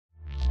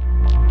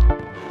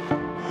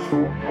Hey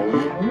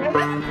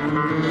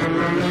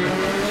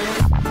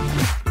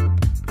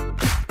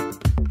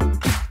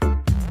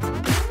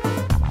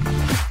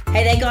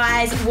there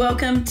guys,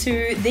 welcome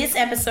to this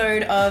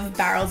episode of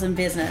Barrels and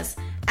Business.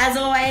 As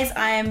always,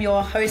 I am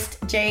your host,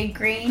 Jade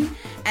Green,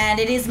 and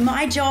it is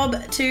my job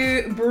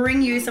to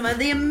bring you some of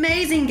the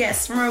amazing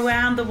guests from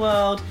around the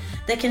world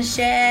that can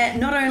share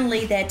not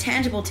only their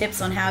tangible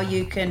tips on how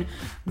you can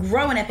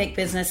grow an epic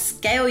business,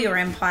 scale your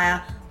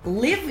empire,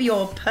 live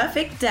your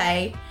perfect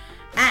day,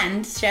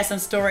 and share some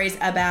stories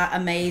about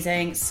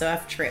amazing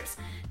surf trips.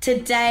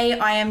 Today,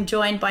 I am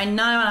joined by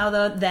none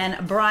other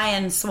than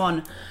Brian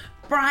Swan.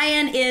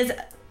 Brian is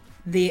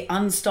the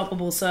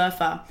Unstoppable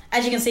Surfer.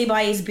 As you can see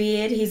by his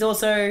beard, he's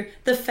also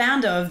the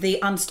founder of the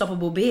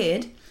Unstoppable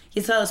Beard.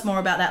 He'll tell us more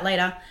about that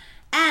later.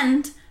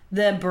 And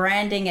the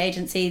branding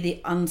agency,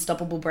 the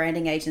Unstoppable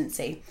Branding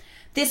Agency.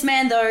 This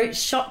man, though,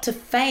 shot to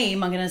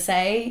fame, I'm going to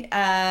say,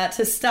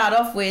 to start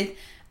off with,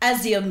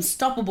 as the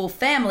Unstoppable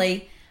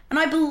Family. And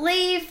I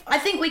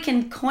think we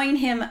can coin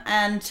him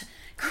and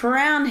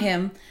crown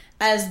him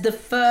as the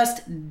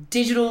first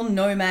digital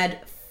nomad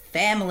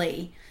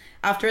family.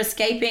 After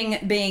escaping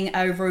being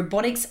a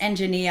robotics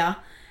engineer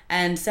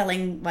and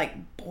selling like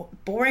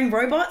boring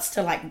robots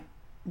to like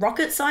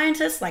rocket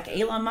scientists like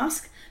Elon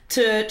Musk,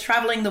 to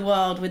traveling the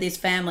world with his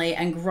family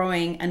and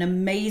growing an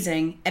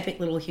amazing epic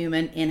little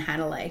human in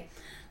Hanalei.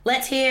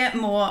 Let's hear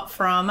more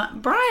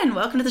from Brian.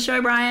 Welcome to the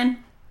show,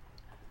 Brian.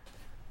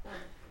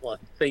 Well,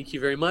 thank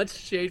you very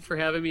much, Jade, for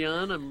having me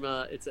on.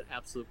 It's an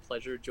absolute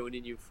pleasure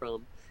joining you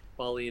from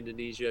Bali,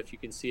 Indonesia. If you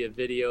can see a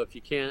video, if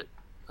you can't,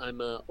 I'm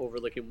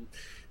overlooking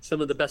some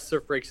of the best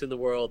surf breaks in the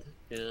world,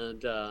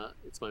 and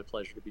it's my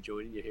pleasure to be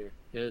joining you here.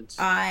 And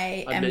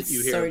I am met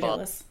you so here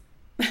jealous.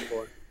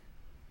 Before.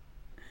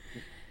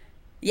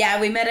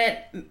 Yeah, we met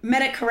at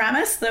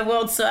Keramis, the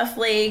World Surf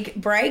League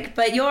break,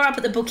 but you're up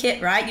at the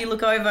Bukit, right? You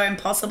look over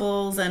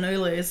Impossibles and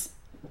Ulus.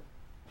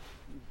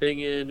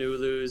 Bingin,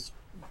 Ulus.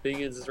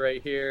 Bingin's is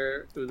right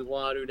here,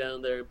 Uluwatu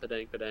down there, and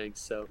Padang Padang.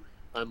 So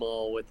I'm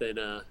all within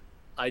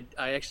I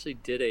actually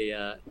did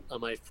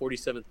on my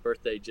 47th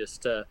birthday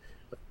just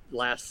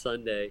last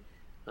Sunday,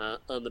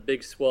 on the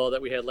big swell that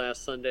we had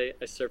last Sunday.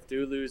 I surfed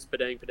Ulus,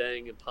 Padang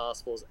Padang,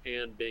 Impossibles,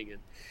 and Bingin.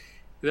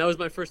 And that was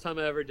my first time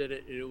I ever did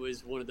it, and it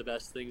was one of the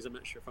best things. I'm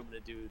not sure if I'm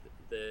going to do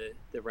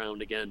the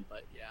round again,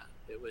 but yeah,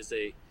 it was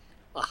a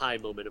high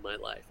moment in my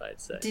life,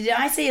 I'd say. Did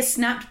I see a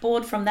snapped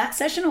board from that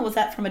session, or was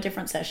that from a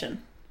different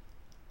session?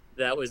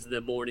 That was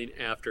the morning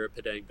after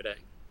Padang Padang.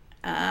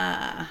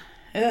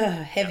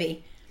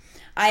 Heavy.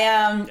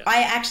 I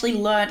actually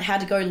learned how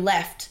to go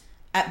left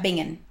at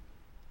Bingin.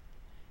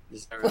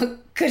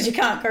 Because you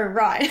can't go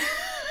right.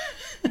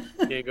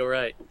 You can't go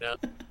right. No,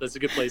 that's a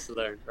good place to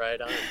learn.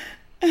 Right on.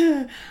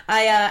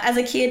 As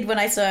a kid, when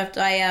I surfed,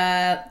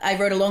 I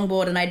rode a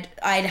longboard, and I'd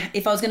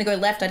if I was going to go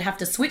left, I'd have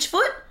to switch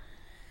foot.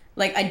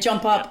 Like I'd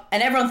jump up,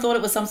 and everyone thought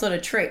it was some sort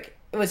of trick.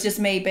 It was just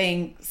me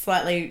being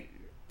slightly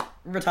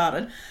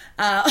retarded.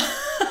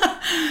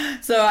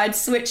 So I'd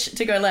switch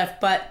to go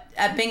left, but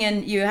at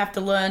Bingin you have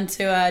to learn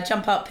to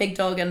jump up pig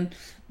dog and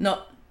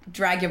not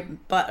drag your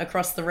butt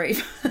across the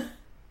reef.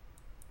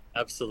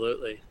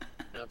 Absolutely.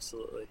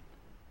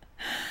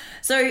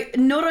 So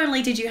not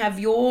only did you have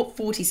your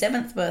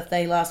 47th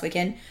birthday last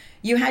weekend,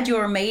 you had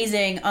your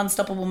amazing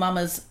Unstoppable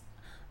Mama's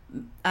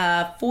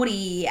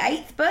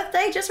 48th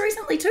birthday just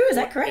recently too, is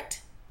that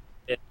correct?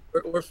 Yeah,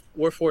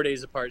 we're 4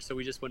 days apart, so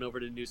we just went over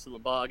to Nusa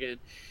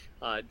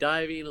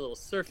diving, a little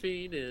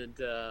surfing, and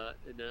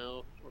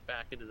now we're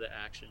back into the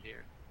action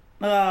here.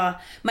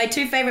 My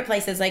two favorite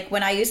places, like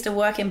when I used to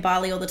work in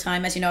Bali all the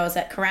time, as you know, I was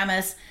at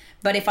Keramis,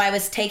 but if I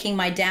was taking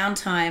my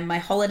downtime, my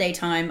holiday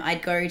time,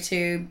 I'd go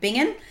to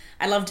Bingin.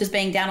 I loved just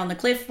being down on the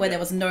cliff where there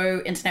was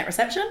no internet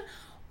reception,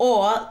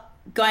 or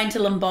going to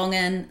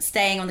Lembongan,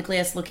 staying on the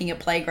cliffs, looking at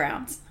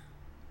playgrounds.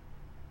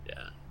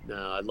 Yeah,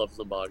 no, I love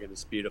Lembongan.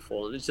 It's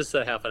beautiful, and it's just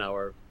a half an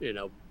hour,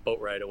 boat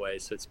ride away,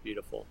 so it's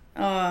beautiful.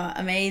 Oh,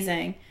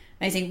 amazing.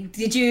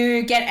 Did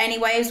you get any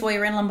waves while you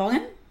were in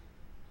Lembongan?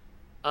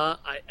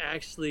 I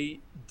actually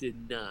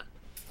did not.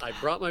 I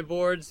brought my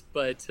boards,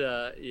 but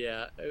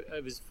I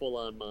was full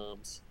on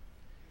mom's,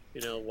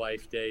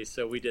 wife day.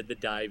 So we did the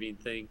diving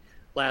thing.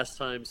 Last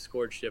time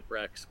scored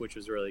shipwrecks, which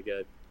was really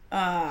good.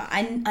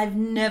 I've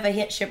never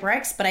hit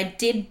shipwrecks, but I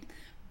did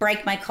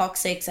break my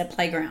coccyx at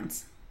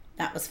playgrounds.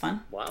 That was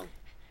fun. Wow.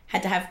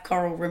 Had to have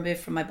coral removed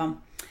from my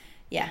bum.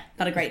 Yeah,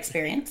 not a great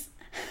experience.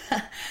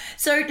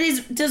 So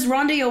does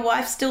Rhonda, your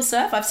wife, still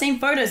surf? I've seen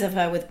photos of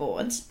her with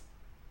boards.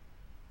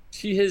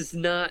 She has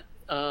not.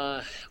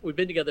 We've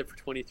been together for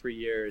 23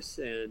 years,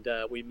 and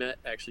we met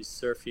actually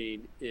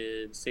surfing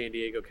in San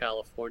Diego,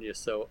 California.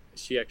 So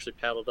she actually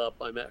paddled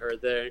up. I met her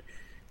there.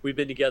 We've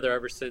been together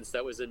ever since.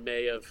 That was in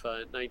May of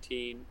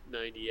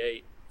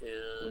 1998.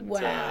 And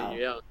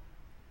wow.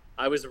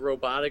 I was a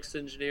robotics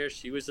engineer.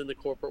 She was in the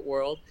corporate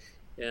world,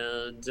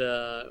 and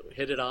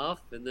hit it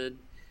off. And then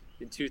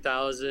in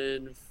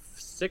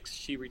 2006,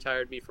 she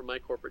retired me from my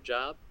corporate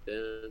job,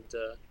 and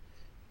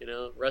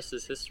rest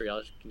is history.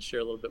 I can share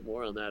a little bit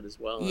more on that as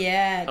well.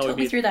 Yeah, talk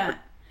me through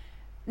that.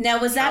 Now,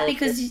 was that California.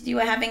 because you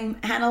were having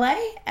Hannah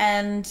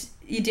and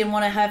you didn't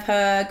want to have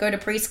her go to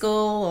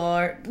preschool,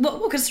 or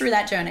walk us through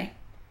that journey?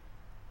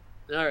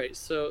 All right,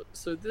 so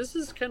this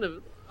is kind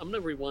of, I'm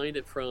gonna rewind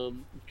it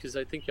from, because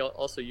I think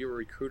also you were a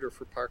recruiter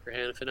for Parker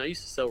Hannifin. I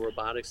used to sell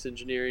robotics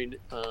engineering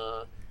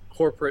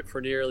corporate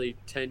for nearly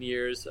 10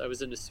 years. I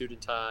was in a suit and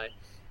tie,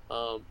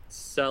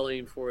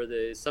 selling for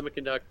the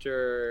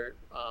semiconductor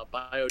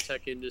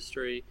biotech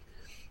industry,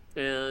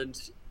 and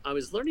I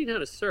was learning how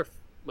to surf.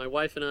 My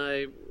wife and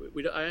I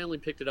only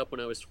picked it up when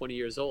I was 20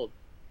 years old,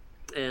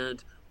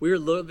 and we were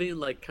living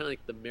like kind of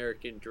like the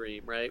American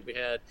dream, right?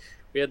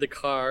 We had the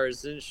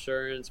cars,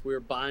 insurance, we were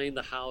buying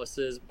the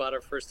houses, bought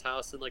our first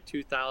house in like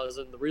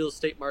 2000. The real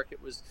estate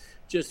market was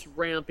just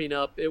ramping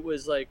up. It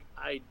was like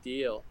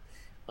ideal.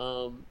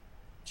 Um,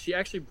 she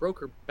actually broke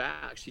her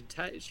back. She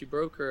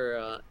broke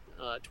her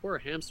tore her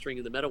hamstring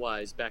in the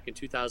Metawise back in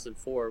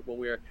 2004 when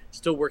we were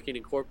still working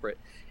in corporate,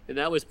 and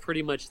that was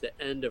pretty much the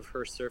end of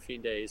her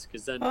surfing days.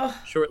 Because then Oh,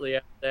 shortly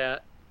after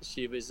that,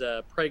 she was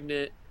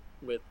pregnant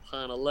with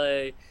Hana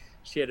Lei.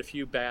 She had a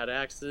few bad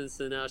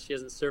accidents, and now she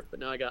hasn't surfed. But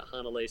now I got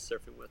Hana Lei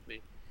surfing with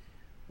me.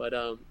 But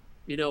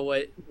you know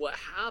what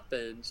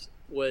happened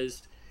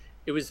was,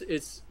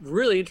 it's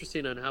really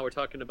interesting on how we're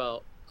talking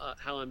about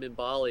how I'm in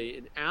Bali.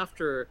 And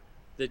after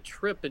the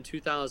trip in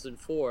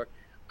 2004,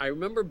 I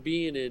remember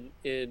being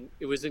in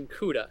it was in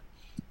Kuta,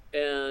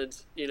 and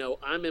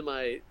I'm in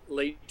my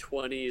late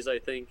 20s, I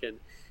think,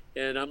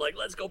 and I'm like,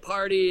 let's go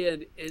party.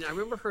 And I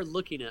remember her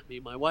looking at me.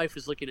 My wife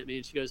was looking at me,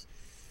 and she goes,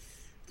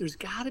 there's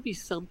got to be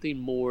something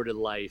more to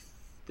life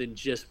than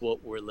just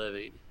what we're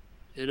living.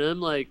 And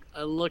I'm like,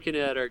 I'm looking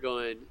at her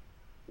going,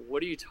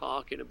 what are you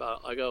talking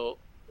about? I go,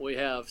 we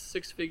have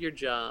six-figure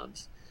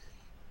jobs.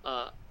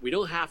 We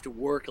don't have to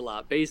work a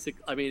lot.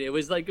 I mean, it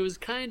was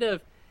kind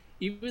of,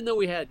 even though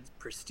we had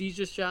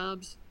prestigious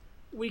jobs,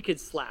 we could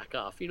slack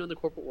off. In the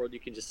corporate world, you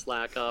can just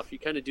slack off. You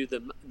kind of do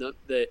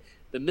the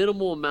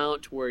minimal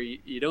amount to where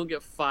you don't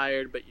get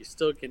fired, but you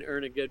still can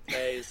earn a good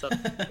pay and stuff.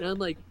 And I'm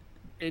like,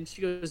 and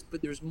she goes,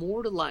 but there's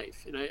more to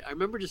life. And I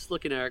remember just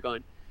looking at her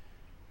going,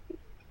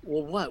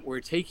 well, what? We're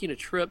taking a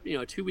trip, a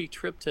 2-week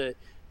trip to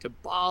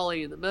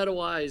Bali and the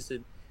Metawise,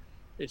 and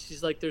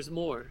she's like, there's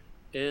more.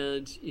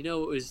 And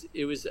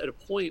it was at a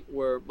point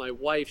where my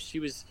wife, she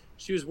was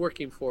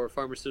working for a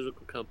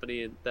pharmaceutical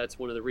company, and that's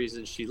one of the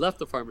reasons she left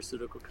the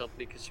pharmaceutical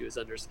company, because she was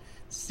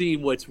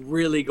seeing what's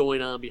really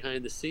going on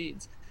behind the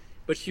scenes.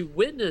 But she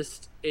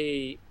witnessed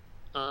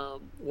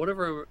one of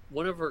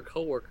her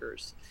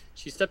coworkers.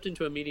 She stepped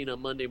into a meeting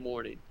on Monday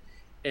morning,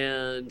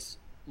 and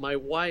my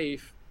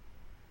wife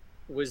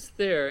was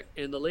there,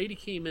 and this lady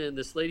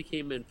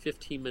came in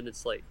 15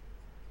 minutes late,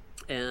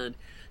 and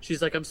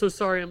she's like, I'm so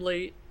sorry I'm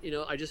late.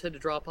 I just had to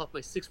drop off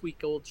my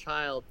 6-week-old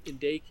child in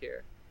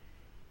daycare.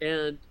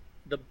 And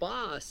the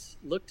boss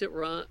looked at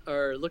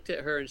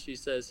her, and she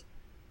says,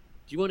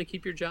 do you want to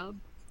keep your job?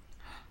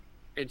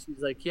 And she's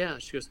like, yeah.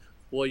 She goes,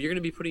 well, you're going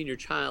to be putting your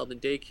child in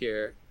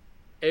daycare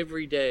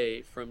every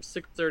day from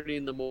 6:30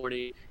 in the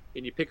morning,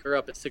 and you pick her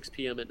up at 6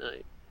 p.m. at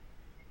night.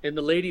 And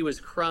the lady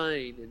was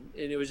crying,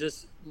 and it was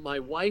just, my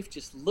wife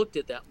just looked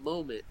at that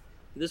moment.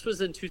 And this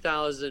was in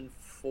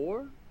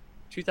 2004,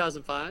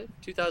 2005,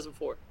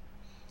 2004.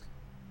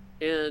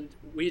 And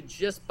we had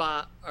just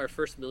bought our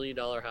first $1 million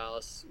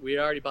house. We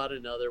had already bought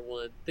another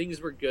one.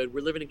 Things were good.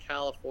 We're living in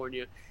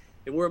California,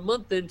 and we're a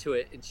month into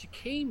it. And she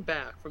came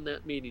back from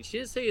that meeting. She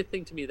didn't say a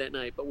thing to me that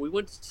night, but we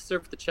went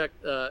to check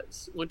the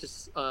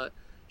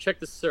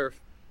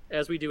surf,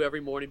 as we do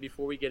every morning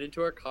before we get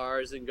into our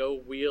cars and go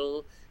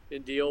wheel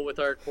and deal with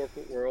our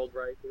corporate world.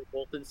 Right, we're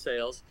both in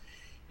sales.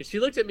 And she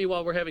looked at me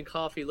while we're having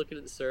coffee, looking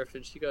at the surf,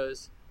 and she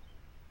goes,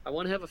 I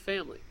want to have a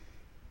family.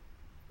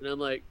 And I'm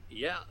like,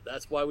 yeah,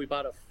 that's why we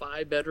bought a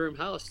 5-bedroom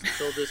house to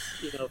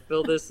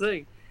fill this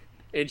thing.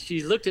 And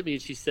she looked at me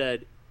and she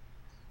said,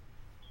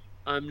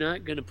 I'm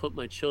not going to put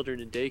my children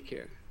in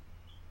daycare.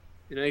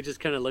 And I just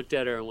kind of looked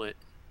at her and went,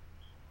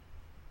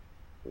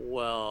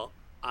 well,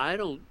 I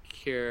don't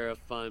care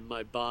if I'm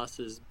my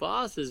boss's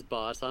boss's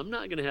boss. I'm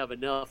not going to have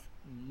enough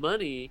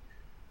money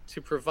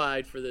to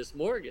provide for this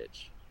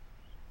mortgage.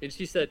 And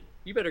she said,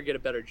 you better get a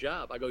better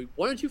job. I go,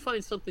 why don't you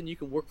find something you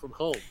can work from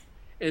home?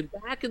 And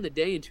back in the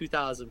day in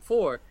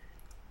 2004,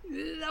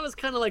 that was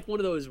kind of like one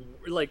of those,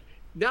 like,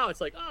 now it's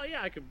like, oh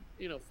yeah, I could,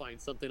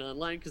 find something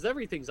online, because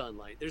everything's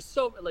online. There's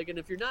and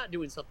if you're not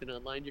doing something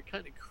online, you're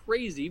kind of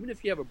crazy, even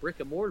if you have a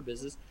brick and mortar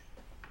business.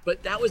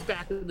 But that was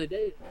back in the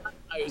day.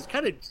 I was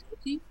kind of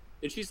joking,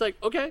 and she's like,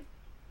 okay.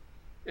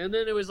 And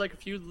then it was like a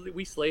few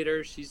weeks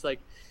later, she's like,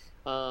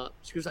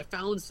 she goes, I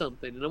found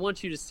something, and I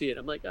want you to see it.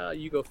 I'm like,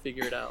 you go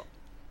figure it out.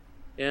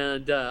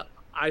 And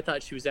I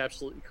thought she was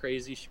absolutely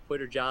crazy. She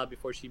quit her job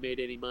before she made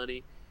any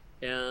money.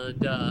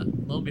 And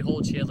lo and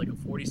behold, she had like a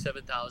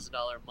 $47,000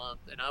 a month.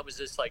 And I was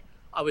just like,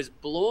 I was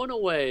blown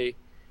away,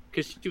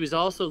 because she was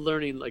also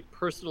learning like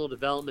personal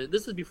development.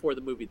 This is before the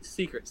movie The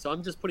Secret. So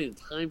I'm just putting a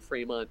time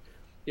frame on,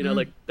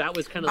 like that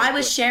was kind of I like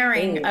was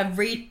sharing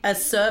a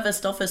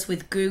serviced office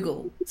with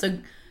Google. So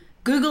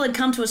Google had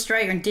come to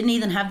Australia and didn't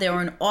even have their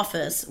own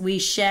office. We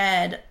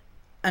shared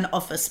an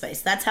office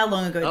space. That's how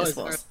long ago this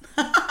was.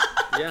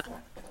 Yeah.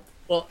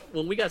 Well,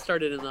 when we got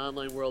started in the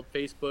online world,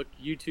 Facebook,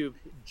 YouTube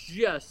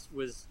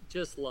was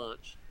just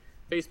launched.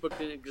 Facebook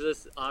didn't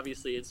exist.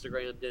 Obviously,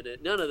 Instagram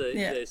didn't. None of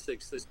the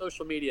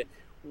social media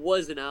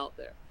wasn't out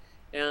there.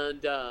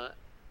 And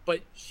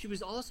but she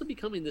was also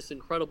becoming this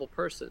incredible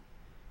person.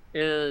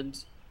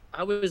 And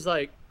I was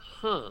like,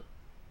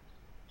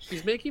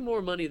 she's making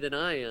more money than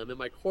I am in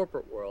my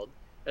corporate world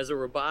as a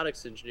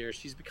robotics engineer.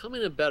 She's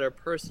becoming a better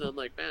person. I'm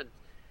like, man,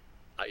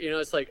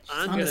 it's like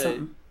I'm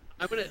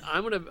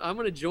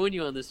gonna join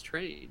you on this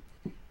train.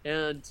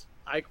 And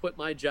I quit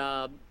my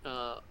job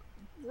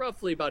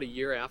roughly about a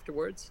year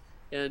afterwards,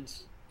 and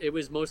it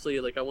was mostly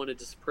like I wanted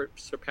to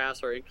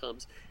surpass our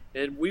incomes,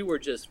 and we were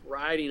just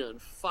riding on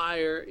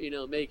fire,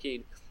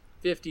 making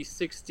 50,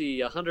 60,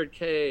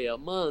 100K a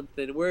month,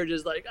 and we're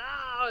just like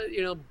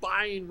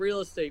buying real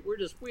estate. We're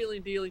just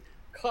wheeling, dealing,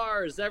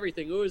 cars,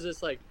 everything. It was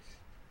just like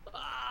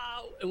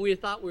and we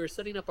thought we were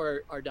setting up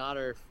our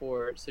daughter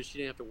so she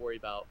didn't have to worry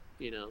about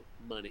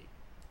money.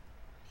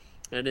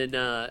 And in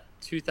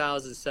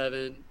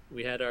 2007,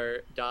 we had our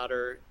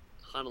daughter,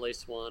 Hanalei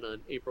Swan,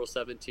 on April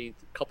 17th.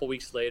 A couple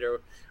weeks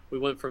later, we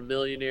went from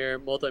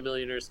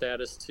multimillionaire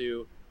status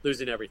to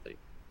losing everything.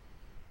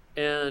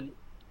 And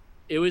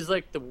it was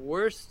like the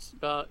worst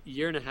about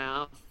year and a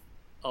half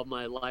of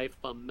my life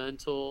on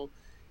mental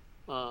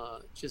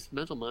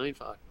mind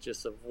fuck,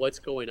 just of what's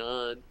going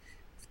on,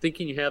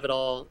 thinking you have it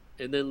all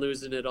and then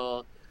losing it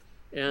all.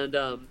 And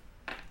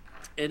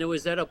it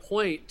was at a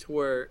point to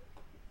where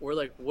we're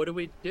like, what do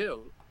we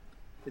do?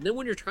 And then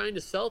when you're trying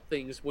to sell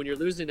things, when you're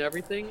losing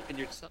everything and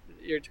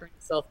you're trying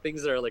to sell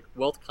things that are like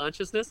wealth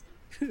consciousness,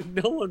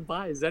 no one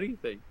buys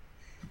anything.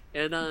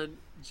 And on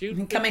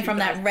June 5th, coming from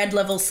that red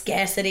level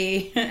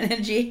scarcity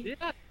energy.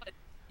 Yeah,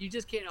 you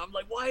just can't. I'm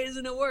like, why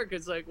isn't it work?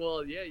 It's like,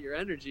 well, yeah, your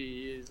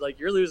energy is like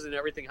you're losing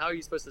everything. How are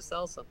you supposed to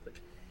sell something?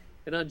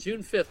 And on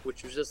June 5th,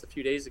 which was just a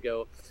few days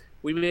ago,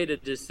 we made a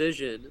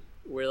decision.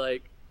 We're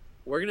like,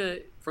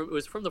 it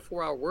was from the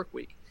 4-hour work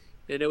week.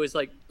 And it was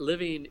like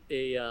living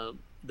the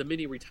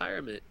mini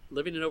retirement,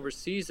 living it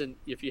overseas. And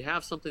if you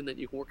have something that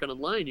you can work on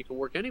online, you can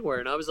work anywhere.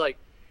 And I was like,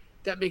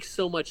 that makes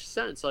so much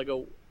sense.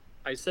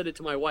 I said it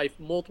to my wife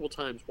multiple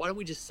times. Why don't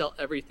we just sell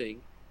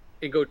everything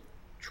and go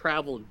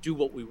travel and do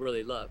what we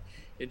really love?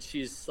 And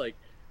she's like,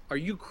 are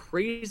you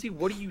crazy?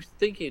 What are you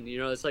thinking?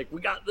 It's like,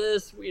 we got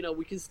this, we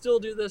can still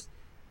do this.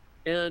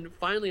 And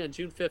finally on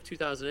June 5th,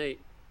 2008,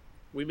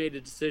 we made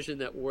a decision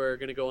that we're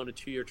going to go on a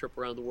 2-year trip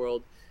around the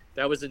world.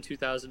 That was in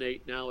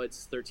 2008. Now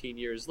it's 13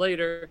 years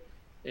later,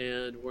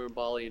 and we're in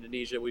Bali,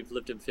 Indonesia. We've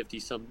lived in 50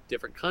 some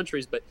different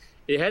countries, but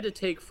it had to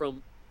take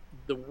from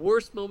the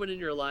worst moment in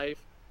your life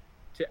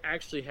to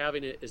actually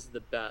having it is the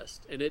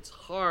best. And it's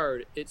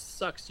hard. It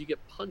sucks. You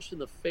get punched in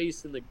the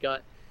face, in the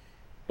gut.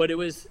 But it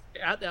was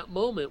at that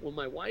moment when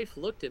my wife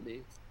looked at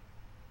me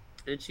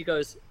and she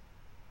goes,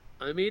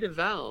 I made a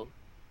vow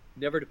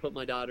never to put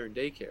my daughter in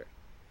daycare.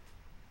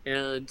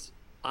 And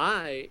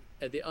I,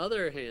 at the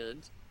other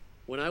hand,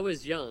 when I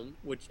was young,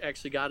 which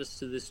actually got us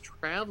to this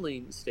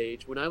traveling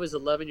stage, when I was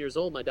 11 years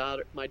old, my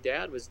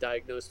dad was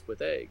diagnosed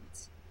with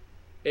AIDS.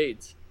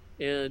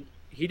 And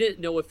he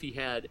didn't know if he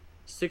had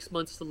 6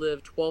 months to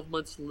live, 12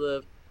 months to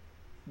live,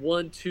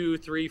 1, 2,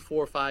 3,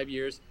 4, 5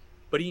 years,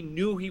 but he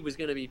knew he was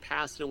going to be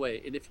passing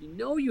away. And if you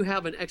know you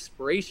have an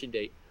expiration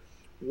date,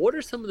 what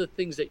are some of the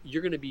things that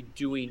you're going to be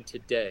doing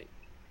today?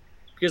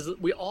 Because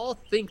we all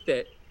think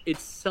that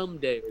it's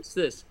someday, it's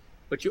this,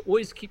 but you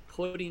always keep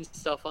putting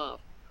stuff off.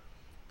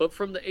 But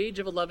from the age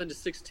of 11 to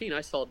 16,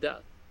 I saw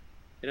death.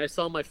 And I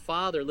saw my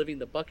father living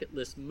the bucket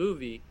list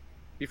movie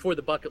before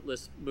the bucket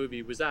list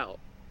movie was out.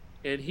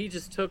 And he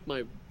just took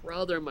my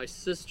brother and my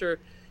sister.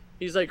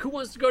 He's like, who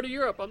wants to go to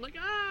Europe? I'm like,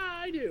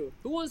 I do.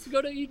 Who wants to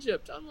go to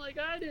Egypt? I'm like,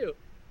 I do.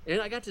 And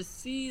I got to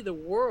see the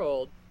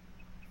world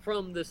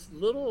from this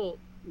little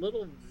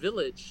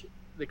village.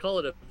 They call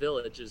it a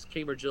village, is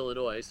Cambridge,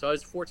 Illinois. So I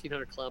was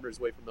 1,400 kilometers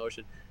away from the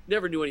ocean.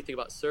 Never knew anything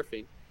about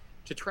surfing.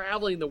 To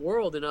traveling the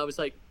world, and I was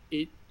like,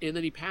 and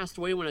then he passed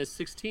away when I was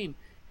 16.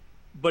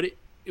 But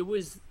it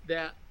was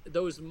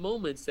those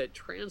moments that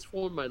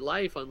transformed my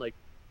life on like,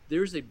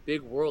 there's a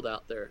big world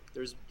out there.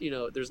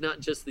 There's not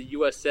just the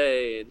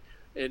USA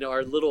and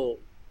our little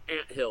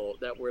anthill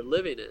that we're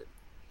living in.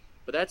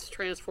 But that's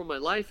transformed my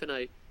life. And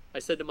I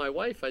said to my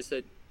wife, I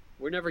said,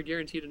 we're never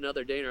guaranteed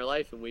another day in our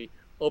life. And we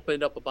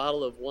opened up a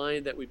bottle of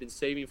wine that we've been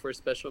saving for a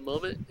special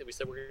moment. And we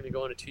said, we're going to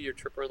go on a 2-year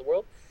trip around the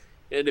world.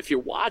 And if you're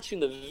watching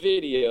the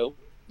video,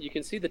 you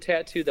can see the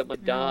tattoo that my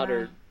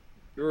daughter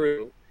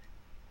drew.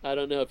 I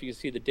don't know if you can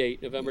see the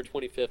date, November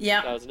 25th,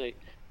 2008.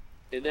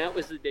 And that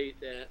was the date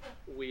that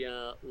we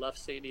left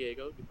San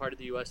Diego, departed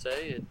the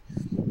USA, and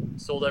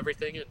sold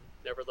everything and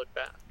never looked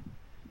back.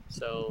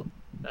 So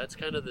that's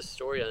kind of the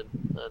story on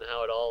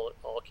how it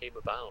all came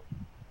about.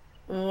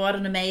 What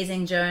an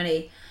amazing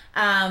journey.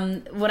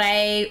 What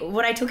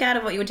I took out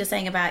of what you were just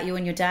saying about you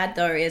and your dad,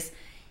 though, is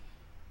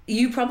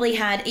you probably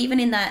had,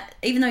 even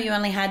though you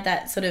only had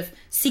that sort of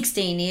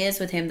 16 years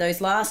with him, those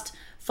last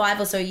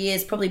 5 or so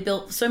years probably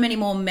built so many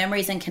more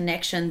memories and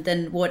connection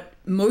than what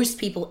most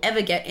people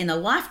ever get in a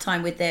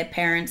lifetime with their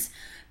parents,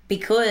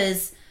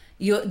 because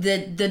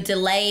the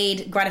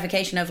delayed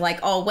gratification of like,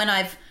 oh, when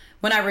I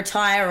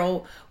retire,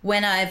 or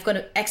when I've got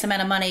X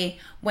amount of money,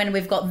 when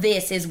we've got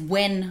this is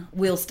when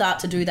we'll start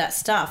to do that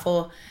stuff,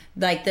 or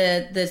like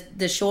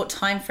the short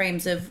time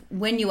frames of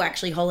when you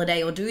actually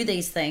holiday or do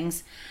these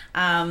things.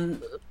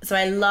 So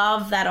I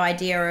love that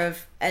idea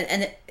of,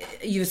 and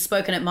you've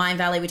spoken at Mind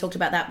Valley, we talked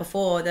about that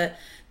before,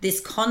 this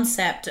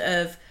concept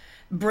of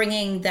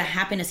bringing the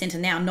happiness into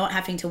now, not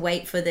having to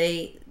wait for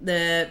the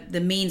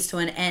means to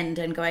an end,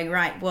 and going,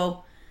 right,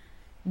 well,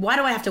 why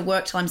do I have to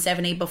work till I'm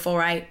 70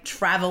 before I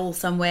travel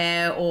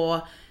somewhere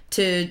or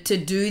to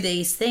do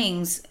these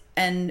things,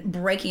 and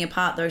breaking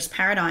apart those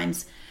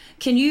paradigms.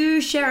 Can you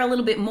share a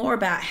little bit more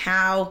about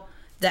how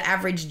the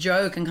average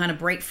Joe can kind of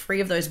break free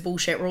of those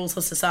bullshit rules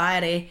of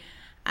society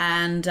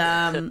and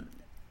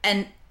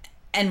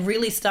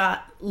really start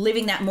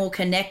living that more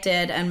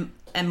connected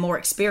and more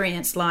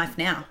experienced life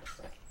now?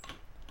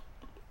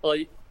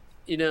 Well,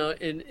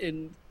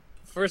 in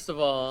first of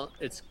all,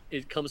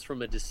 it comes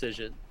from a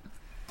decision.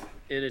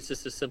 And it's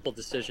just a simple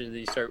decision, and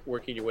then you start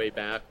working your way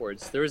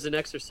backwards. There was an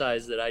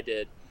exercise that I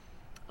did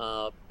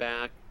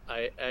back.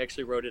 I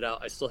actually wrote it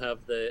out. I still have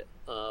the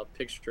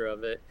picture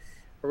of it.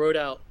 I wrote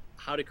out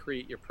how to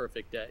create your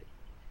perfect day.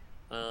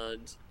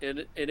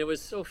 And it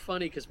was so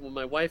funny because when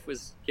my wife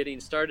was getting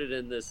started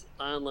in this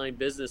online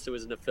business, it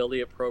was an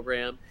affiliate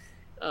program.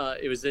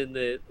 It was in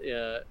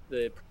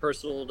the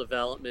personal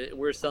development, and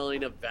we were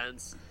selling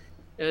events.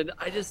 And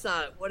I just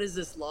thought, what is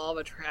this law of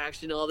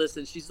attraction, all this?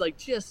 And she's like,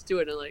 just do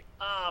it. And I'm like,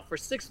 for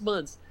 6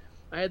 months,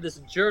 I had this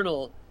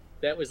journal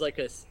that was like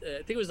I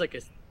think it was like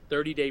a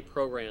 30-day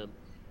program.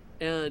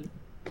 And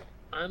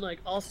I'm like,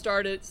 I'll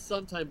start it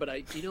sometime.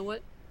 But you know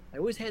what? I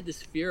always had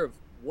this fear of,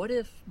 what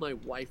if my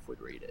wife would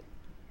read it?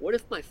 What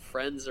if my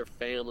friends or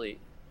family,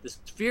 this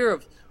fear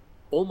of,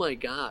 oh my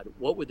God,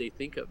 what would they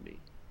think of me?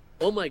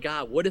 Oh my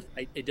God, what if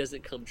it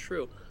doesn't come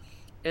true?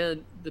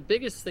 And the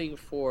biggest thing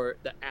for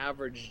the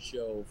average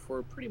Joe,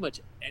 for pretty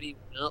much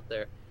anyone out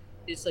there,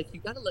 is like, you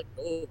got to let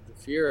go of the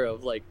fear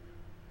of like,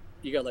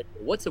 you got like,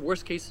 what's the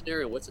worst case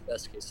scenario? What's the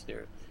best case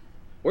scenario?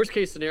 Worst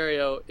case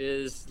scenario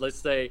is, let's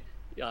say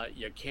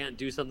you can't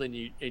do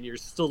something and you're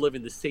still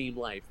living the same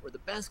life. Or the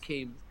best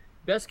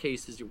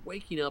case is you're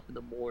waking up in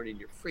the morning,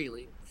 you're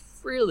feeling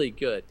really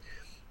good.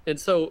 And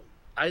so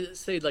I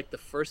say, like, the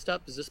first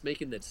step is just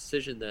making the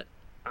decision that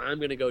I'm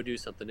going to go do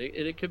something. And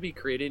it could be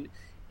creating,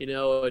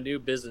 a new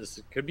business.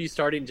 It could be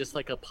starting just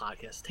like a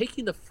podcast,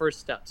 taking the first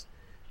steps.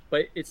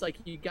 But it's like,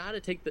 you got to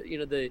take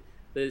the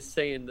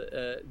saying,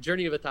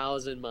 journey of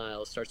 1,000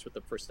 miles starts with the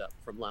first step,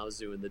 from Lao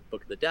Tzu in the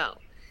book of the Tao.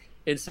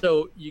 And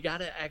so you got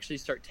to actually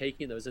start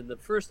taking those. And the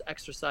first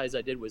exercise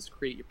I did was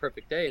create your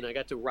perfect day. And I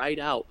got to write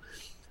out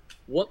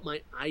what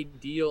my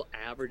ideal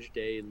average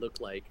day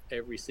looked like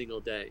every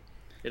single day.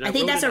 And I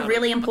think that's a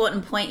really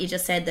important point you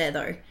just said there,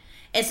 though.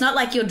 It's not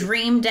like your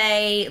dream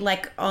day,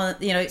 like,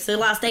 it's the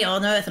last day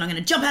on Earth and I'm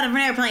going to jump out of an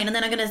airplane and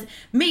then I'm going to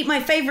meet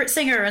my favorite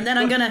singer and then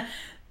I'm going to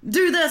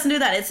do this and do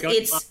that.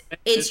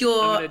 It's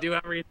your... I'm going to do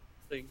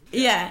everything.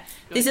 Yeah.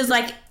 This is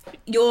like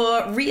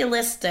your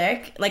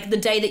realistic, like the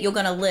day that you're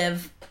going to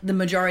live the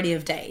majority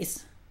of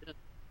days. Yeah.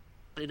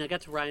 And I got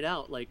to write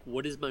out, like,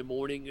 what is my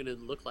morning going to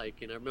look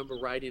like? And I remember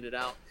writing it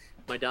out.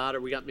 My daughter,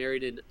 we got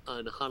married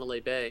on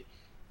Hanalei Bay,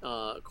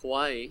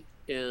 Kauai,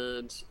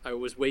 and I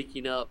was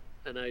waking up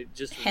and I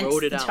just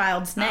wrote it out. Hence the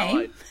child's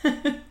name.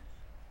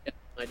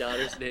 My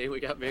daughter's name. We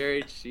got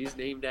married. She's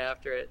named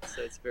after it,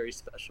 so it's very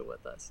special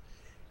with us.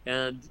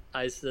 And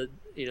I said,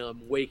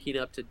 I'm waking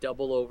up to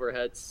double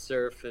overhead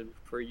surf, and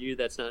for you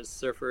that's not a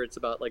surfer, it's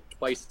about like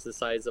twice the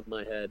size of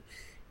my head.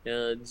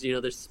 And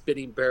there's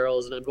spinning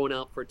barrels, and I'm going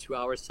out for a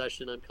 2-hour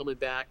session. I'm coming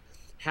back,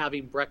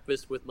 having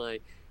breakfast with my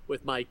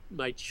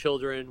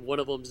children. One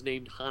of them's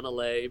named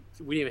Hanalei.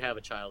 We didn't even have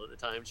a child at the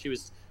time. She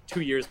was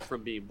 2 years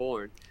from being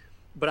born.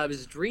 But I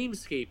was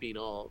dreamscaping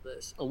all of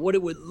this on what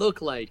it would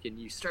look like, and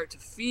you start to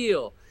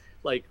feel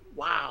like,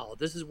 wow,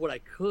 this is what I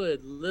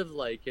could live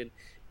like, and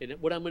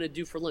what I'm going to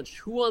do for lunch.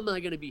 Who am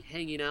I going to be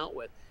hanging out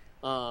with?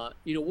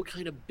 What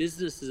kind of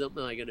businesses am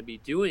I going to be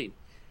doing?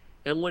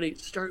 And when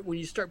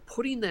you start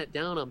putting that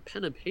down on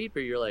pen and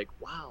paper, you're like,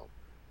 wow,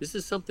 this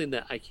is something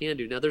that I can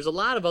do. Now, there's a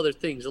lot of other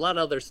things, a lot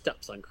of other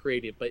steps on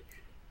creating, but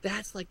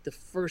that's like the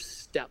first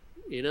step,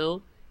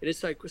 and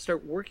it's like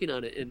start working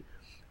on it. And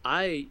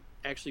I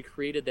actually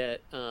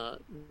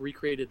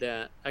recreated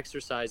that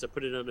exercise. I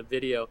put it on a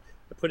video.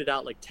 I put it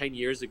out like 10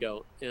 years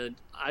ago, and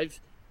I've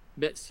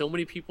met so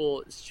many people.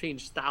 It's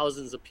changed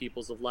thousands of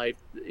people's life.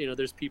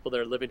 There's people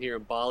that are living here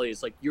in Bali.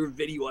 It's like, your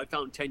video I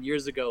found 10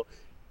 years ago,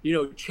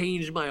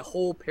 changed my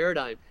whole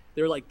paradigm.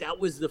 They're like, that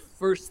was the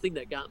first thing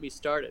that got me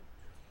started.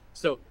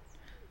 So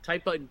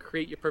type out and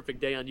create your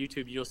perfect day on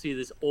YouTube. You'll see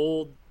this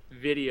old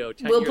video.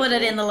 We'll put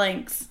it in the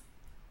links.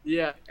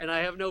 Yeah, and I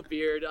have no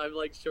beard. I'm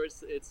like short.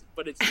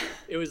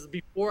 It was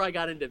before I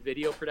got into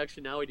video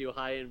production. Now we do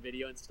high-end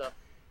video and stuff.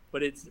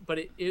 But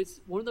it's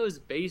one of those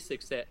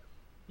basics that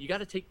you got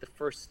to take the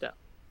first step.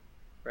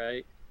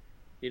 right?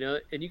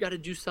 And you got to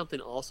do something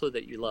also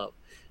that you love,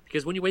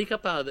 because when you wake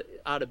up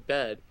out of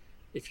bed,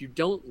 if you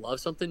don't love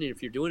something and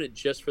if you're doing it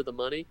just for the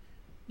money,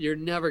 you're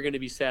never going to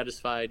be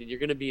satisfied, and you're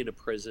going to be in a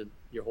prison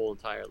your whole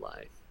entire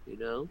life.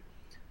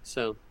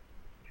 So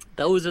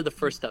those are the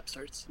first steps.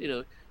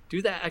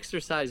 Do that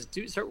exercise,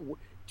 start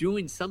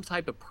doing some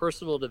type of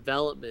personal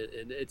development,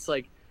 and it's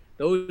like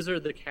those are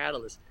the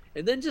catalysts.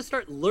 And then just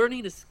start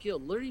learning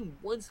learning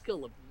one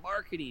skill of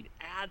marketing,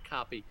 ad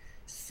copy,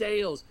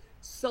 sales,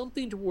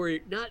 something to where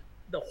not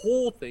the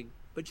whole thing,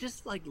 but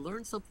just like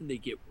learn something they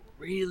get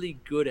really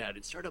good at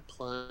and start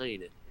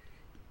applying it.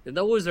 And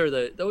those are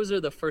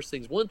the first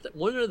things. One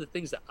of the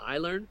things that I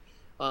learned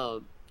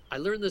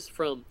this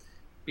from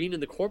being in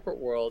the corporate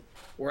world,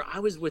 where I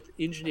was with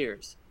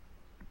engineers,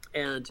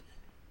 and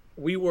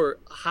we were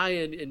high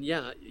end. And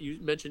yeah, you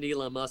mentioned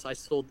Elon Musk. I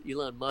sold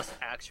Elon Musk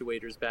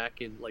actuators back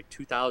in like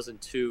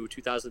 2002,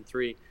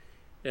 2003,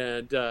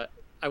 and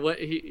I went.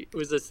 It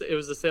was a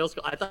sales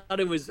call. I thought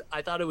it was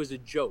a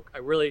joke.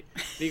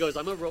 He goes,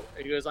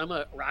 I'm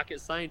a rocket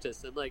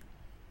scientist. I'm like,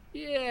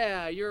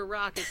 yeah, you're a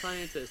rocket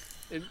scientist.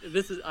 And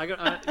this is,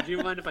 do you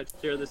mind if I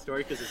share this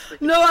story? Because it's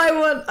freaking. No,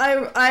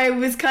 I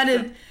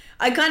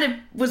kind of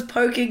was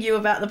poking you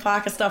about the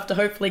Parker stuff to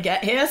hopefully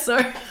get here. So.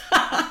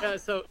 Yeah.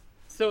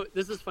 So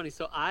this is funny.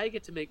 So I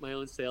get to make my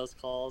own sales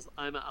calls.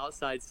 I'm an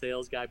outside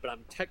sales guy, but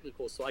I'm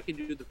technical, so I can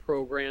do the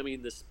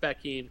programming, the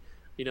specking.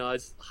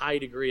 It's high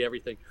degree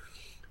everything.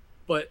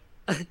 But,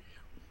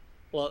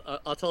 well,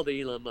 I'll tell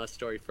the Elon Musk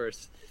story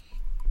first.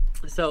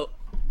 So,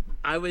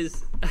 I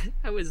was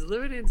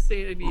living in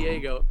San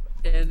Diego,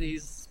 and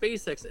these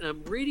SpaceX, and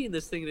I'm reading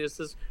this thing, and it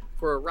says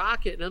for a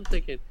rocket, and I'm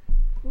thinking,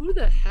 who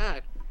the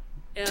heck?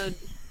 And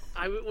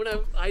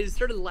I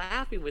started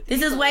laughing with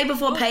this. Is way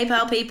before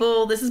PayPal,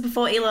 people. This is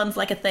before Elon's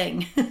like a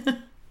thing.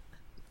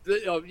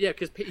 Yeah,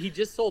 because he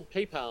just sold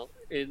PayPal,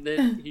 and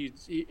then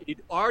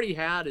he'd already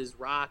had his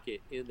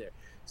rocket in there.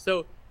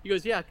 So he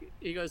goes, yeah.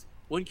 He goes,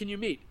 when can you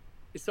meet?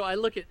 So I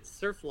look at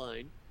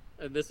Surfline,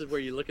 and this is where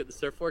you look at the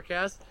surf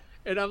forecast,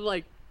 and I'm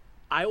like,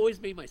 I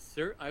always made my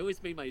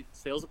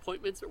sales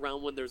appointments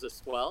around when there's a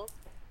swell.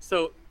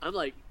 So I'm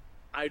like,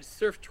 I'd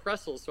surf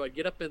trestles, so I'd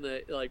get up in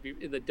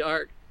the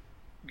dark,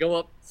 go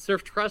up,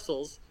 surf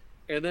trestles,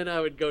 and then I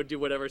would go do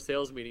whatever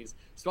sales meetings.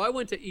 So I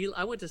went to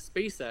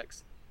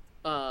SpaceX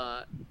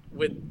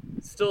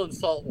with still in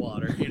salt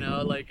water,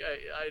 like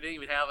I didn't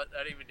even have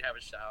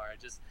a shower. I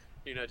just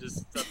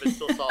up in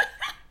still salt.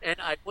 And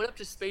I went up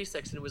to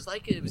SpaceX, and it was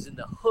like it was in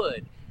the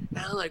hood,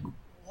 and I'm like,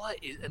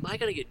 am I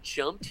gonna get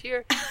jumped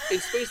here? And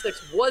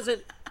SpaceX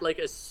wasn't like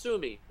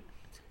assuming.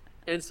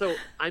 And so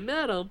I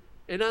met him,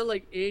 and I'm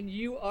like, and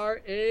you are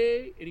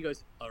and he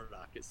goes, a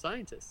rocket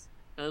scientist.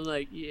 I'm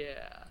like,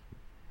 yeah.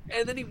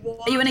 And then he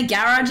walked. Are you in a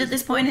garage at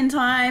this point in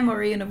time, or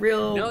are you in a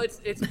real? No, it's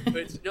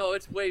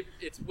way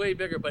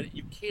bigger, but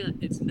you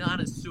can't. It's not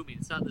assuming.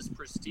 It's not this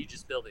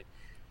prestigious building.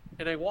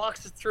 And I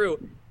walks us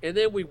through, and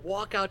then we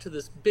walk out to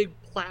this big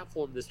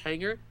platform, this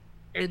hangar,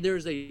 and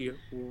there's a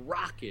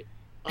rocket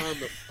on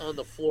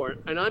the floor,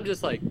 and I'm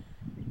just like,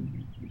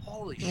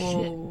 holy shit!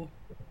 I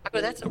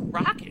go, that's a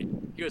rocket.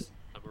 He goes,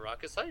 I'm a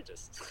rocket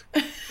scientist.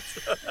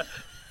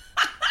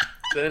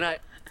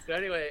 So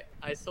anyway,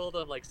 I sold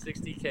him like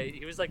 $60K.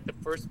 He was like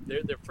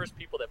their first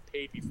people that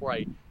paid before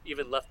I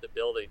even left the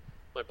building.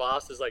 My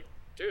boss is like,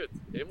 dude,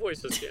 the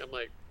invoice is. I'm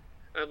like,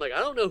 I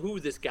don't know who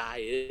this guy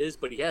is,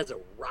 but he has a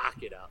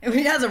rocket out.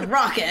 He has a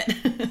rocket.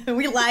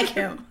 We like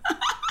him.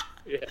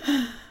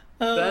 Yeah.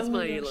 So that's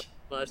my Elon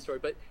Musk story.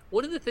 But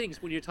one of the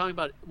things when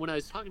I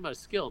was talking about a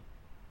skill,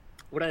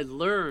 what I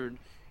learned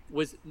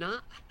was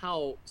not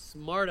how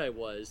smart I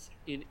was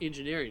in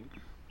engineering.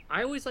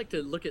 I always like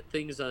to look at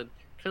things on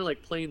kind of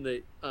like playing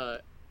the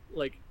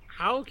like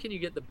how can you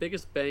get the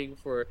biggest bang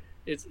for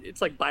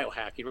it's like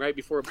biohacking, right?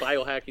 Before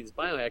biohacking is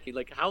biohacking.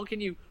 Like how can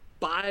you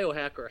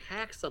biohack or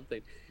hack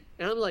something?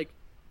 And I'm like,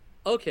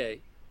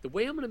 okay, the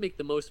way I'm going to make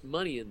the most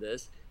money in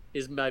this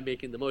is by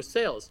making the most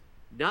sales,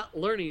 not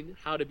learning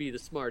how to be the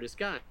smartest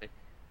guy.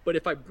 But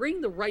if I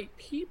bring the right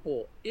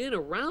people in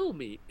around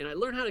me and I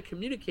learn how to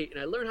communicate and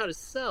I learn how to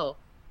sell,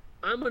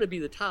 I'm going to be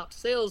the top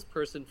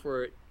salesperson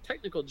for a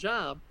technical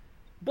job,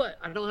 but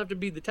I don't have to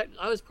be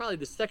I was probably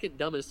the second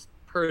dumbest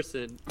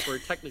person for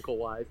technical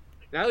wise.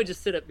 And I would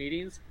just sit at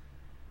meetings,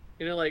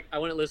 like I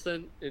wouldn't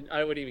listen and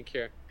I wouldn't even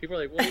care. People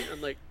are like, what?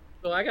 I'm like,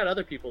 well, I got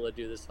other people that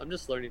do this. I'm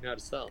just learning how to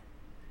sell.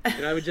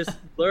 And I would just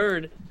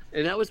learn.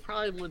 And that was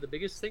probably one of the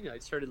biggest things. I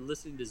started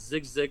listening to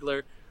Zig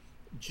Ziglar,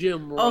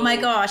 Jim Rohn. Oh my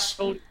gosh.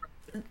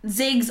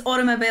 Zig's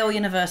Automobile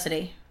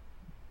University.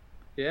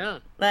 Yeah.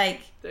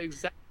 Like.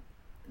 Exactly.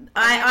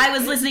 I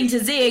was listening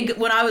to Zig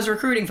when I was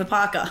recruiting for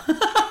Parker.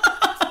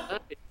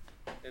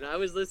 And I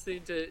was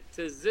listening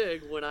to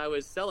Zig when I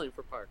was selling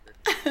for Parker.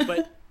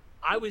 But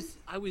what I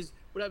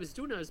was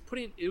doing, I was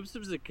putting, it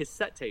was a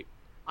cassette tape.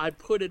 I'd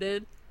put it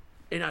in,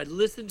 and I'd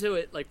listen to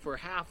it like for a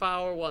half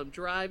hour while I'm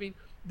driving.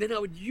 Then I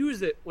would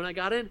use it when I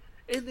got in,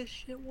 and this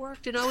shit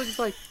worked. And I was just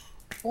like,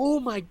 oh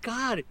my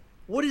God,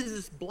 what is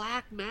this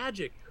black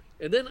magic?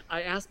 And then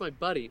I asked my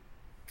buddy,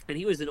 and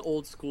he was in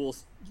old school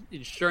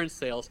insurance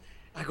sales.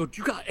 I go,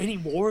 do you got any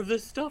more of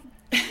this stuff?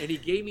 And he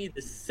gave me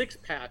the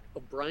 6-pack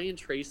of Brian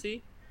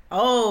Tracy.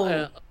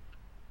 Oh.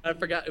 I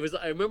forgot.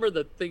 I remember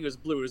the thing was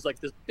blue. It was like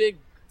this big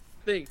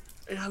thing.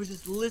 And I was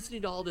just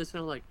listening to all this,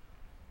 and I'm like,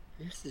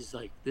 this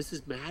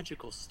is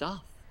magical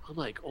stuff. I'm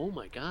like, oh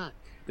my God.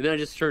 And then I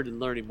just started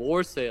learning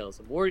more sales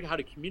and more how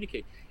to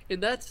communicate.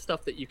 And that's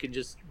stuff that you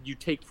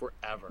take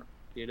forever,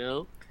 you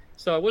know?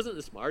 So I wasn't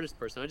the smartest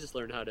person. I just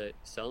learned how to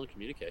sell and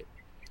communicate.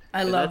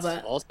 I love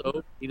that.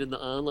 Also, being in the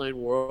online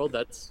world,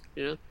 that's,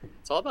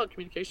 it's all about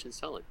communication and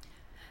selling.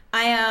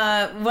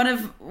 One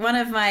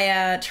of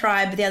my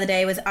tribe the other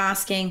day was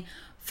asking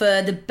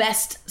for the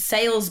best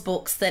sales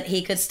books that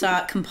he could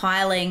start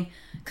compiling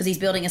because he's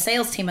building a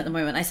sales team at the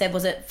moment. I said,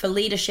 was it for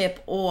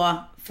leadership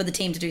or for the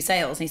team to do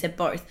sales? And he said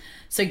both.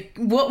 So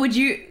what would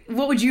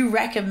you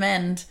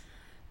recommend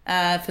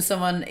for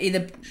someone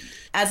either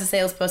as a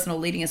salesperson or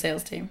leading a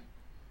sales team?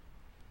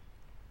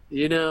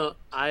 The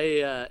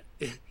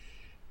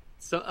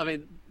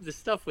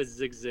stuff with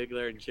Zig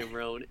Ziglar and Jim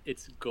Rohn,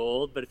 it's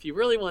gold. But if you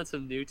really want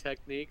some new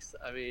techniques,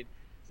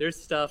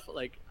 there's stuff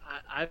like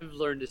I've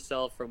learned to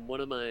sell from one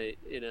of my,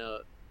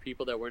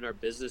 people that were in our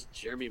business,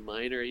 Jeremy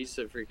Miner. He's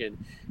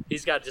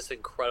got just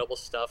incredible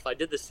stuff. I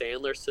did the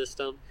Sandler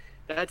system.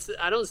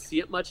 I don't see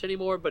it much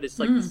anymore, but it's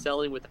like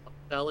selling without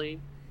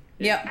selling,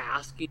 and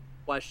asking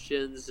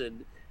questions,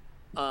 and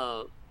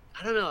I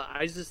don't know.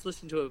 I just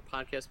listened to a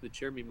podcast with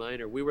Jeremy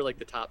Miner. We were like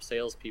the top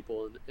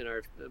salespeople in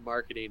our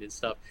marketing and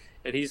stuff,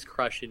 and he's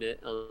crushing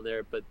it on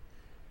there. But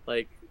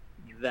like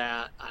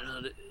that, I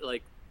don't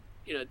like,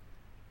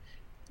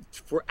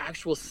 for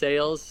actual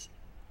sales,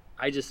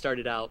 I just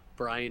started out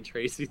Brian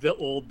Tracy, the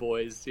old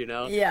boys,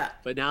 Yeah.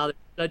 But now there's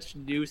such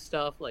new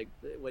stuff like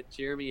what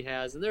Jeremy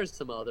has, and there's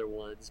some other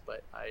ones,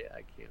 but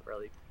I can't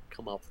really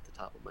come off at the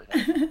top of my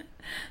head.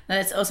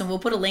 That's awesome. We'll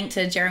put a link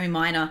to Jeremy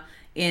Miner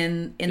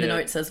in the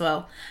notes as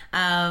well.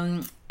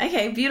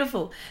 Okay,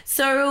 beautiful.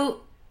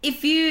 So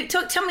if you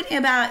tell me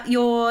about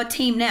your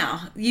team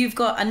now. You've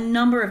got a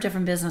number of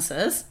different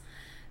businesses.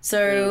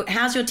 So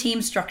how's your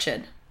team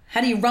structured?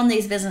 How do you run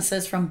these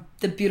businesses from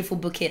the beautiful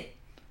Bookit?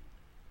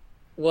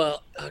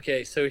 Well,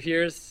 okay, so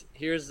here's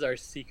our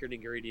secret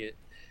ingredient.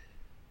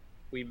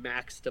 We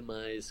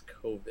maximize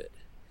COVID.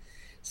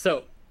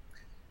 So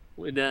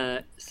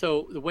the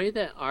way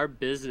that our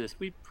business,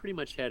 we pretty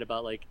much had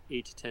about like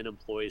 8 to 10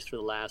 employees for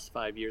the last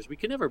 5 years. We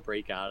could never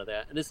break out of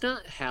that. And it's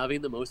not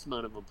having the most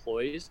amount of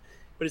employees,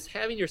 but it's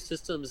having your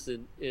systems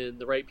in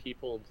the right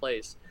people in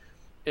place.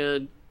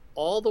 And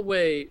all the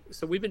way,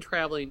 so we've been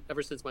traveling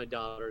ever since my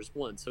daughter's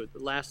one. So the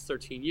last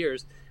 13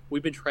 years,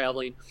 we've been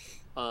traveling.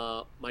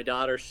 My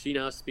daughter, she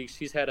now speaks.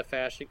 She's had a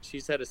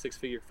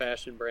 6-figure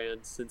fashion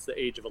brand since the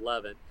age of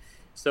 11.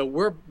 So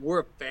we're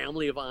a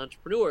family of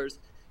entrepreneurs.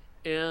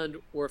 And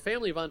we're a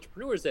family of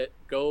entrepreneurs that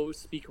go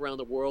speak around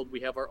the world.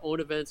 We have our own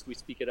events. We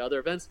speak at other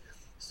events.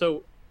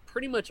 So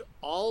pretty much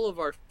all of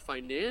our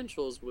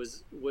financials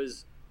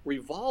was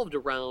revolved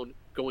around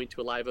going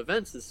to live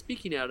events and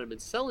speaking at them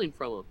and selling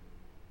from them.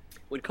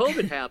 When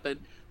COVID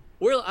happened,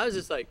 I was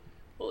just like,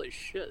 holy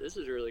shit, this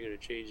is really going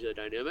to change the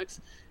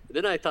dynamics. And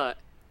then I thought,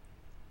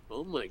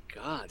 oh my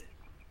God,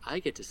 I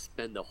get to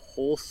spend the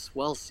whole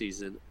swell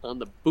season on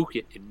the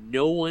Bookit and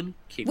no one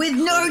can with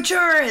no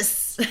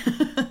tourists.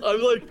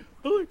 I'm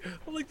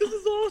like, this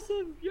is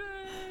awesome. Yay.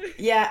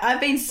 Yeah, I've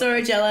been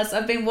so jealous.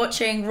 I've been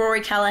watching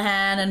Rory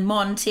Callahan and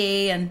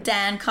Monty and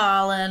Dan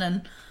Carlin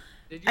and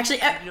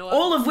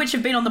all of which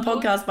have been on the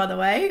podcast, by the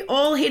way,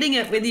 all hitting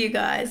it with you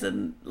guys.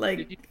 And like,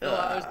 did you know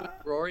I was with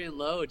Rory and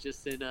Lowe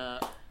just in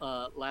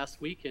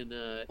last week in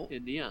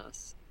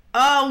Nias.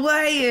 Oh,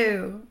 were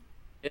you?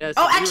 Yeah,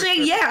 so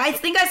I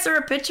think I saw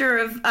a picture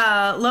of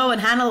Lowe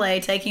and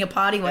Hanalei taking a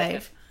party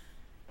wave.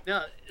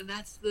 No, and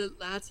that's the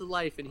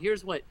life. And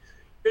here's what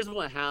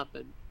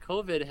happened.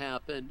 COVID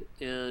happened,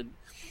 and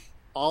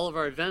all of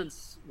our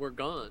events were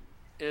gone.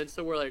 And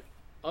so we're like,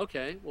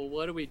 okay, well,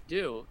 what do we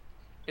do?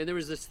 And there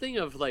was this thing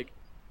of like,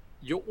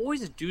 you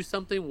always do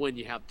something when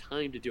you have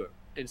time to do it.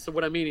 And so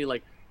what I mean is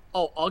like,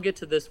 oh, I'll get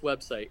to this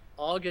website.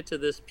 I'll get to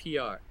this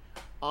PR.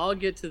 I'll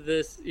get to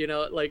this,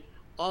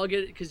 I'll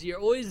get it, because you're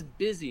always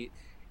busy.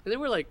 And then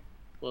we're like,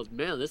 well,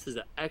 man, this is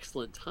an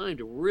excellent time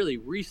to really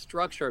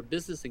restructure our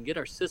business and get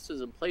our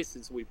systems in place.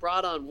 And so we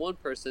brought on one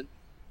person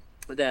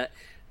that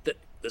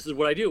this is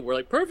what I do. We're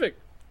like, perfect.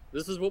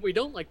 This is what we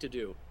don't like to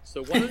do.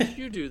 So why don't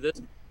you do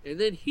this? And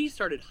then he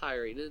started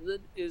hiring. And then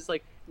it's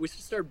like we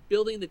started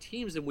building the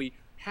teams, and we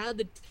had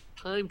the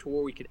time to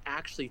where we could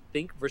actually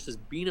think versus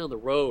being on the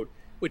road,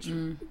 which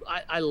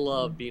I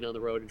love being on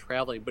the road and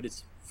traveling. But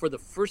it's for the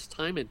first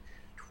time in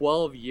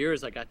 12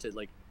 years,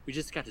 we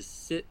just got to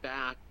sit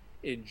back,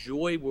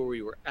 enjoy where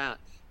we were at,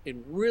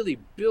 and really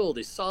build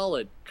a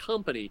solid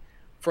company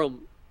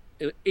from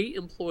 8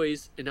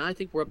 employees. And I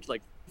think we're up to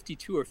like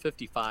 52 or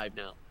 55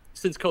 now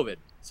since COVID,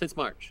 since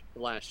March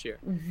of last year.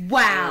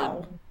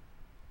 Wow.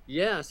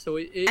 Yeah. So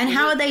and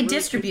how are they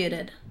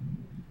distributed?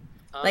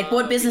 Like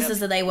what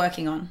businesses are they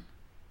working on?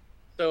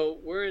 So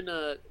we're in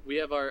we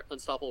have our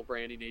Unstoppable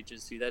branding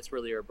agency. That's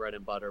really our bread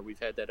and butter. We've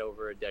had that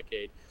over a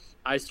decade.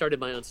 I started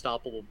my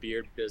Unstoppable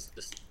beard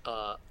business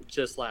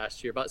just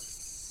last year, about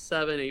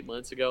 7, 8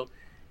 months ago.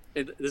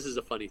 And this is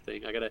a funny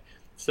thing.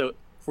 So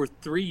for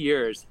 3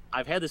 years,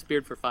 I've had this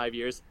beard for 5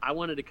 years. I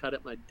wanted to cut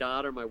it. My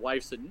daughter, my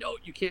wife said, no,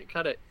 you can't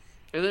cut it.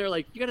 And they're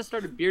like, you got to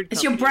start a beard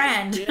It's company. your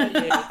brand.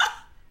 Like, yeah.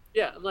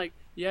 Yeah. I'm like,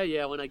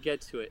 yeah, when I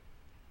get to it.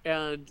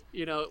 And,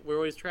 we're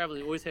always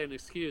traveling, always had an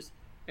excuse.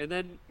 And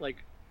then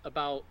like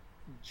about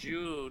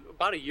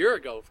about a year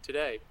ago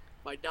today,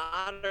 my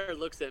daughter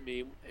looks at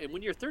me, and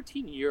when your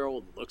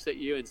 13-year-old looks at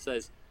you and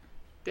says,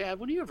 Dad,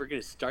 when are you ever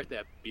going to start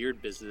that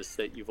beard business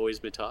that you've always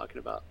been talking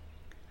about?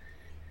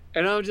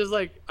 And I'm just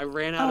like, I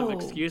ran out of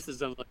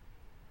excuses. I'm like,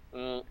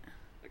 I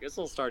guess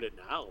I'll start it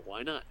now.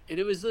 Why not? And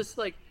it was just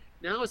like,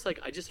 now it's like,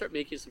 I just start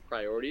making some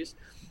priorities.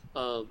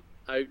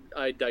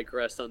 I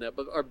digressed on that,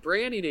 but our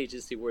branding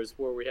agency was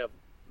where we have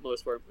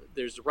most of our,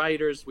 there's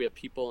writers, we have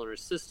people on our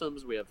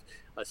systems, we have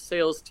a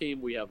sales team,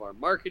 we have our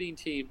marketing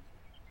team,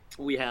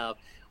 we have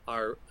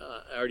our,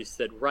 I already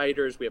said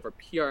writers, we have our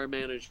PR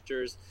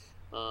managers,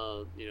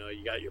 you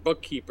got your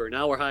bookkeeper.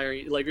 Now we're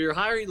hiring, you're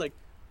hiring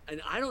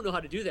and I don't know how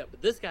to do that,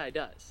 but this guy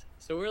does.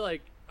 So we're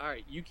like, all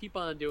right, you keep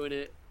on doing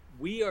it.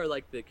 We are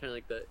like the kind of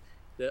like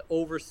the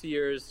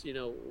overseers,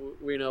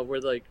 we're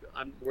like,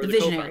 we're the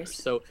co-founders.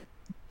 So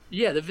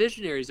yeah, the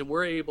visionaries, and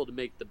we're able to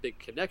make the big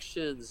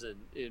connections and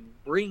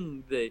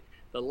bring the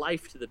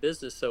life to the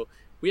business. So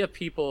we have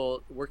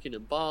people working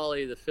in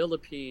Bali, the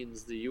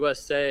Philippines, the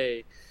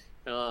USA,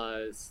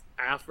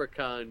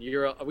 Africa, and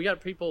Europe. We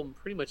got people in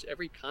pretty much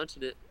every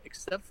continent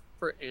except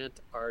for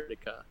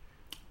Antarctica.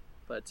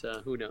 But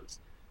who knows?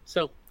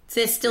 So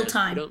there's still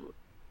time.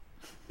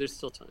 There's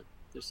still time.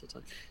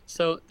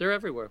 So they're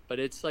everywhere. But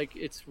it's like,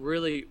 it's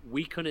really,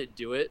 we couldn't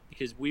do it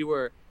because we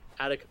were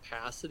at a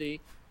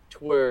capacity to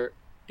where,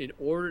 in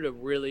order to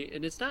really,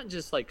 and it's not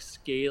just like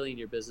scaling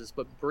your business,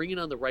 but bringing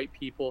on the right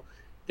people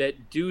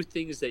that do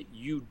things that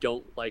you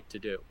don't like to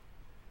do.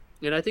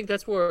 And I think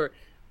that's where,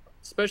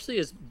 especially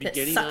as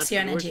beginning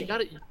entrepreneurs, you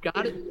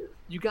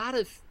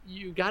gotta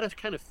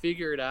kind of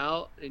figure it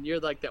out. And you're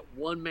like that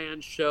one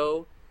man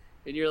show,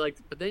 and you're like,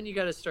 but then you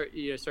got to start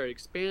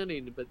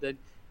expanding. But then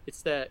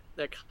it's that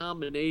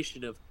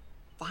combination of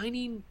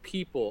finding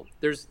people.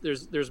 There's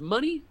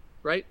money,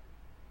 right?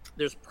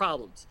 There's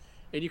problems,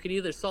 and you can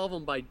either solve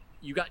them by,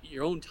 you got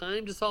your own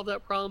time to solve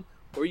that problem,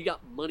 or you got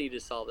money to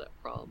solve that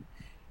problem.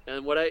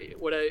 And what I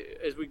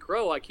as we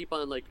grow, I keep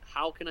on like,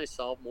 how can I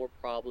solve more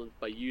problems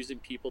by using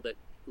people that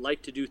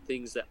like to do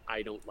things that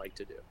I don't like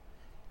to do?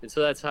 And so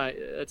that's how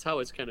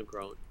it's kind of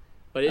grown.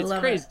 But it's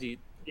crazy,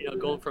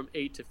 going from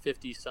 8 to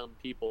 50 some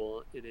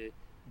people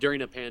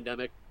during a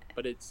pandemic.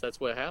 But that's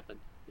what happened.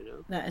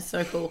 That is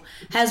so cool.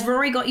 Has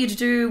Rory got you to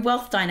do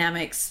wealth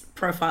dynamics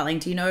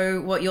profiling? Do you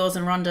know what yours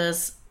and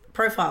Rhonda's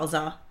profiles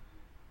are?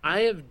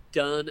 I have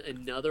done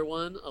another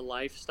one, a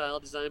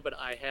lifestyle design, but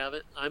I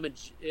haven't. I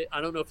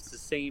don't know if it's the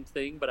same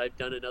thing, but I've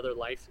done another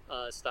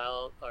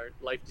lifestyle or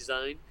life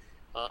design.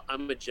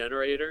 I'm a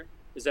generator.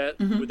 Is that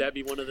would that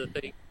be one of the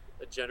things?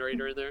 A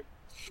generator in there?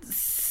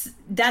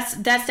 That's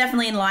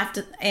definitely in life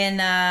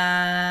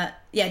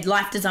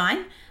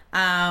design.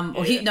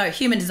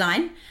 Human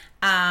design.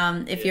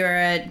 If you're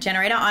a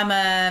generator, I'm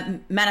a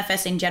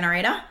manifesting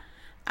generator.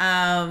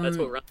 That's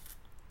what Ron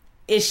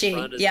is she?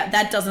 Yeah,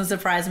 that doesn't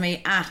surprise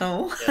me at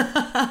all.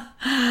 Yeah.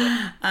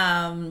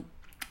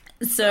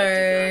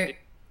 So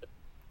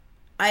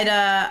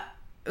I'd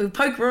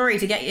poke Rory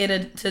to get you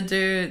to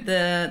do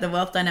the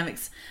wealth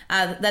dynamics.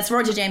 That's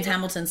Roger James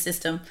Hamilton's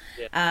system,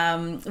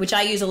 which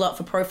I use a lot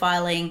for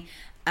profiling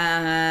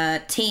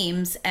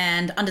teams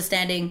and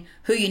understanding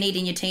who you need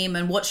in your team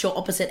and what's your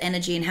opposite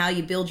energy and how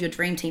you build your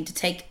dream team to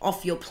take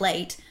off your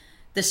plate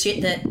the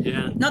shit that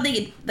not that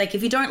you like.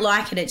 If you don't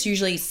like it, it's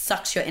usually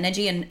sucks your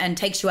energy and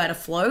takes you out of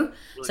flow. Right.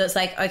 So it's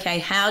like, okay,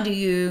 how do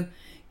you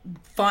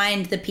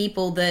find the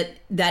people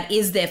that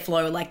is their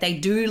flow, like they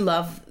do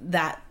love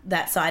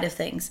that side of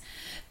things?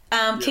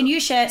 Can you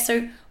share?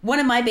 So one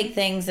of my big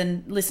things,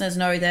 and listeners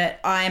know that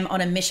I'm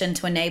on a mission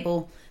to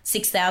enable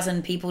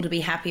 6,000 people to be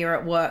happier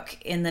at work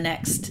in the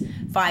next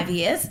 5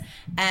 years.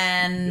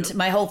 And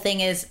my whole thing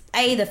is,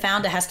 the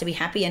founder has to be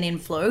happy and in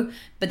flow,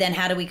 but then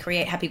how do we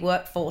create happy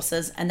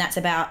workforces? And that's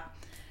about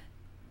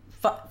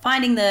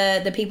finding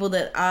the people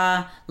that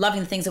are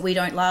loving the things that we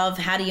don't love.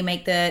 How do you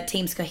make the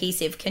teams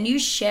cohesive? Can you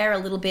share a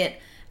little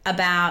bit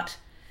about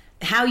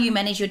how you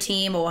manage your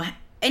team or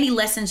any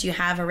lessons you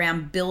have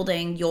around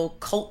building your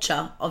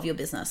culture of your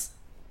business?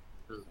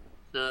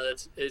 No,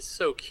 it's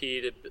so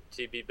key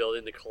to be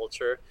building the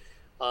culture.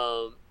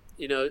 A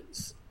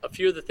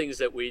few of the things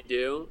that we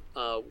do,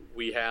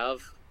 we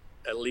have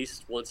at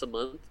least once a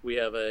month. We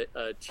have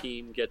a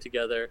team get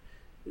together.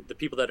 The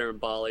people that are in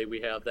Bali,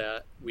 we have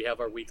that. We have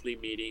our weekly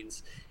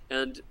meetings.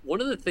 And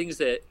one of the things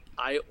that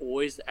I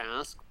always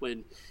ask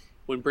when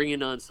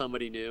bringing on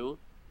somebody new,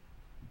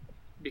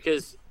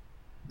 because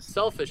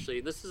selfishly,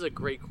 and this is a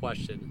great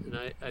question,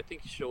 and I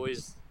think you should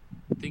always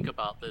think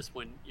about this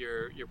when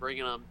you're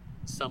bringing on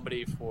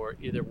somebody for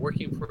either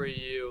working for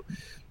you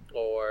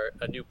or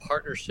a new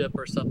partnership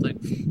or something,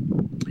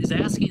 is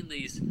asking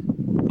these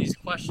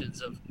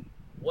questions of,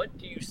 what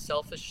do you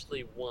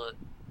selfishly want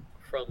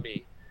from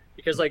me?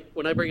 Because like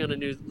when I bring on a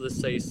new, let's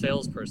say,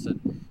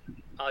 salesperson,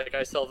 like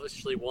I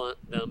selfishly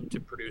want them to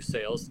produce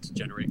sales to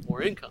generate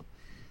more income.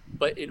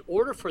 But in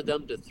order for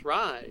them to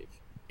thrive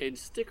and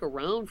stick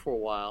around for a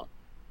while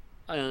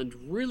and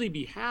really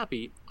be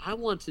happy, I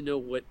want to know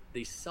what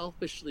they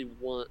selfishly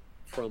want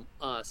from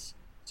us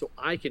so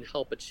I can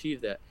help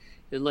achieve that.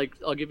 And like,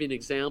 I'll give you an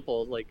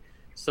example, like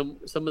some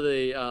of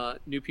the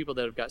new people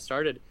that have got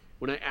started,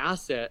 when I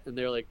ask that and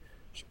they're like,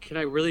 can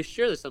I really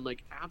share this? I'm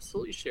like,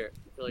 absolutely share it.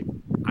 They're like,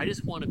 I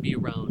just want to be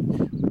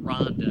around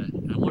Rhonda,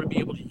 and I want to be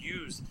able to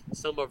use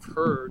some of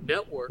her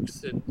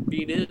networks and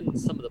being in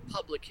some of the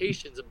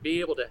publications and be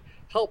able to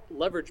help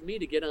leverage me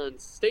to get on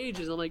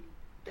stages. I'm like,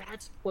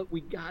 that's what we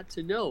got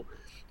to know.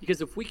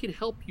 Because if we can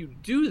help you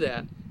do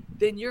that,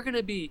 then you're going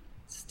to be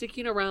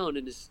sticking around,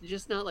 and it's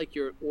just not like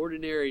your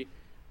ordinary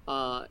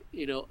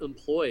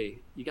employee.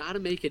 You got to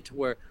make it to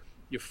where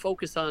you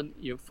focus on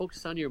your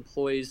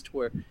employees, to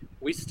where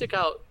we stick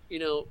out.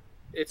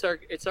 It's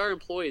our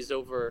employees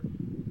over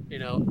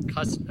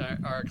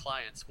our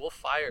clients. We'll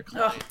fire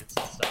clients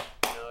and stuff.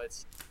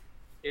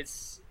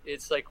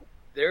 It's like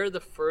they're the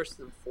first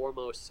and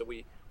foremost. So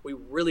we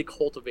really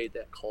cultivate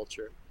that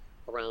culture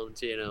around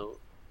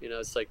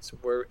it's like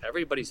where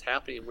everybody's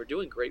happy and we're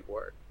doing great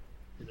work.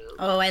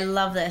 Oh, I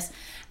love this.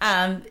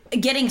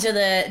 Getting to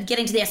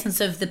the essence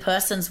of the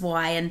person's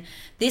why, and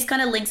this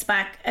kind of links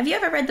back. Have you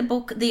ever read the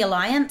book The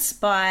Alliance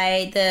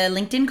by the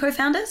LinkedIn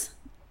co-founders?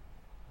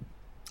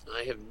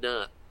 I have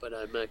not, but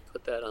I might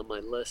put that on my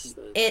list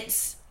then.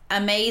 It's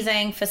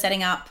amazing for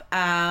setting up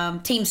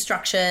team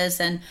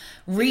structures and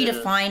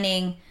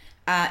redefining.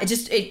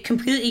 It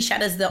completely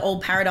shatters the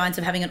old paradigms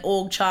of having an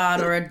org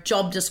chart or a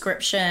job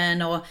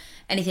description or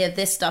anything of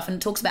this stuff, and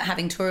it talks about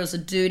having tours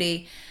of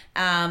duty.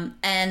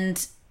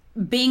 And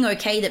being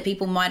okay that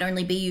people might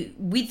only be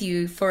with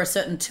you for a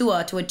certain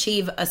tour to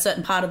achieve a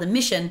certain part of the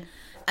mission,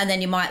 and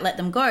then you might let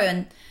them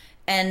go,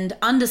 and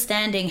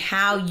understanding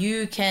how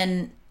you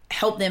can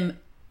help them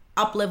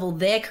up-level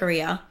their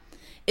career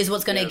is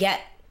what's going to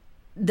get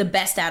the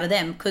best out of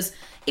them. Because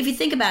if you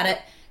think about it,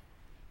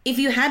 if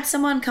you had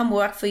someone come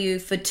work for you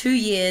for 2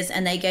 years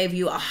and they gave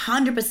you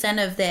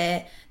 100% of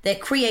their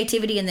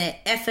creativity and their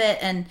effort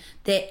and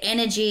their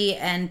energy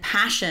and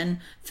passion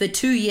for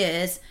 2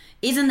 years,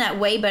 isn't that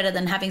way better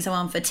than having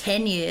someone for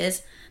 10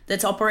 years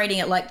that's operating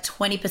at like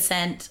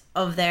 20%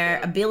 of their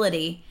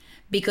ability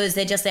because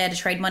they're just there to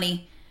trade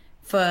money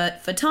for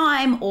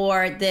time,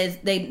 or they're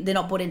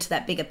not bought into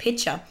that bigger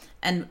picture?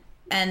 And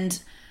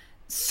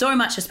so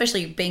much,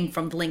 especially being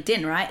from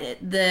LinkedIn, right?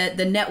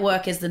 The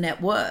network is the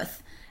net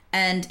worth.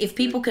 And if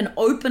people can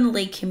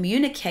openly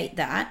communicate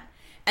that,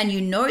 and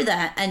you know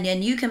that, and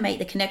then you can make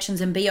the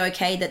connections and be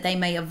okay that they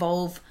may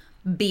evolve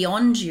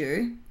beyond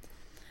you.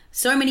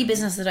 So many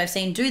businesses that I've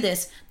seen do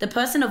this, the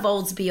person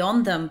evolves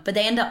beyond them, but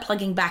they end up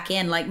plugging back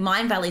in. Like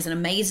Mindvalley is an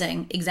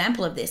amazing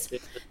example of this.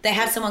 They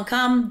have someone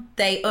come,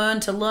 they earn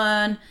to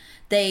learn,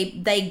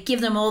 they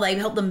give them all, they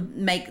help them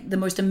make the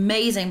most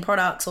amazing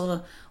products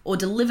or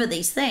deliver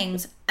these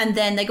things, and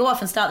then they go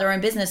off and start their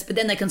own business, but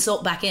then they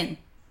consult back in.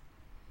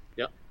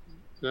 Yep.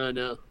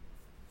 No.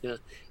 Yeah.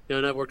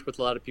 And I've worked with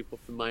a lot of people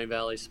from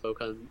Mindvalley, spoke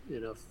on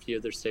a few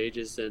of their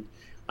stages, and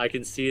I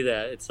can see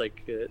that it's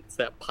like it's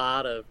that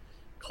pot of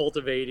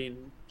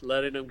cultivating,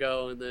 letting them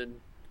go, and then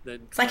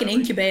it's like an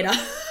incubator.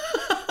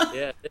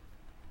 Yeah,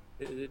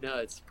 no,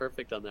 it's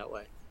perfect on that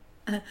way.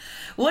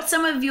 What's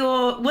some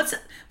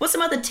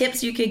other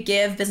tips you could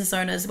give business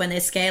owners when they're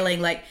scaling,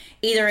 like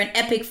either an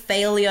epic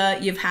failure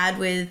you've had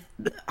with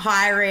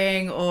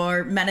hiring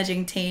or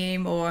managing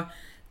team, or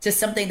just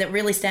something that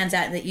really stands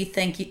out that you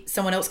think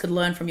someone else could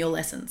learn from your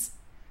lessons?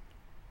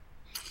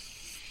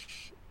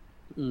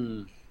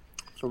 From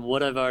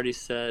what I've already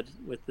said,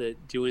 with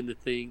doing the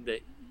thing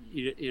that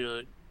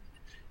you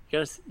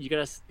gotta stick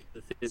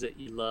to the things that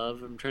you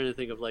love. I'm trying to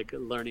think of like a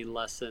learning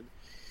lesson.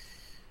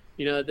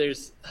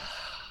 There's I'm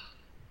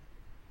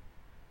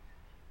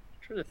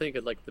trying to think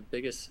of like the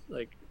biggest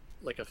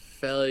like a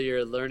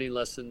failure learning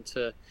lesson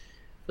for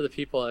the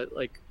people.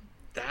 Like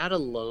that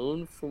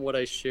alone, from what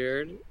I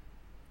shared,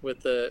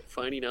 with the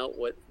finding out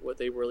what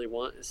they really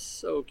want, is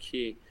so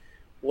key.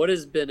 What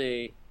has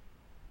been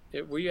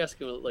were you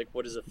asking like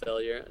what is a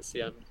failure?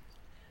 See,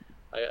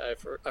 I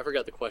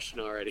forgot the question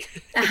already.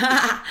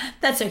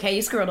 That's okay,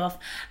 you screwed off.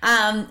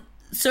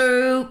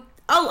 So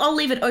I'll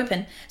leave it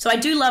open. So I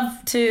do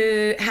love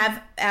to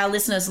have our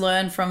listeners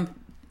learn from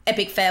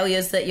epic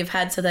failures that you've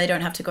had, so they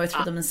don't have to go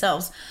through them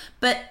themselves.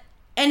 But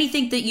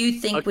anything that you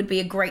think would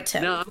be a great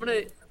tip? No,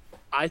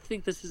 I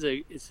think this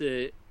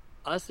is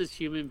us as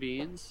human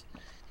beings.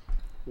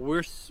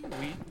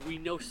 We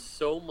know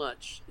so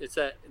much. It's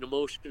that an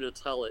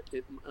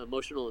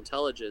emotional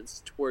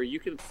intelligence to where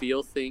you can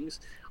feel things.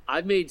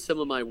 I've made some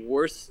of my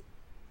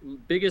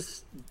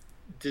biggest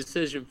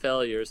decision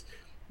failures.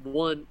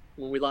 One,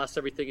 when we lost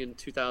everything in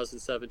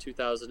 2007,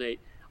 2008,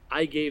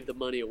 I gave the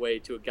money away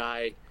to a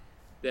guy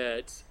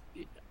that,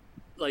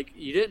 like,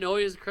 you didn't know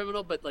he was a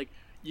criminal, but like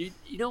you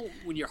know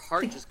when your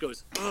heart just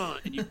goes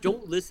and you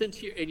don't listen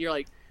to and you're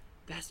like,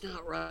 that's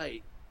not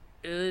right,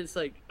 and then it's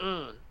like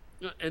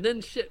and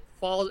then shit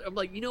falls. I'm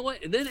like, you know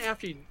what? And then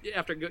after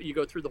you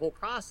go through the whole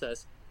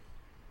process,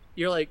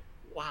 you're like,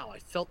 wow, I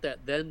felt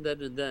that then,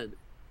 and then.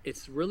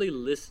 It's really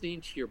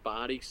listening to your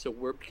body. So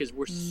because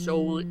we're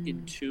so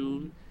in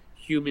tune,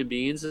 human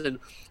beings, and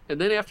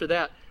then after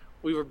that,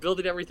 we were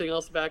building everything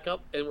else back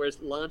up, and we're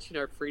launching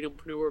our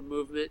Freedompreneur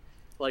movement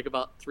like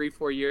about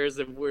 3-4 years,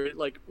 and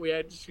we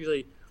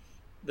actually,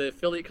 the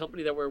affiliate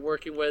company that we're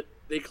working with,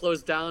 they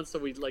closed down, so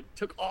we like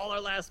took all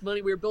our last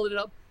money, we were building it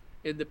up,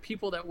 and the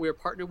people that we were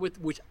partnered with,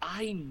 which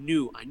I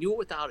knew it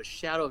without a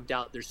shadow of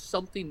doubt, there's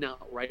something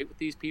not right with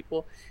these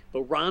people,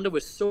 but Rhonda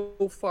was so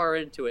far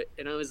into it,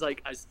 and I was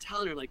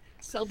telling her, like,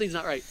 something's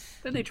not right.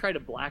 Then they tried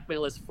to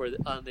blackmail us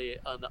on the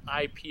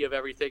IP of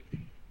everything,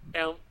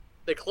 and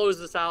they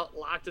closed us out,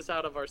 locked us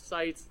out of our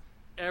sites,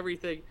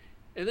 everything,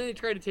 and then they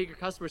tried to take your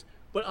customers.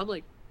 But I'm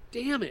like,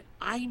 damn it,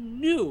 I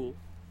knew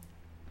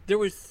there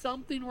was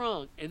something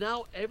wrong, and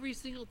now every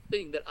single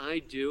thing that I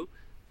do,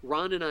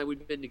 Ron and I,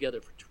 we've been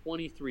together for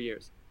 23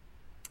 years,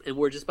 and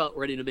we're just about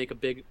ready to make a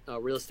big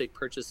real estate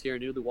purchase here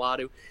in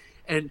Uluwatu,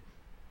 and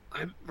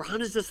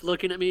Ron is just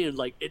looking at me and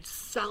like, it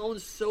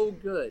sounds so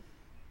good,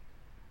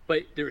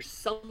 but there's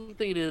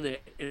something in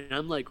it, and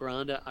I'm like,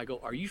 Rhonda, I go,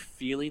 are you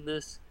feeling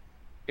this?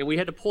 And we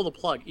had to pull the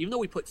plug, even though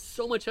we put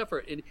so much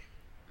effort. And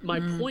my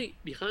point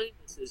behind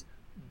this is,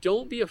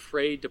 don't be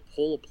afraid to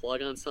pull a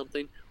plug on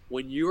something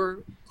when your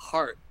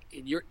heart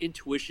and your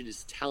intuition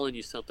is telling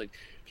you something,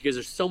 because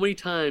there's so many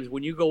times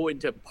when you go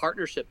into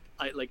partnership,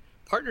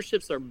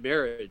 partnerships are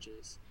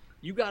marriages.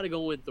 You got to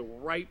go with the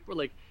right,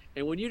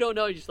 and when you don't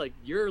know,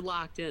 you're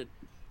locked in.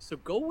 So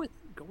go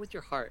with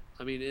your heart.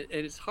 I mean,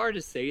 and it's hard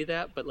to say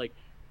that, but like,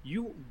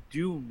 you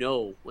do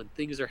know when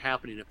things are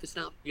happening. If it's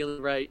not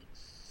feeling right,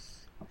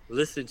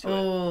 listen to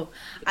it.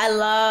 I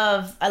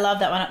love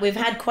that one. We've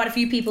had quite a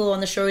few people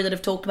on the show that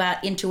have talked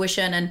about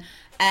intuition,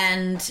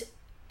 and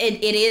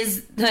it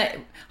is that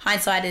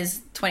hindsight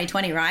is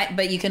 2020, right?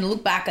 But you can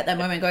look back at that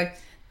moment and go,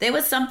 there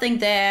was something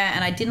there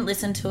and I didn't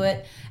listen to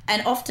it.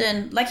 And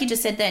often, like you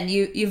just said then,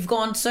 you've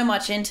gone so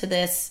much into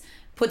this,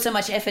 put so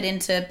much effort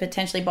into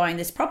potentially buying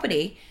this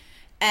property,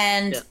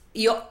 and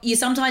you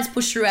sometimes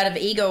push through out of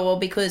ego, or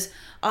because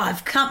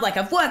I've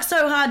worked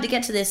so hard to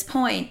get to this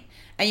point,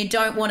 and you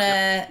don't want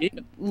to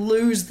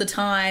lose the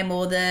time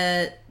or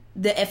the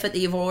effort that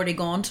you've already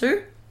gone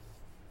to.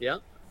 Yeah,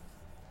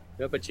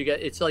 but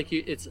it's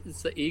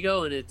the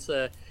ego, and it's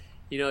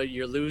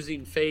you're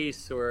losing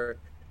face, or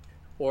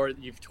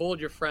you've told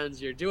your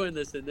friends you're doing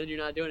this and then you're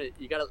not doing it.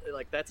 You gotta,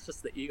 that's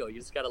just the ego. You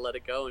just gotta let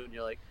it go, and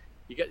you're like,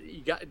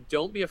 you got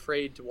don't be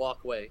afraid to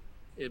walk away.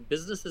 And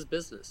business is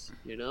business,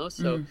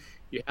 so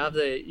you have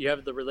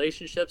the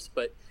relationships,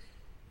 but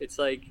it's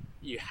like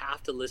you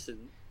have to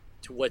listen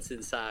to what's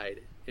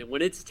inside, and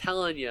when it's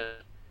telling you,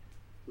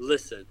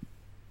 listen.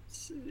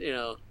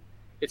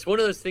 It's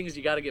one of those things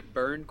you got to get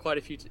burned quite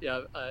a few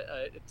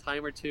a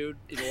time or two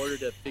in order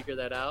to figure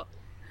that out,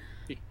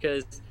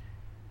 because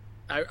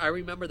I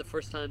remember the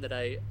first time that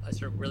I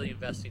started really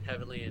investing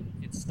heavily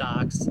in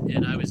stocks,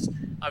 and I was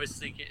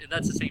thinking, and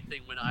that's the same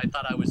thing when I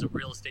thought I was a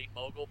real estate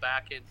mogul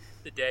back in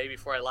the day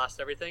before I lost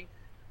everything.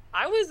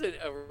 I wasn't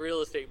a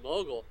real estate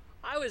mogul.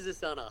 I was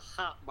just on a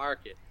hot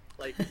market.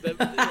 Like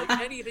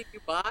anything you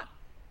bought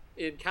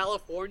in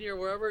California or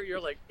wherever, you're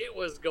like, it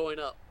was going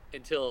up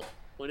until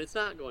when it's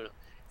not going up.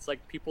 It's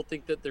like people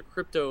think that they're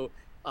crypto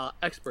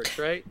experts,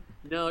 right?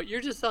 No,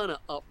 you're just on an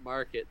up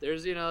market.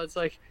 There's, it's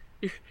like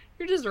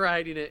you're just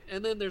riding it,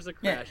 and then there's a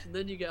crash, and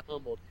then you get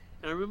humbled.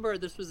 And I remember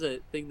this was a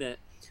thing that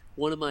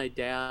one of my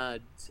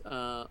dads,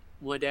 when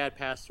my dad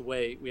passed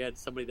away, we had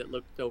somebody that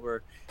looked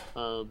over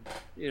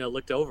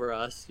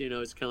us.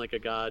 It's kind of like a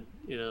god,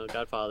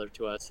 godfather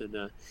to us.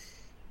 And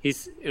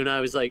and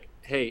I was like,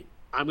 hey,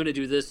 I'm going to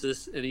do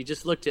this. And he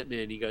just looked at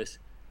me and he goes,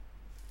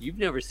 you've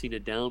never seen a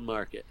down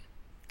market.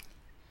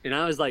 And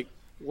I was like,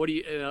 what do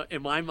you,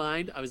 in my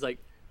mind, I was like,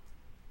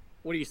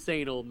 what are you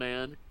saying, old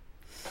man?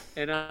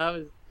 And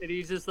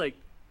he's just like,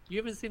 you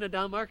haven't seen a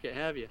down market,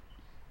 have you?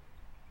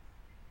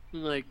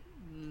 I'm like,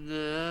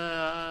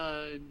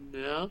 no. And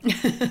then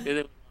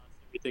we lost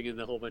everything in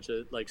the whole bunch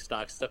of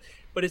stock stuff.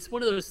 But it's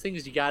one of those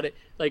things you got to,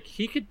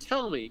 he could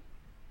tell me,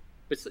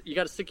 but you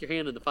got to stick your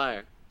hand in the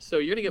fire. So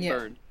you're going to get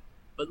burned.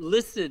 But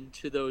listen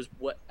to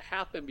what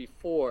happened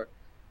before,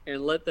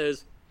 and let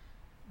those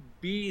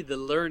be the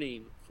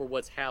learning for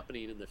what's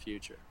happening in the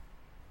future.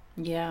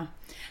 Yeah.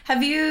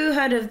 Have you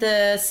heard of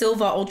the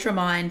Silva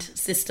Ultramind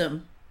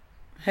system?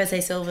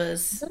 Jose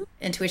Silva's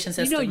intuition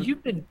system.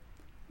 You've been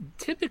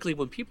typically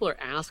when people are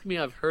asking me,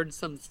 I've heard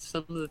some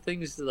of the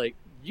things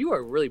you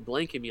are really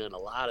blanking me on a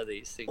lot of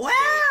these things.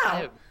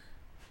 Wow.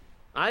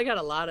 I got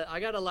a lot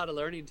of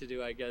learning to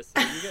do, I guess.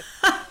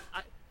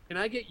 Can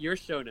I get your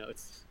show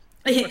notes?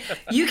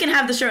 You can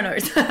have the show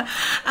notes.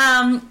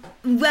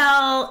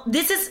 Well,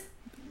 this is,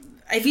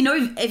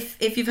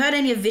 if you've heard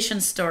any of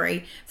Vishen's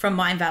story from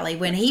Mind Valley,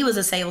 when he was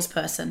a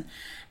salesperson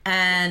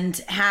and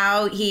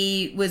how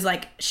he was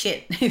like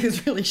shit. He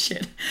was really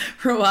shit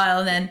for a while,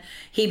 and then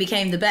he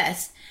became the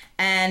best.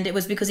 And it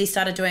was because he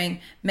started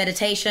doing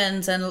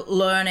meditations and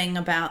learning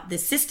about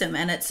this system.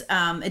 And it's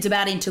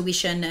about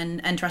intuition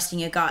and trusting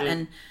your gut.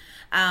 Yeah.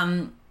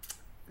 And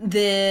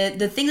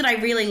the thing that I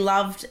really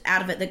loved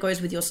out of it that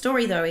goes with your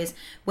story, though, is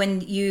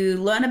when you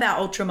learn about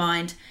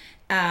Ultramind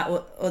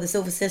or the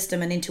Silver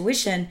System and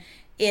intuition,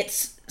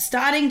 it's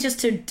starting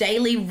just to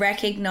daily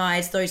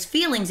recognize those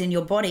feelings in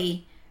your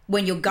body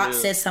when your gut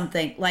says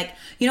something. Like,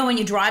 you know, when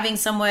you're driving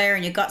somewhere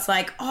and your gut's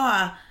like,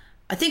 oh,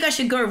 I think I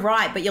should go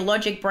right, but your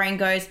logic brain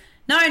goes,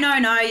 no,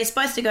 you're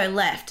supposed to go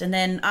left. And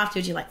then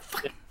afterwards you're like,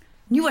 fuck,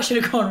 knew I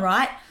should have gone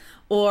right.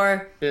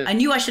 Or I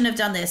knew I shouldn't have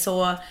done this.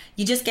 Or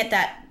you just get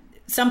that.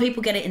 Some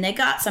people get it in their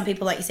gut. Some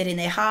people, like you said, in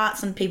their heart.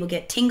 Some people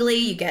get tingly.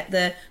 You get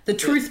the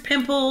truth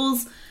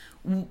pimples,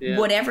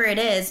 whatever it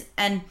is.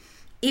 And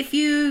if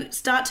you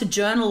start to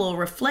journal or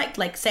reflect,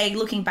 like say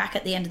looking back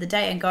at the end of the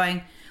day and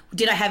going,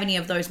 did I have any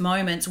of those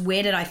moments?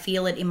 Where did I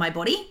feel it in my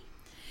body?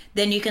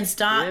 Then you can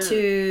start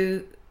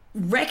to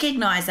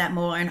recognize that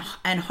more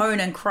and hone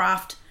and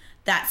craft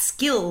that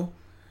skill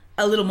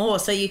a little more,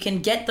 so you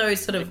can get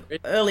those sort of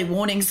early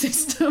warning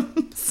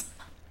systems.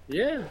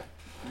 Yeah,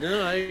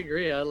 no, I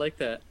agree. I like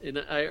that,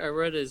 and I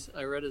read his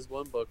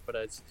one book, but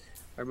I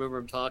remember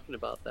him talking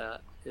about that,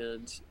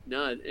 and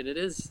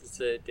it's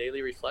a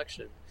daily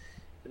reflection,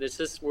 and it's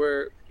just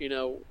where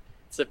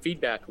it's a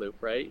feedback loop,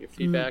 right? Your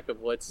feedback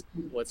of what's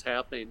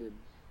happening,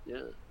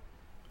 and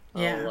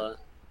I'm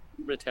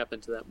gonna tap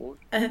into that more.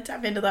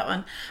 Tap into that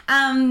one.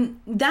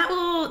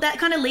 That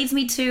kind of leads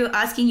me to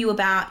asking you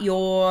about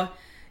your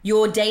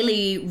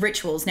daily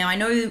rituals. Now, I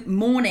know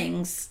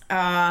mornings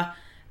are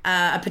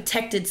a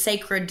protected,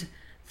 sacred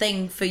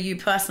thing for you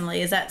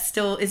personally. Is that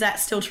still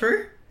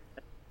true?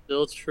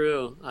 Still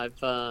true. I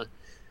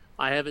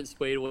haven't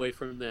swayed away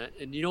from that.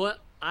 And you know what?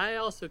 I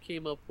also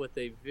came up with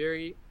a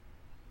very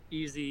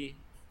easy,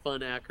 fun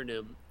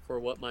acronym for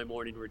what my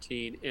morning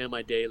routine and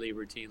my daily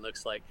routine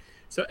looks like,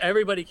 so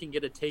everybody can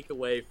get a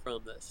takeaway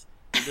from this.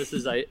 And this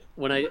is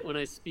when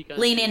I speak on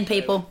lean in,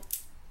 people.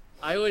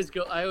 I always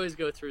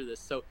go through this.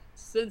 So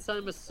since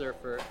I'm a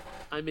surfer,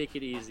 I make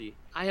it easy.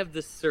 I have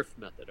the surf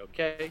method,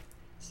 okay?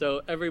 So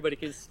everybody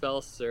can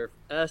spell surf,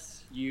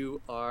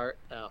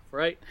 S-U-R-F,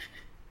 right?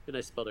 And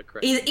I spelled it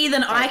correctly.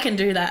 Even I can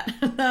do that.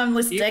 I'm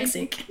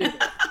dyslexic.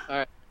 All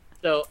right.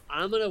 So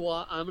I'm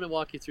gonna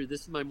walk you through.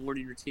 This is my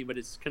morning routine, but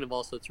it's kind of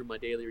also through my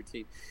daily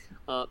routine.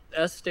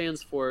 S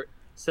stands for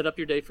set up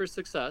your day for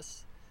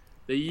success.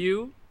 The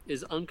U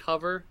is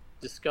uncover,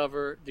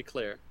 discover,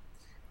 declare.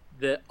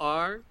 The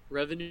R,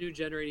 revenue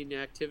generating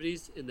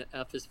activities, and the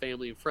F is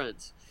family and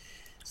friends.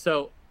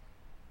 So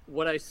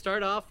what I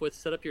start off with,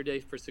 set up your day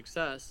for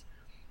success,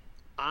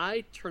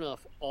 I turn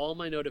off all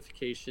my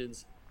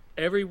notifications.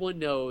 Everyone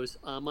knows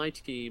on my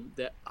team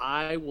that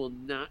I will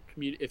not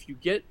communicate. If you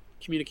get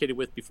communicated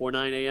with before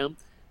 9 a.m.,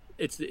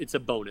 it's a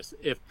bonus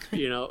if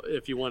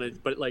you want to,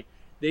 but like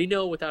they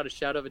know without a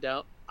shadow of a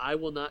doubt, I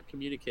will not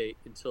communicate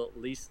until at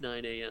least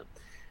 9 a.m.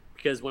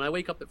 because when I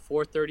wake up at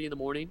 4:30 in the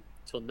morning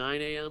till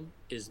 9 a.m.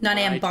 is 9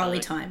 a.m. Bali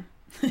time.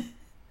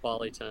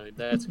 Bali time,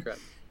 that's correct.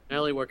 I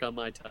only work on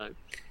my time.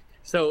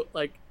 So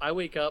like I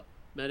wake up,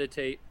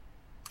 meditate,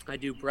 I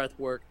do breath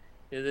work,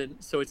 and then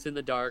so it's in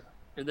the dark,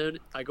 and then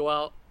I go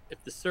out.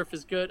 If the surf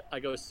is good,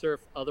 I go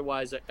surf.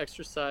 Otherwise, I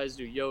exercise,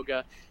 do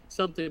yoga,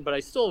 something, but I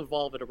still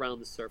evolve it around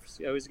the surface.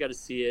 You always got to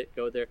see it,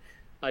 go there.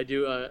 I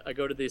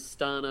go to the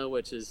Astana,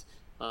 which is,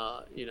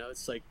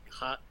 it's like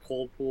hot,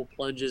 cold pool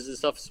plunges and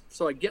stuff.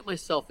 So I get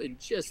myself in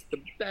just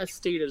the best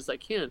state as I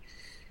can,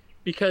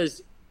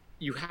 because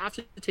you have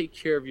to take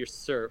care of your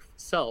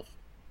self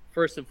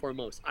first and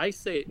foremost. I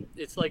say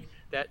it's like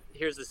that.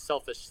 Here's the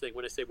selfish thing.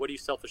 When I say, what do you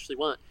selfishly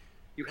want?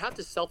 You have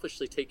to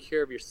selfishly take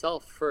care of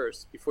yourself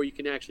first before you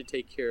can actually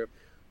take care of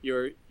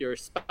your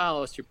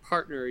spouse, your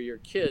partner, your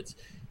kids,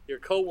 your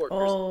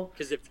coworkers.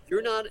 Because if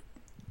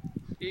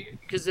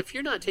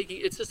you're not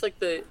taking, it's just like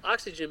the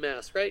oxygen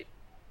mask, right?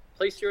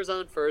 Place yours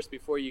on first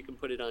before you can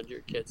put it on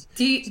your kids.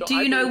 Do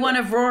you know one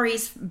of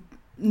Rory's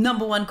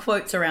number one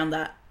quotes around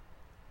that?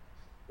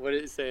 What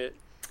did it say?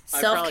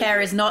 Self-care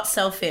is not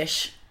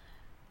selfish.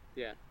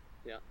 Yeah.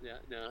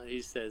 No,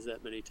 he says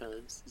that many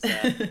times.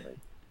 Exactly.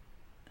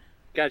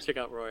 Gotta check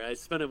out Roy. I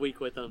spent a week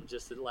with him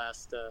just at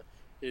last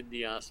in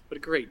Nias, but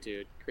a great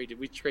dude.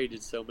 We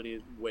traded so many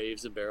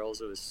waves and barrels.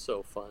 It was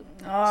so fun.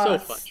 So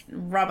fun.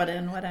 Rub it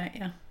in, why don't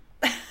you?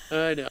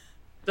 I know.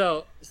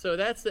 So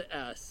that's the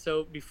S.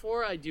 So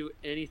before I do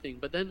anything,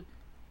 but then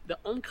the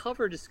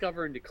uncover,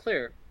 discover, and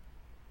declare,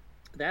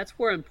 that's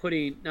where I'm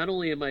putting, not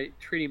only am I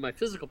treating my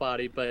physical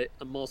body, but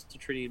I'm also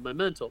treating my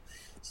mental.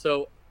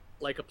 So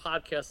like a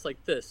podcast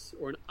like this,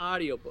 or an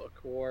audiobook,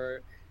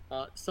 or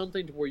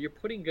something to where you're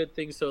putting good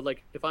things. So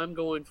like if I'm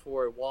going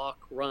for a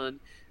walk, run,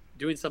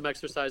 doing some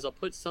exercise, I'll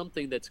put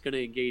something that's going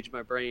to engage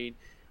my brain.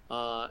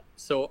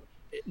 So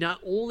not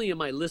only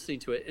am I listening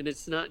to it, and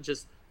it's not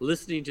just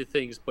listening to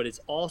things, but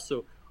it's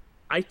also,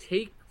 I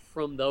take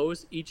from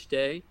those each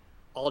day,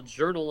 I'll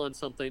journal on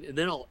something, and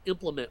then I'll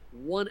implement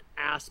one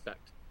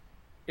aspect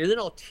and then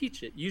I'll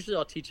teach it. Usually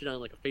I'll teach it on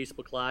like a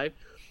Facebook Live,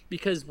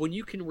 because when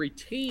you can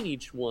retain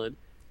each one,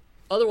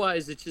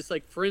 otherwise it's just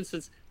like, for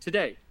instance,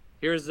 today,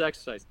 here's the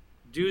exercise.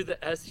 Do the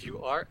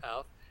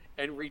SURF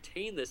and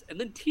retain this, and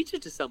then teach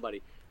it to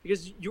somebody,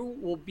 because you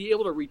will be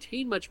able to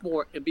retain much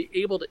more and be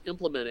able to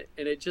implement it.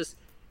 And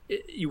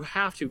you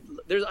have to.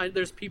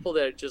 There's people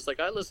that are just like,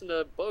 I listen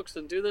to books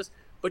and do this,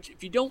 but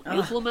if you don't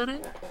implement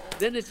it,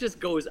 then it just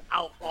goes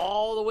out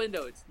all the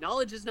window.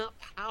 Knowledge is not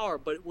power,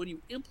 but when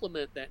you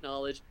implement that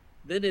knowledge,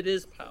 then it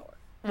is power.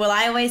 Well,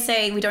 I always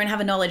say we don't have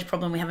a knowledge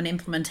problem, we have an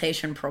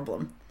implementation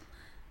problem.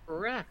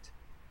 Correct.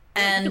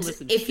 And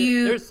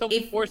there's so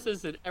many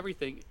forces and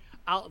everything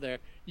out there.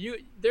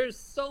 There's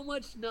so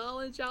much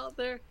knowledge out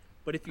there,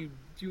 but if you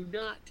do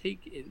not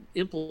take it and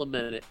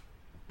implement it,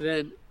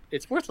 then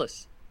it's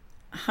worthless.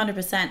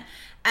 100%.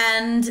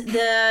 And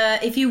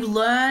if you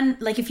learn,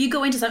 like if you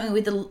go into something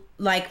with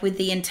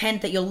the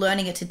intent that you're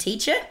learning it to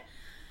teach it,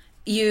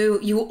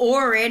 you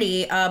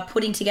already are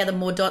putting together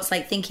more dots,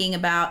 like thinking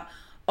about,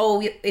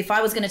 oh, if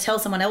I was going to tell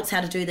someone else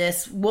how to do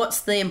this, what's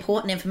the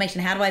important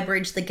information? How do I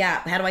bridge the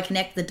gap? How do I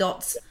connect the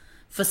dots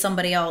for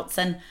somebody else?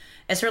 And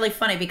it's really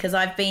funny because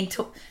I've been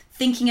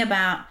thinking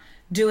about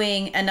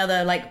doing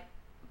another like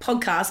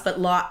podcast,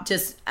 but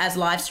just as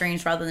live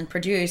streams rather than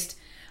produced,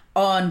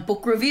 on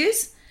book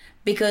reviews.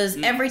 Because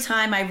every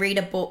time I read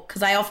a book,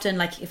 because I often,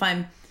 like, if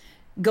I'm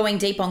going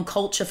deep on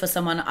culture for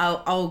someone,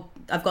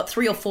 I've got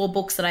 3 or 4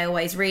 books that I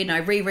always read, and I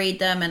reread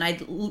them, and I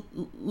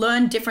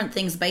learn different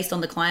things based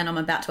on the client I'm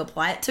about to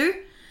apply it to.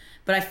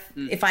 But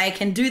if I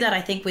can do that, I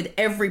think with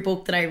every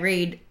book that I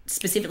read,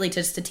 specifically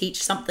just to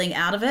teach something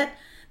out of it,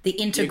 the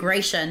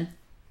integration.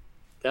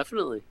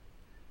 Definitely.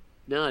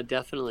 No,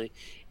 definitely.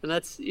 And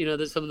that's,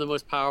 there's some of the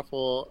most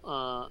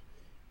powerful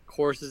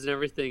courses and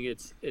everything.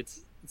 It's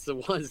the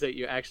ones that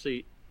you're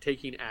actually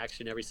taking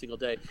action every single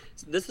day.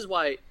 So this is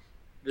why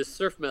the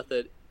SURF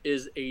method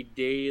is a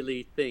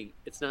daily thing.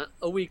 It's not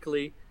a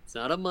weekly, it's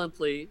not a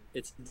monthly,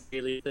 it's a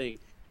daily thing.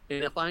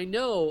 And if I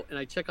know and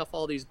I check off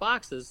all these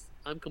boxes,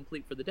 I'm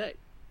complete for the day.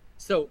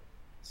 So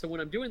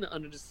when I'm doing the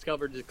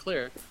undiscovered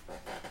declare,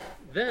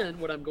 then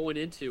what I'm going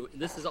into,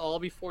 and this is all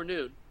before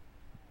noon,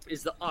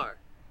 is the R.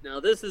 Now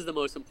this is the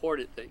most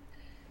important thing.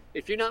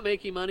 If you're not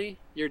making money,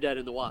 you're dead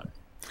in the water.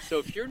 So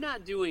if you're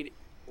not doing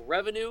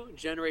revenue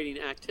generating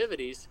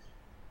activities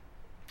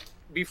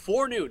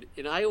before noon,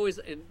 and I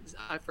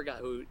forgot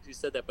who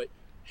said that, but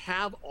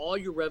have all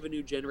your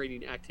revenue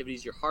generating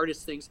activities, your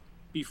hardest things,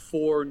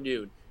 before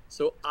noon.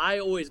 So I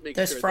always make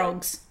those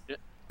frogs.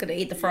 Gotta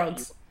eat the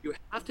frogs. You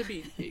have to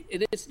be,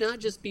 and it's not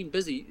just being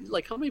busy.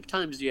 Like, how many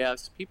times do you have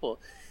people,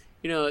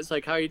 it's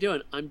like, how are you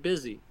doing? I'm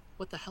busy.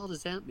 What the hell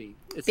does that mean?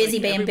 It's busy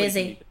like being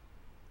busy.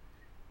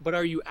 But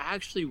are you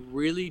actually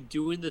really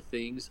doing the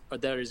things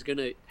that is going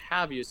to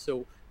have you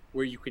so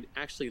where you can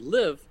actually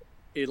live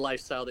a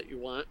lifestyle that you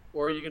want,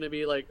 or are you going to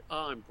be like,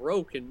 oh, I'm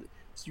broke? And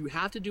so you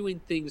have to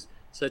doing things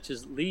such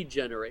as lead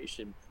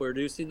generation,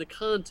 producing the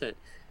content,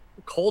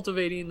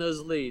 cultivating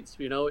those leads,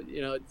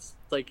 it's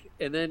like,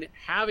 and then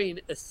having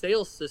a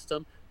sales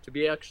system to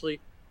be actually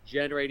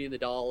generating the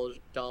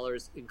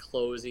dollars and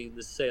closing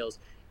the sales.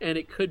 And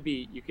it could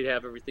be, you could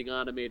have everything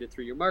automated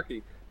through your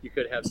marketing. You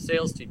could have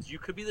sales teams. You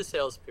could be the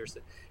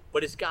salesperson,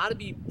 but it's got to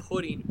be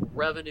putting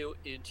revenue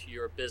into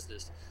your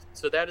business.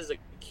 So that is a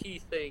key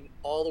thing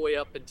all the way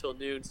up until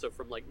noon. So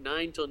from like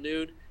 9 till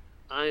noon,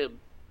 I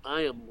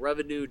am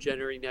revenue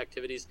generating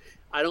activities.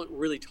 I don't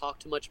really talk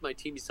to much of my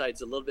team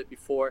besides a little bit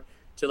before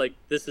to like,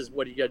 this is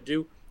what you got to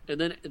do. And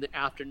then in the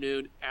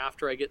afternoon,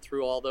 after I get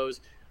through all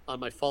those on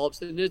my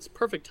follow-ups, and it's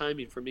perfect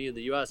timing for me in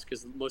the US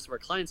because most of our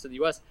clients in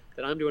the US,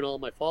 that I'm doing all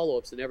my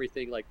follow-ups and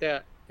everything like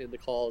that in the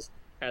calls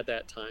at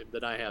that time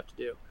that I have to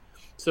do.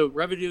 So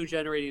revenue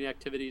generating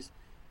activities.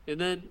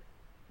 And then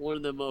one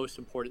of the most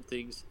important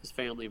things is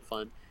family and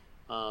fun.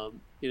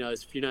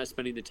 If you're not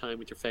spending the time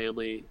with your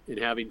family and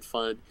having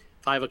fun,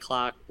 5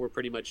 o'clock, we're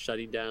pretty much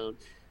shutting down.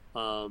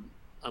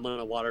 I'm on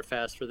a water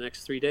fast for the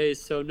next 3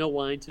 days, so no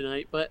wine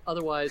tonight. But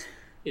otherwise,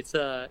 it's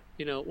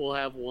we'll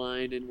have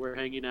wine and we're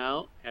hanging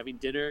out, having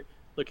dinner,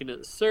 looking at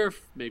the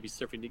surf, maybe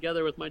surfing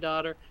together with my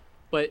daughter.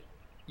 But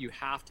you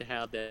have to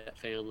have that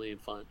family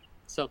and fun.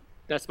 So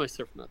that's my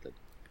SURF method.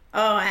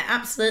 Oh, I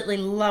absolutely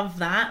love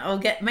that.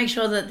 I'll make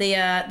sure that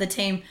the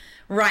team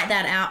write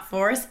that out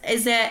for us.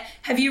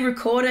 Have you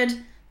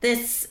recorded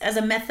this as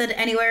a method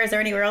anywhere? Is there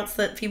anywhere else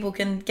that people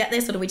can get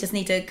this, or do we just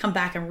need to come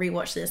back and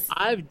rewatch this?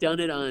 I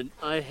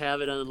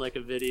have it on like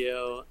a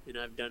video, and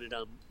I've done it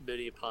on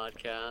many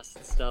podcasts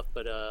and stuff,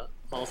 but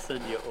I'll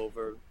send you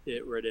over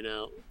it written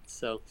out.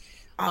 So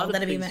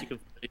that'd be amazing.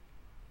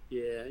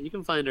 You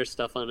can find our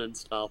stuff on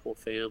Unstoppable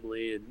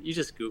Family, and you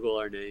just Google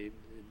our name,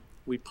 and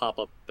we pop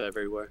up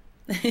everywhere.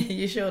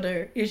 You sure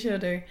do.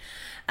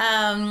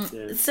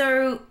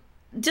 So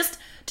just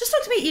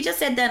talk to me. You just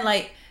said then,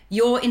 like,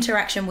 your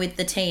interaction with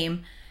the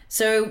team.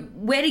 So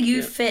where do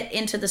you fit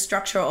into the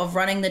structure of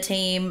running the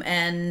team,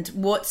 and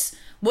what's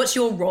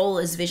your role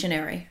as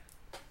visionary?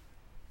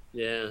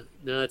 Yeah,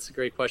 no, that's a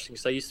great question,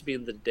 because I used to be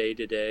in the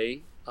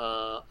day-to-day.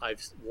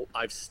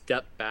 I've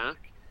stepped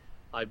back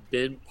I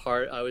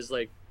was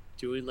like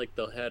doing like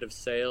the head of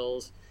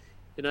sales,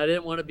 and I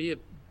didn't want to be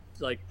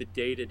like the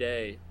day to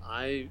day.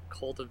 I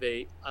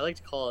like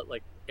to call it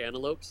like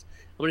antelopes.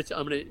 I'm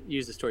gonna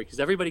use the story because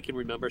everybody can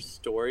remember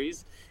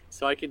stories,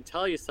 so I can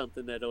tell you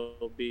something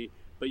that'll be,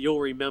 but you'll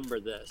remember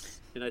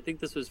this. And I think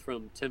this was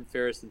from Tim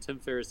Ferriss, and Tim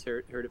Ferriss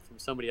heard it from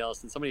somebody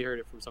else, and somebody heard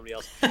it from somebody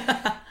else.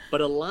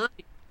 But a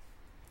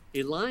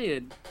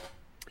lion,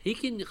 he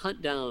can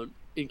hunt down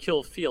and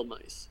kill field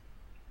mice,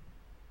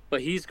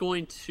 but he's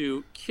going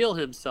to kill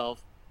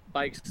himself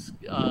by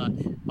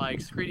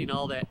excreting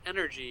all that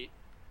energy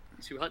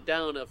to hunt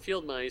down a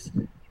field mice,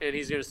 and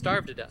he's going to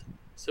starve to death.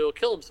 So he'll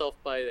kill himself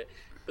by that.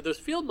 But those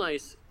field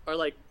mice are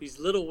like these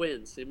little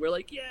wins, and we're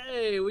like,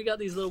 yay, we got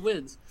these little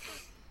wins.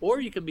 Or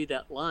you can be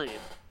that lion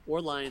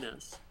or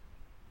lioness.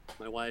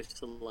 My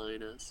wife's a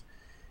lioness.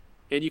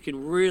 And you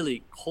can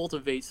really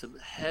cultivate some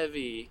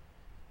heavy,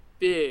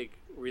 big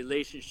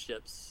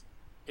relationships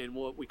in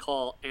what we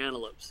call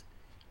antelopes.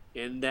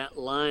 And that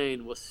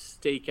lion will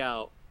stake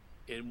out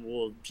and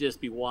will just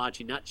be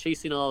watching, not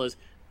chasing all this,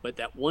 but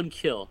that one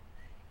kill.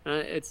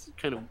 It's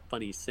kind of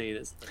funny saying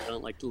it. I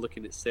don't like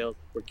looking at sales.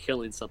 We're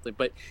killing something,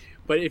 but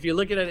if you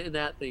look at it in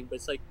that thing, but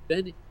it's like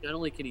then not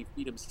only can he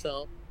feed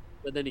himself,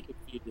 but then he can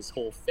feed his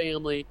whole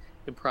family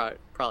and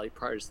probably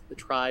part of the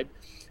tribe.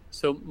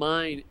 So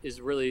mine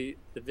is really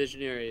the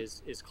visionary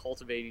is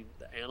cultivating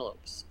the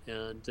antelopes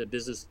and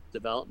business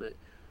development,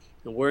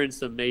 and we're in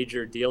some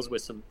major deals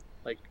with some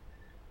like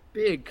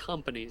big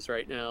companies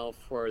right now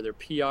for their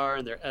PR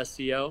and their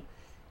SEO,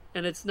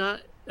 and it's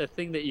not a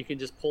thing that you can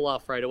just pull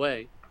off right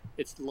away.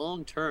 It's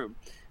long term.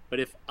 But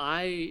if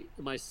my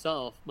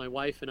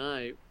wife and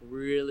I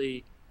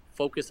really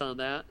focus on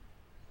that,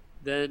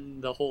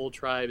 then the whole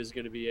tribe is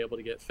going to be able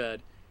to get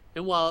fed.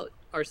 And while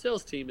our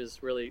sales team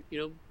is really,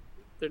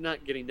 they're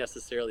not getting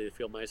necessarily the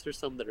field mice. There's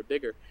some that are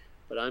bigger,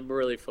 but I'm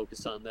really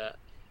focused on that.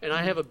 And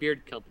I have a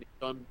beard company,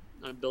 so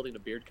I'm building a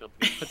beard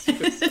company.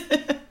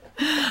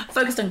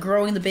 Focused on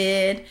growing the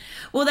beard.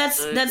 Well,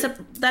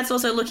 that's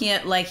also looking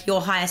at like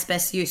your highest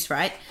best use,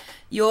 right?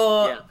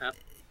 Your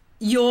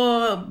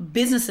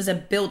businesses are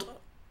built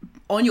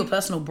on your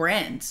personal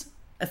brands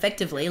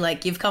effectively.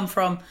 Like you've come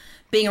from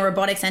being a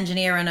robotics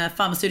engineer and a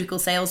pharmaceutical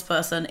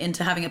salesperson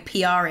into having a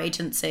PR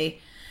agency.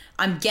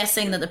 I'm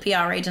guessing that the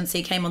PR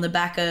agency came on the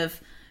back of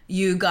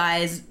you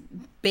guys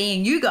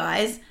being you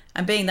guys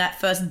and being that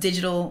first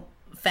digital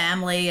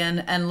family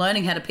and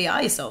learning how to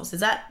PR yourselves.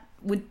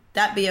 Would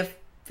that be a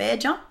fair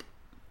jump?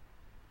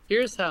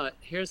 Here's how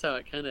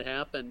it kind of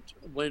happened.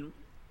 When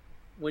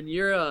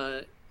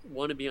you're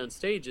want to be on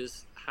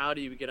stages, how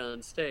do you get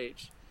on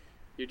stage?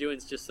 You're doing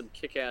just some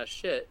kick-ass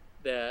shit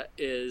that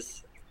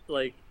is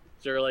like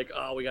they're like,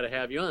 oh, we got to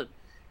have you on,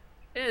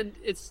 and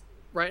it's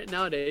right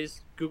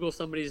nowadays. Google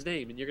somebody's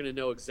name, and you're gonna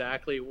know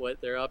exactly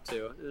what they're up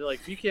to. And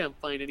like, if you can't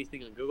find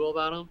anything on Google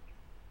about them,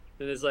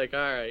 then it's like, all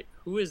right,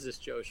 who is this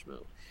Joe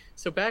Schmo?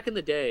 So back in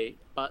the day,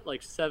 about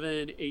like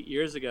 7-8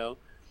 years ago,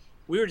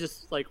 we were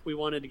just like we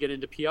wanted to get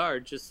into PR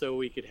just so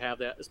we could have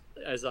that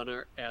as on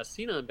our As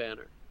Seen On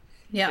banner.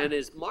 Yeah. And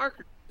as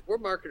marketers, we're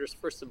marketers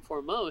first and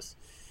foremost.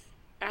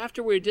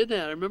 After we did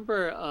that, I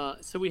remember,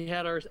 so we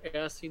had our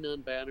As Seen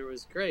On banner,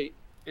 was great.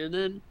 And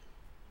then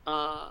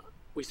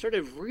we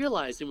started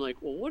realizing, like,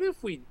 well, what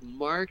if we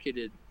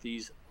marketed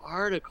these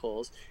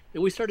articles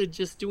and we started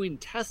just doing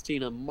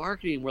testing on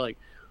marketing? We're like,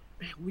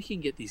 man, we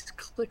can get these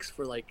clicks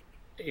for like,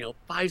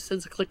 5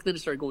 cents a click. Then it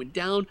started going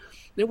down.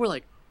 Then we're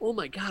like, oh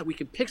my God, we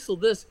can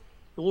pixel this.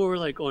 And we're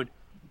like going,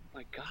 oh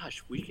my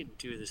gosh, we can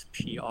do this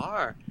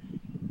PR.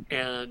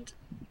 And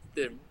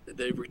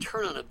the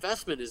return on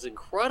investment is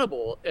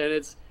incredible,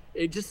 and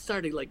it just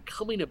started like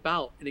coming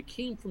about, and it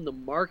came from the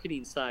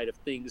marketing side of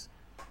things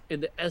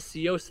and the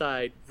SEO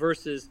side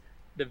versus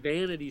the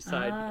vanity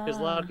side, because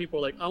a lot of people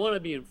are like, I want to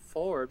be in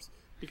Forbes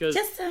because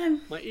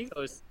my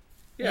ego is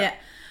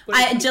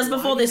just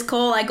before this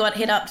call I got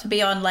hit up to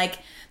be on like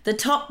the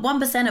top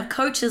 1% of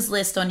coaches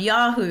list on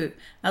Yahoo.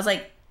 I was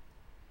like,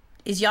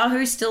 is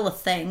Yahoo still a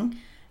thing,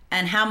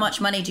 and how much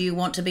money do you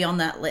want to be on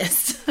that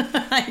list?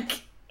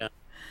 Like,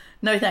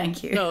 no,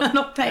 thank you. No, I'm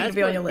not paying to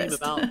be on your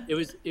list.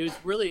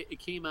 It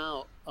came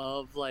out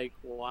of like,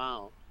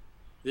 wow,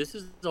 this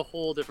is a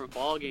whole different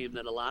ballgame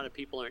that a lot of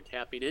people aren't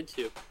tapping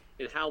into,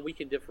 and how we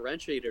can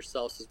differentiate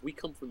ourselves is we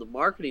come from the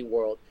marketing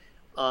world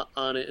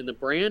on it and the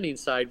branding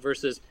side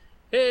versus,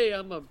 hey,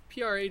 I'm a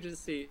PR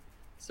agency.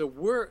 So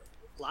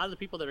a lot of the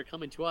people that are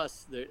coming to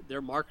us, they're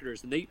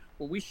marketers, and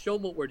when we show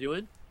them what we're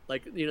doing,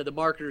 like, the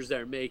marketers that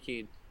are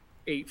making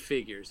 8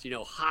 figures,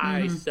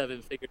 high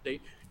 7 figures,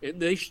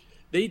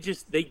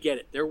 they get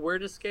it. Their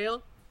awareness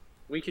scale,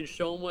 we can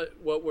show them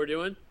what we're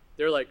doing.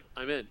 They're like,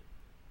 I'm in.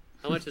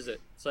 How much is it?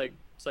 It's like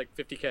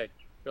 $50K.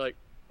 They're like,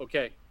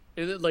 okay.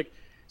 And then like,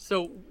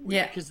 so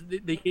because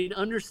they can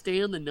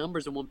understand the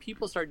numbers, and when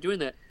people start doing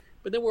that,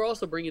 but then we're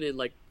also bringing in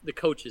like the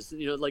coaches.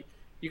 Like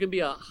you can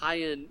be a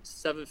high-end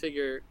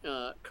 7-figure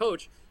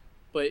coach,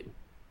 but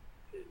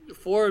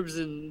Forbes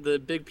and the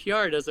big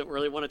PR doesn't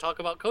really want to talk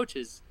about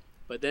coaches.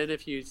 But then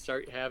if you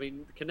start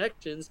having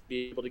connections,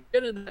 be able to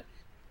get in that,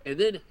 And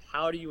then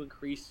how do you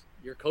increase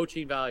your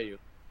coaching value?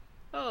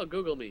 Oh,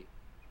 Google me.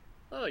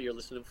 Oh, you're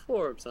listening to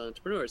Forbes on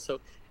entrepreneurs. So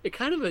it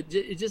kind of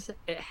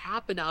it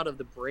happened out of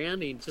the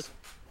branding just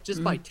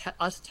by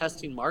us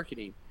testing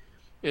marketing.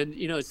 And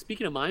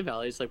speaking of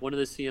Mindvalley, it's like one of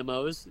the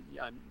CMOs.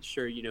 I'm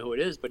sure you know who it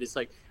is, but it's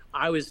like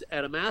I was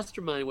at a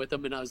mastermind with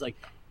him, and I was like,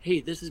 "Hey,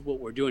 this is what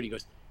we're doing." He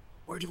goes,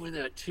 "We're doing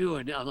that too."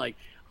 And I'm like,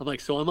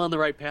 "So I'm on the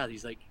right path."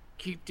 He's like,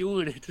 "Keep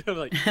doing it." I'm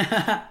like,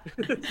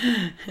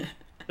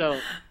 so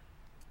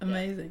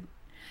amazing.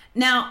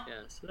 Now,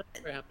 so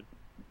that's what happened.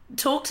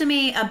 Talk to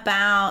me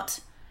about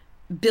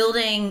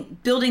building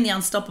the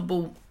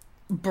Unstoppable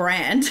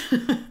brand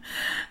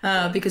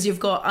because you've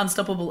got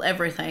Unstoppable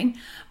everything,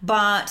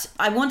 but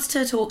I want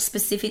to talk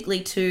specifically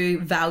to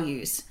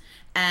values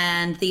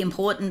and the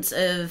importance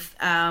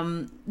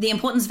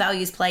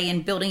values play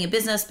in building your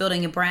business,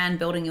 building your brand,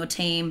 building your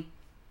team,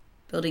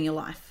 building your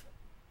life.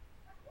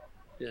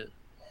 Yeah.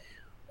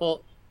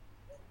 Well,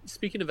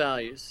 speaking of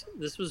values,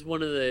 this was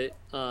one of the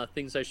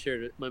things I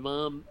shared. My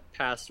mom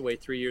passed away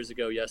 3 years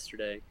ago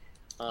yesterday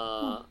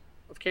of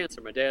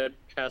cancer. My dad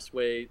passed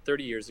away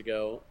 30 years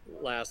ago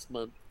last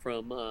month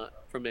from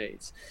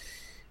AIDS.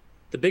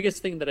 The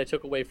biggest thing that I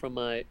took away from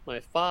my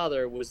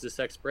father was this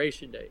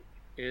expiration date.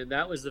 And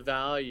that was the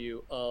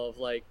value of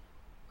like,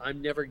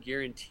 I'm never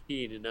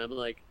guaranteed. And I'm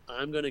like,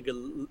 one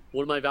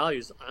of my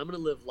values, I'm going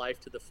to live life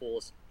to the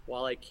fullest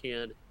while I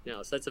can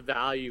now. So that's a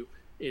value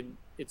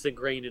it's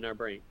ingrained in our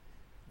brain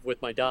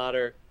with my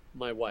daughter,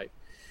 my wife.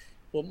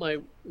 What I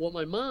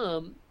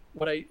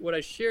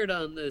shared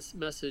on this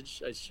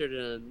message, I shared it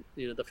on,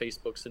 the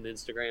Facebooks and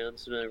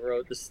Instagrams. And I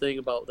wrote this thing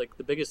about like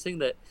the biggest thing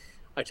that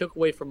I took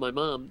away from my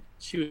mom.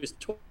 She was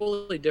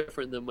totally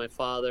different than my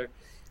father.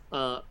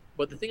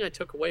 But the thing I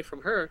took away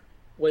from her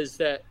was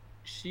that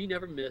she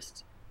never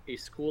missed a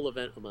school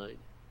event of mine.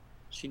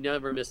 She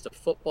never missed a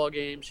football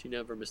game. She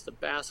never missed a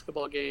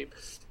basketball game.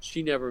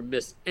 She never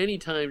missed any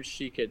time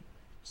she could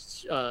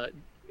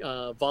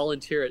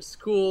volunteer at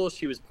school.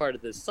 She was part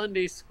of the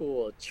Sunday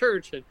school, a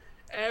church, and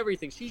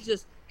everything. She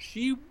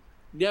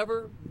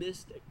never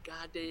missed a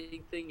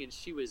goddamn thing. And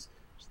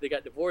they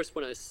got divorced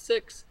when I was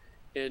 6,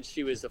 and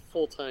she was a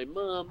full-time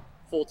mom,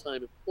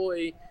 full-time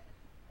employee,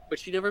 but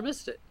she never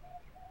missed it.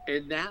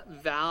 And that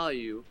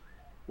value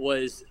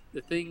was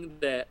the thing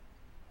that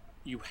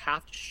you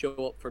have to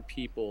show up for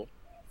people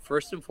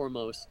first and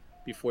foremost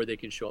before they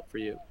can show up for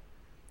you.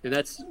 And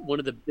that's one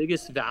of the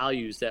biggest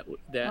values that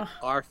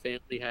our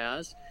family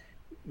has.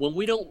 When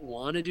we don't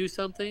want to do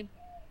something,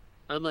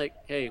 I'm like,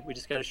 hey, we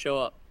just got to show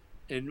up.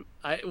 And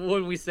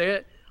when we say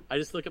it, I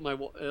just look at when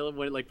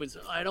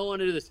I don't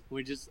want to do this,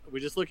 we just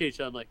look at each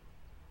other. I'm like,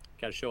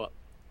 got to show up.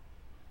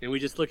 And we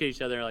just look at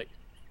each other like,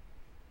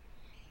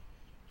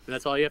 and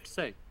that's all you have to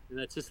say. And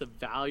that's just a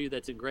value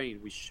that's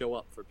ingrained. We show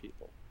up for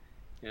people.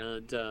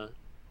 And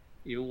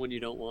even when you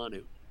don't want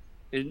to.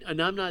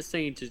 And I'm not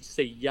saying to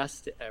say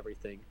yes to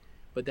everything,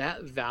 but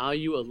that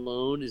value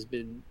alone has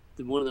been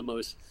one of the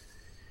most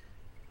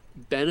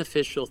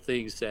beneficial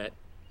things that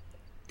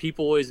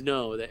people always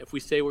know, that if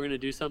we say we're going to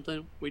do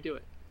something, we do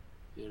it,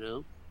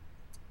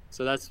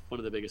 So that's one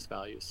of the biggest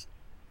values.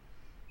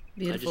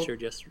 Beautiful. I just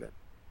shared yesterday.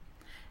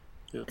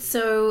 Yeah.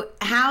 So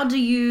how do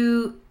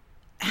you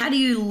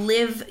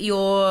live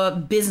your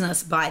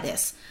business by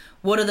this?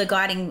 What are the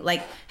guiding,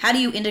 how do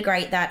you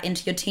integrate that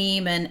into your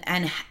team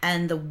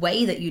and the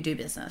way that you do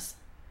business?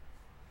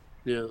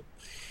 Yeah.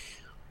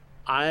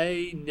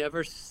 I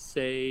never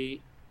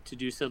say to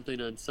do something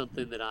on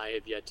something that I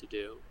have yet to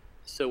do.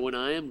 So when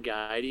I am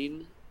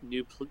guiding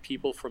new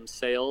people from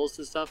sales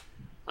and stuff,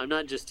 I'm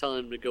not just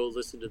telling them to go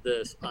listen to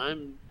this.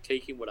 I'm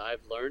taking what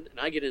I've learned and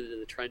I get into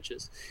the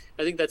trenches.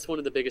 I think that's one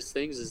of the biggest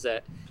things is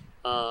that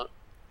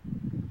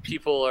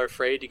people are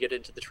afraid to get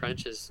into the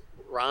trenches.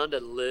 Rhonda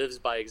lives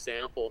by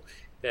example,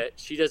 that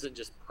she doesn't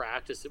just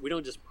practice it. We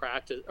don't just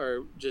practice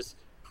or just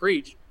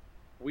preach.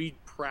 We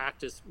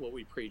practice what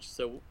we preach.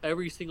 So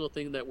every single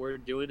thing that we're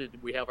doing and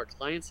we have our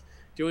clients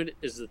doing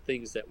is the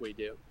things that we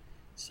do.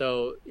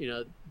 So,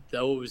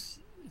 it's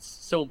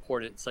so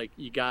important. It's like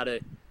you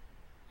gotta,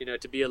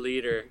 to be a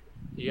leader,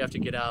 you have to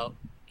get out,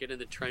 get in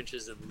the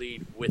trenches and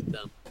lead with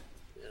them,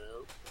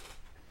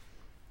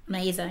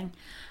 Amazing.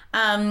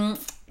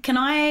 Can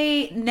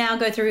I now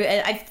go through,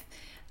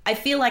 I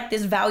feel like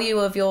this value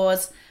of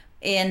yours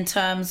in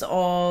terms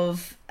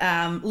of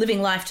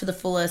living life to the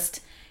fullest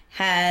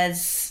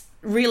has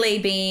really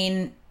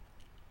been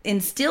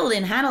instilled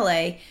in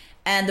Hanalei,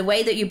 and the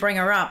way that you bring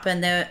her up.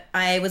 And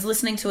I was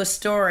listening to a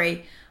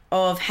story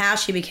of how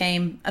she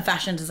became a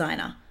fashion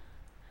designer.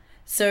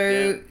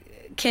 So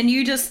Can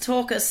you just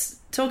talk us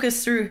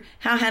through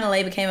how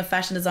Hanalei became a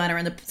fashion designer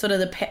and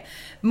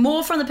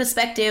more from the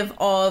perspective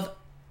of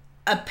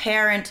a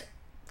parent,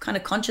 kind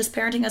of conscious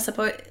parenting, I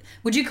suppose.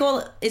 Would you call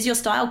it, is your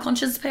style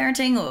conscious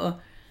parenting, or?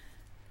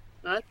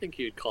 I think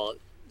you'd call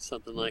it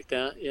something like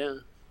that. Yeah.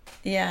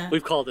 Yeah.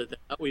 We've called it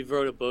that. We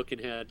wrote a book and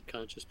had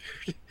conscious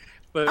parenting,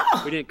 but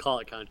we didn't call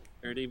it conscious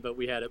parenting, but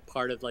we had it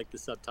part of like the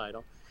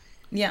subtitle.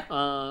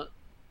 Yeah.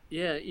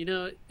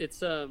 Yeah.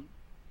 It's,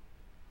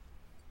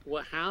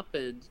 what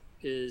happened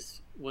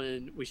is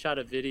when we shot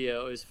a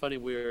video. It was funny.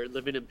 We were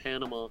living in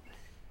Panama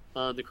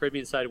on the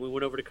Caribbean side. We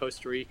went over to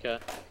Costa Rica,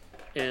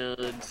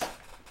 and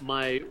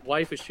my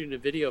wife was shooting a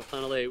video of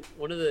Hanalei.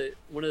 One of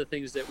the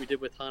things that we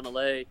did with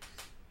Hanalei,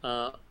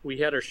 we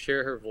had her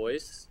share her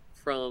voice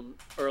from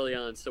early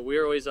on. So we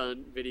were always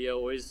on video,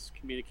 always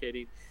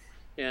communicating,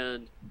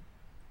 and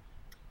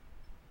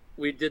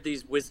we did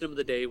these wisdom of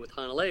the day with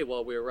Hanalei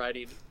while we were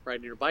riding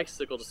her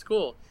bicycle to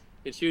school,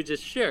 and she would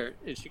just share,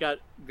 and she got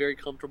very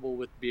comfortable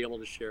with being able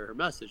to share her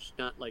message.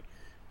 Not like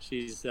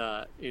she's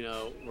we're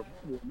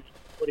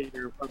putting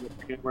her in front of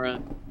the camera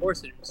and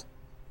forcing her.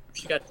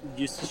 She got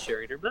used to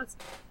sharing her message.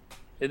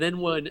 And then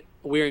when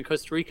we were in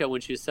Costa Rica, when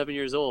she was 7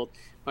 years old,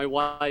 my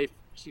wife,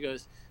 she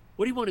goes,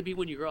 "What do you want to be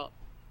when you grow up?"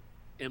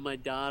 And my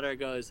daughter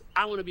goes,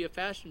 "I want to be a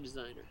fashion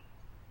designer."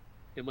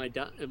 And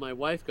my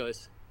wife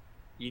goes,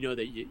 "You know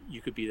that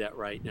you could be that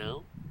right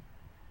now."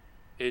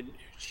 And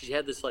she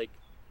had this like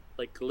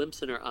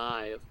glimpse in her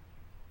eye of,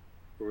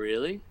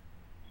 "Really?"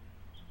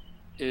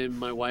 And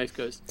my wife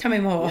goes, "Tell me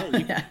more."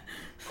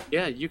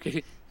 Yeah, you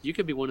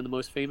could be one of the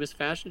most famous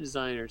fashion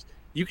designers.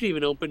 You could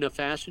even open a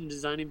fashion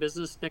designing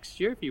business next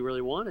year if you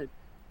really wanted.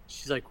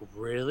 She's like,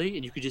 "Really?"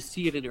 And you could just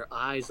see it in her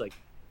eyes, like,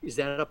 is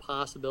that a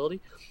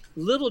possibility?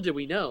 Little did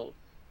we know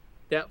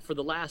that for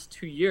the last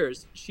 2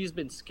 years, she's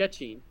been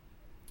sketching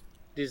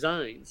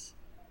designs,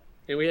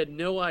 and we had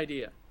no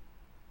idea.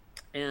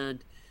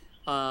 And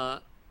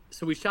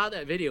so we shot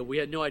that video. We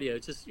had no idea.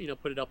 It's just,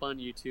 put it up on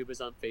YouTube,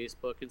 it's on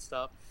Facebook and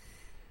stuff.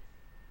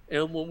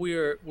 And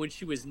when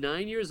she was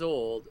 9 years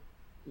old,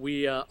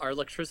 our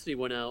electricity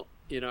went out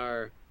in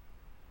our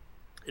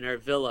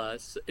villa,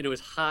 and it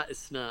was hot as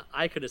snot.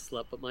 I could have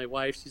slept, but my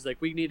wife, she's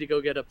like, "We need to go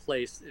get a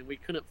place," and we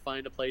couldn't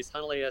find a place.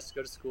 Hanalei has to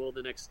go to school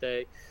the next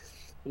day,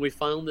 and we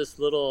found this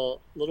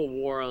little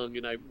warung,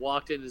 and I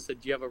walked in and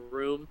said, "Do you have a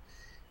room?"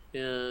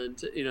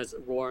 And it's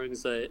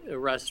warung's a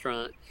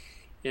restaurant,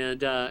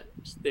 and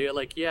they were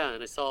like, "Yeah."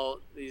 And I saw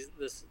these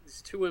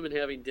two women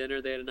having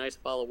dinner. They had a nice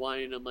bottle of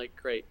wine, and I'm like,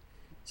 "Great."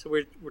 So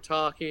we're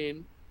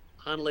talking.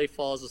 Hanalei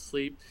falls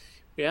asleep.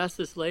 We asked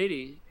this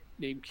lady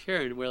named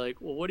Karen, we're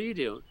like, "Well, what do you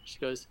do?" She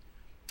goes,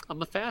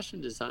 "I'm a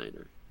fashion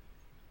designer."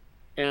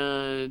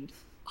 And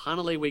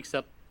Hanalei wakes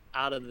up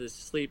out of this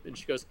sleep and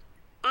she goes,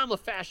 "I'm a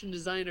fashion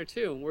designer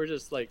too." And we're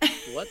just like,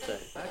 "What the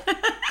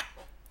heck?"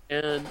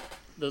 And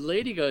the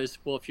lady goes,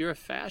 "Well, if you're a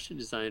fashion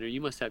designer, you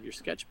must have your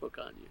sketchbook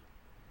on you."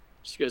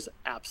 She goes,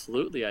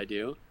 "Absolutely, I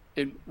do."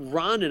 And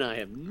Ron and I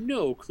have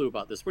no clue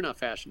about this. We're not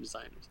fashion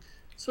designers.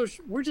 So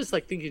we're just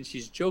like thinking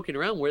she's joking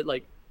around. We're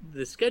like,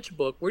 the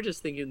sketchbook, we're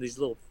just thinking these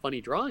little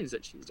funny drawings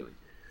that she's doing.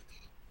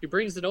 He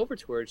brings it over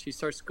to her and she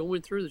starts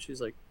going through it. She's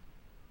like,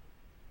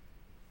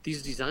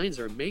 "These designs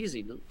are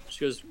amazing." She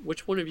goes,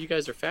 "Which one of you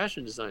guys are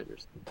fashion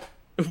designers?"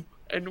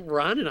 And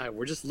Ron and I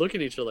were just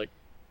looking at each other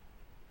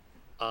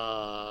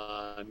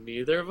like,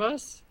 neither of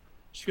us.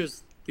 She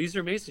goes, "These are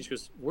amazing." She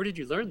goes, "Where did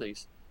you learn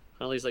these?"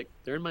 Hanalei's like,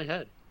 "They're in my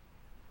head."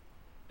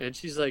 And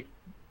she's like,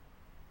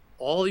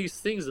 "All these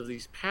things of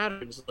these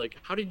patterns, like,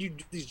 how did you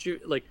do these?"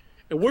 Like,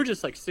 and we're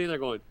just like sitting there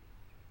going,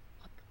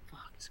 "What the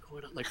fuck is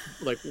going on?"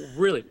 Like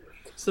really.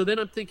 So then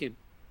I'm thinking,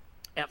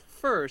 at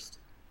first,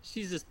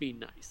 she's just being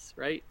nice,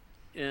 right?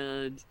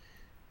 And,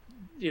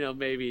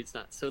 maybe it's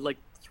not. So like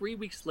 3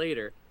 weeks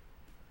later,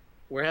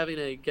 we're having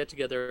a get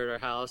together at our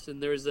house,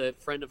 and there's a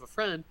friend of a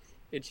friend,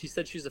 and she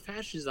said she's a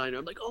fashion designer.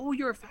 I'm like, "Oh,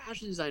 you're a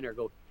fashion designer." I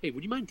go, "Hey,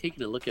 would you mind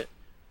taking a look at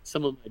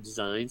some of my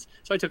designs?"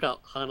 So I took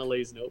out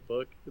Hanalei's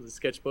notebook, the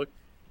sketchbook,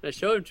 and I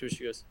showed him to her.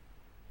 She goes,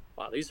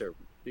 "Wow, these are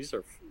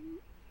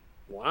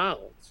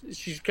wow."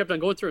 She kept on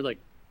going through it, like,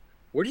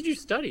 "Where did you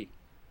study?"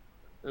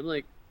 I'm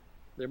like,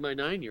 "They're my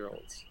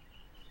 9-year-olds."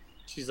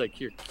 She's like,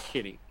 "You're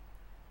kidding."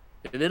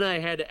 And then I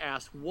had to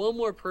ask one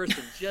more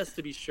person just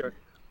to be sure.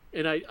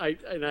 And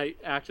I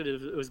acted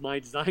as if it was my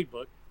design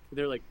book. And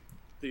they're like,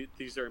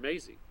 "These are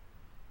amazing."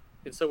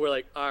 And so we're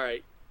like, all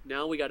right,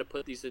 now we got to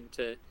put these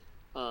into,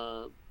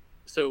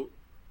 so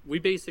we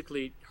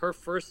basically, her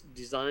first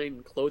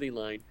design clothing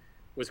line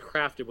was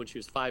crafted when she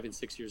was 5 and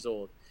 6 years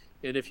old.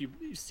 And if you've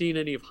seen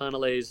any of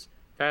Hanalei's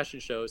fashion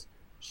shows,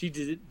 she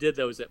did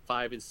those at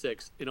 5 and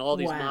 6, and all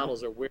these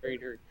models are wearing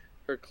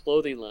her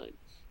clothing line.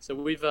 So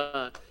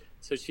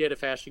so she had a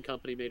fashion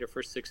company, made her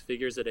first 6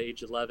 figures at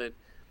age 11.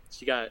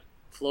 She got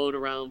flown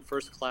around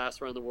first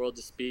class around the world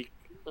to speak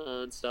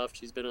on stuff.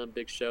 She's been on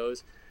big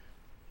shows.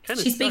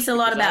 She speaks a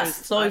lot about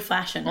slow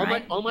fashion,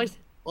 right?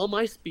 All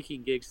my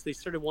speaking gigs, they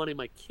started wanting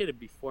my kid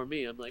before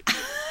me. I'm like,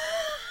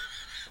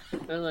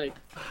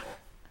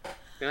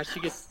 now she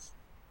gets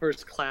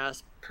first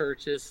class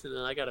purchase, and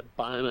then I got to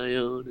buy my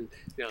own. And,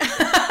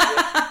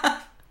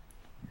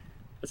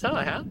 that's how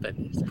it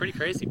happened. It's pretty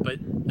crazy. But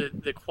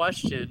the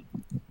question,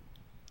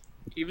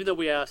 even though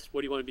we asked,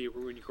 "What do you want to be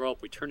when you grow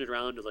up?" we turned it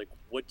around to like,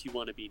 "What do you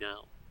want to be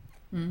now?"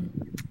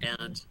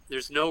 And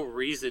there's no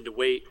reason to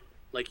wait,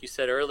 like you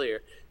said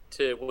earlier,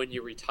 to when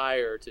you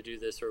retire to do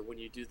this, or when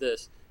you do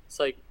this. It's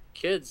like,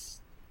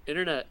 kids,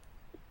 internet,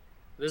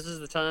 this is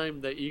the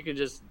time that you can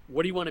just,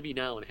 what do you want to be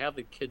now? And have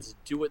the kids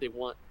do what they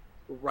want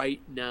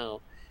right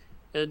now.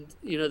 And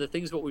the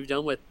things what we've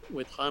done with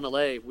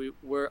Hanalei,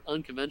 we're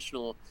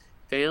unconventional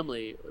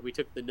family. We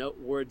took the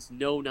words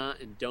no, not,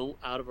 and don't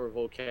out of our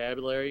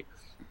vocabulary,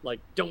 like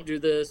don't do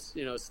this,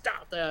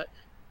 stop that.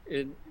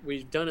 And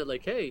we've done it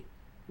like, hey,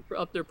 you're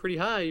up there pretty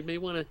high, you may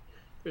want to,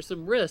 there's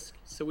some risk.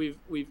 So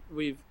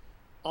we've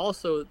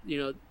also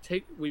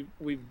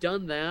we've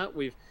done that.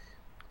 We've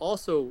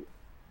also,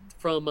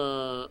 from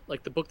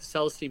like the book The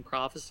Celestine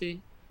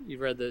Prophecy,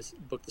 you've read this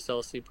book The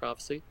Celestine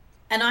Prophecy?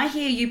 And I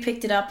hear you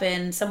picked it up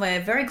in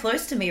somewhere very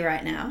close to me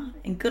right now,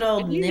 in good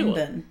old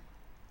Nimbin.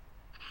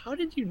 How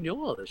did you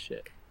know all this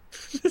shit?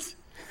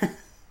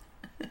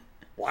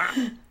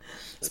 Wow.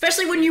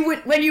 Especially when you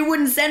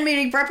wouldn't send me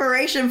any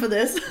preparation for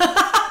this.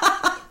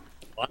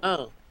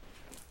 Wow.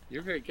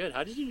 You're very good.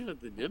 How did you know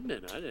the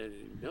Nimbin? I didn't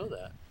even know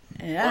that.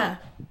 Yeah. Wow.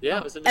 Yeah,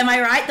 it was Am I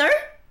right though?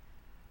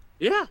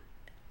 Yeah.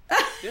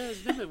 Yeah, it was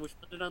Nimbin. We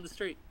found it on the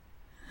street.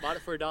 Bought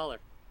it for $1.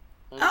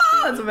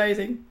 Oh, that's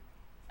amazing.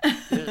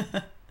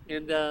 Yeah.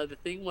 And the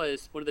thing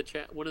was, one of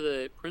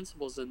the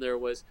principles in there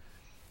was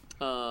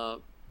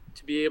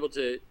to be able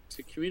to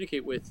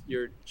communicate with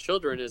your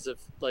children as if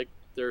like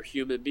they're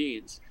human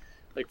beings.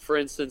 Like, for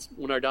instance,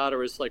 when our daughter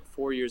was like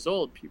 4 years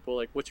old, people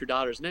were like, "What's your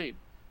daughter's name?"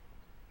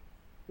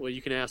 Well,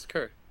 you can ask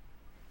her.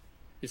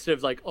 Instead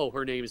of like, "Oh,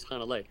 her name is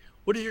Hanalei."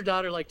 What does your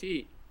daughter like to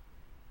eat?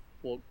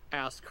 Well,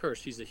 ask her.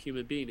 She's a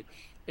human being.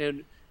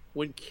 And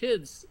when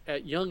kids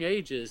at young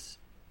ages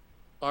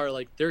are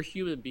like, they're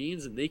human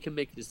beings and they can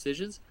make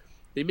decisions,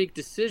 they make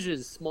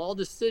decisions, small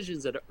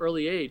decisions at an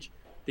early age.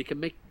 They can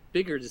make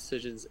bigger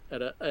decisions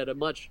at a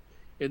much,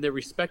 and they're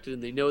respected,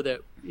 and they know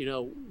that,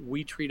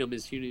 we treat them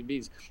as human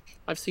beings.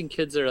 I've seen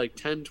kids that are like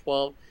 10,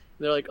 12, and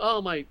they're like,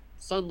 "Oh, my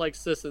son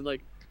likes this," and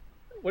like,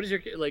 what is your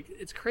kid? Like,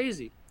 it's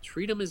crazy.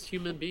 Treat them as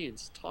human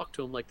beings. Talk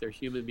to them like they're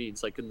human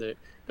beings, like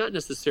not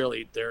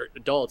necessarily they're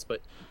adults,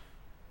 but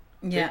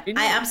yeah,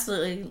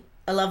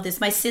 I love this.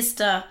 My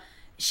sister,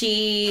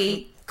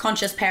 she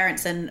conscious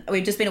parents, and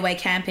we've just been away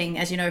camping,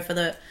 as you know, for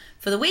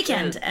the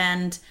weekend,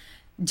 and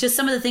just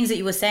some of the things that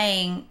you were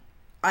saying,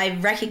 I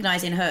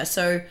recognize in her.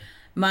 So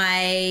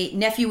my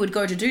nephew would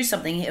go to do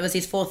something. It was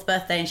his 4th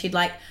birthday, and she'd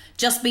like,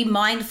 just be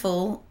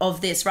mindful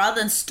of this rather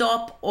than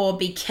stop or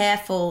be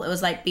careful. It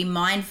was like, be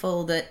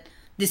mindful that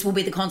this will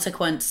be the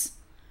consequence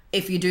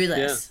if you do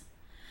this.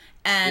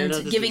 Yeah.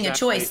 And giving a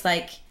choice,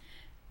 like,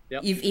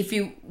 yep. If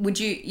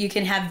you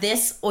can have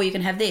this or you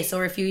can have this,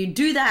 or if you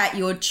do that,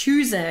 you're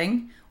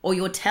choosing or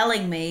you're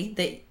telling me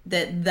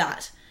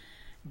that.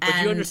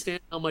 But you understand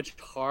how much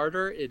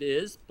harder it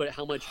is, but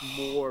how much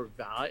more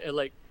value.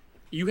 Like,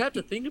 you have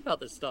to think about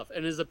this stuff.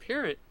 And as a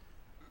parent,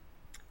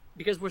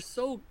 because we're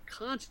so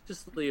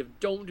consciously of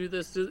don't do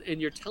this, and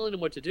you're telling them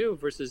what to do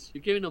versus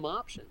you're giving them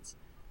options.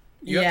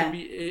 You have to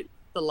be. It's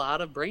a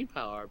lot of brain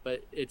power,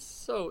 but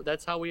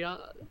that's how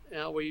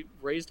we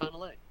raised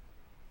Hanalei.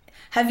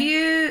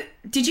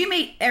 Did you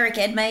meet Eric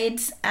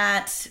Edmades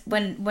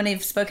when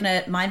he's spoken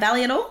at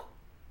Mindvalley at all?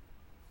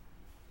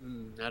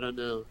 I don't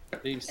know.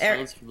 Name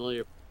sounds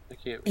familiar. I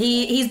can't.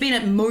 He's been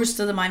at most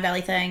of the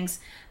Mindvalley things.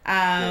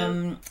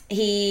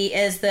 He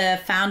is the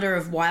founder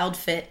of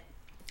WildFit,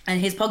 and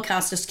his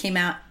podcast just came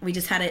out. We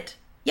just had it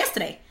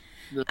yesterday.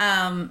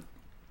 And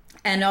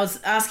I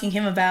was asking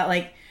him about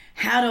like,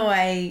 how do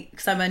I,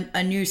 because I'm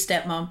a new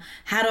stepmom,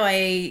 how do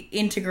I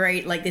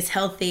integrate like this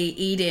healthy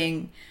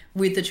eating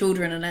with the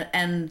children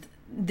and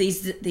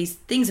these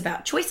things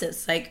about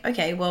choices? Like,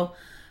 okay, well,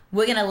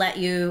 we're going to let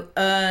you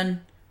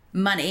earn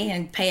money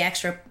and pay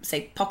extra,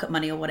 say pocket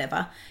money or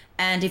whatever.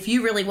 And if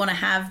you really want to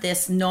have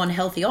this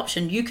non-healthy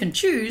option, you can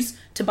choose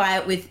to buy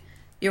it with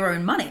your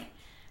own money.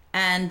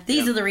 And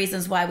these are the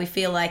reasons why we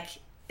feel like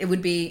it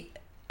would be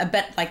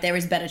like there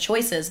is better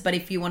choices. But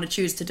if you want to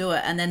choose to do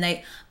it, and then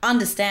they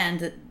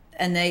understand that,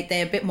 and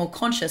they're a bit more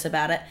conscious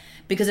about it,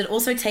 because it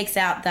also takes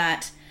out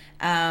that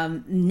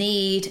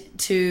need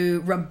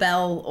to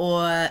rebel,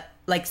 or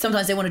like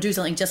sometimes they want to do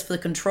something just for the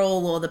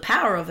control or the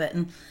power of it.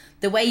 And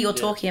the way you're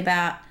talking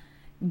about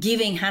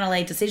giving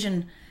Hanalei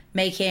decision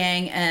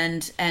making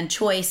and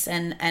choice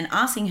and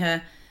asking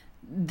her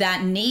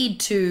that need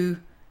to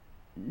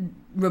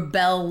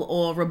rebel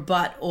or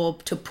rebut or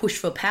to push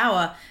for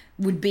power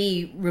would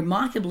be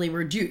remarkably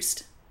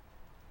reduced.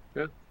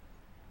 Yeah.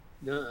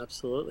 No,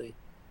 absolutely.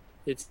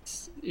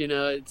 It's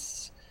I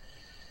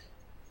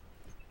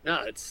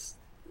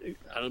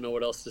don't know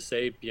what else to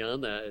say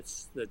beyond that.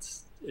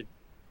 It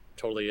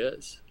totally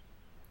is,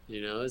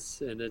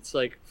 it's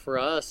like, for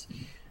us,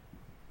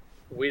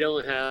 we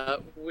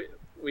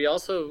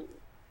also,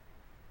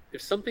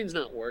 if something's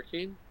not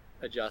working,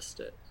 adjust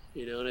it,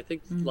 and I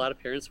think a lot of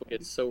parents will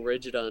get so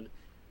rigid on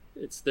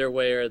it's their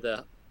way or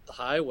the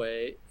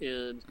highway,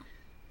 and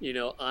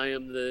I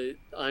am the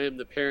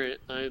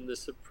parent, I am the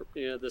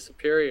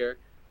superior,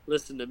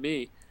 listen to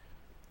me.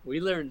 We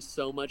learned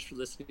so much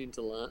listening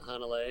to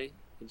Hanalei,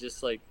 and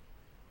just like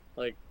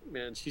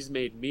man, she's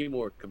made me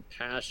more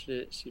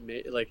compassionate. She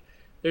made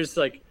there's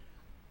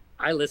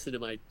I listen to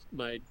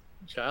my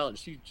child, and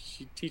she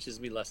teaches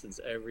me lessons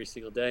every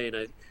single day, and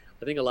I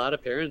think a lot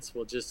of parents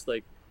will just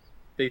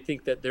they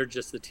think that they're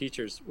just the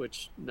teachers,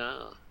 which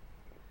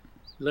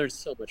learn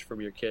so much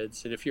from your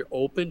kids. And if you're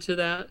open to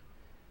that,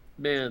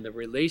 man, the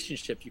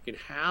relationship you can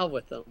have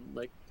with them,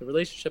 like the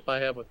relationship I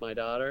have with my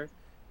daughter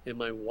and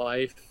my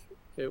wife,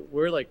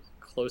 we're like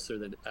closer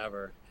than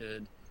ever.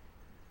 And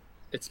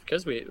it's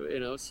because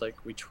it's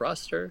like we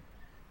trust her.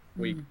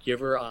 We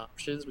give her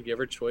options. We give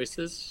her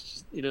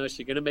choices. Is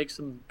she going to make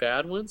some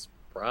bad ones?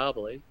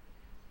 Probably.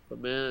 But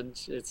man,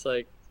 it's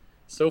like,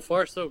 so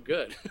far, so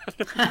good.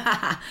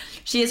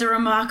 She is a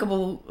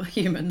remarkable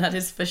human, that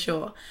is for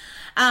sure.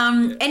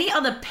 Any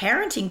other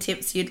parenting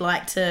tips you'd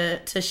like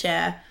to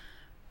share?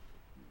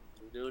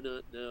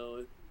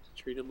 No.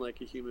 Treat them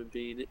like a human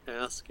being.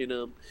 Asking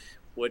them,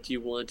 what do you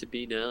want to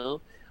be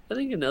now? I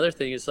think another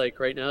thing is like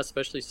right now,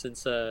 especially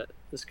since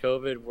this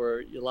COVID,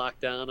 where you lock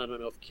down. I don't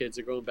know if kids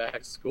are going back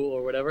to school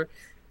or whatever.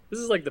 This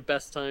is like the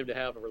best time to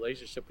have a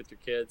relationship with your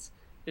kids.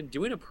 And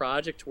doing a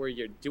project where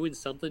you're doing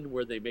something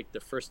where they make the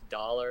first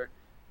dollar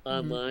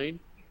online,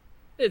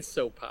 it's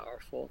so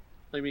powerful.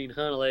 I mean,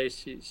 Hanalei,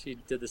 she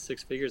did the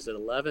 6 figures at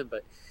 11,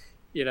 but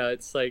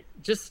it's like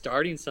just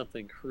starting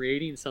something,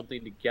 creating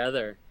something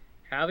together,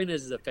 having it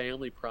as a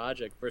family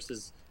project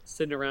versus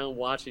sitting around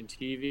watching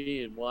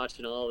TV and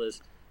watching all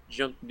this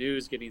junk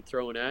news getting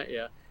thrown at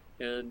you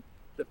and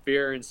the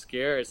fear and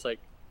scare. It's like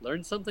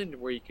learn something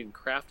where you can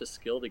craft a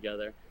skill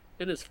together,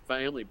 and it's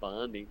family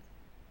bonding.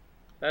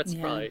 That's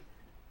probably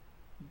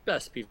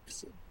best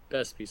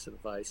piece of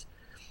advice.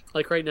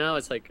 Like right now,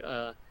 it's like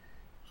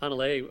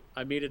Hanalei,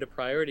 I made it a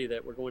priority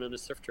that we're going on a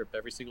surf trip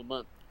every single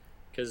month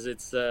because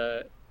it's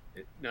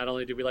not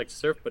only do we like to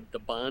surf, but the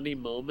bonding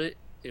moment,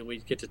 and we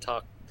get to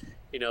talk,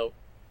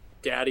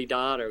 daddy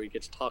daughter. We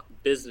get to talk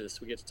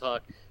business. We get to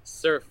talk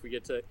surf. We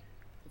get to.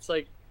 It's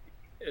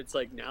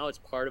like now it's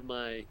part of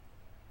my.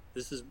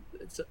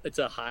 It's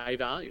a high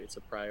value. It's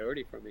a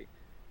priority for me.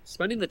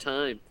 Spending the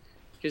time,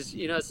 because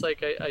it's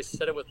like I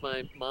said it with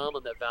my mom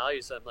on that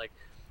values. I'm like,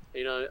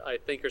 I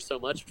thank her so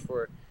much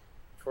for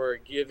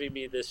giving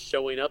me this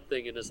showing up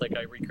thing, and it's like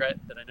I regret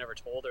that I never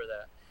told her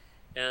that.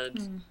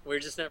 And we're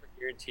just never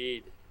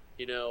guaranteed,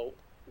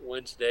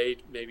 when today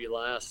maybe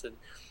last. And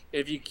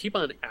if you keep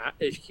on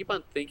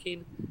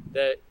thinking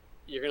that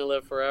you're gonna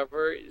live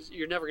forever,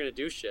 you're never gonna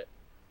do shit.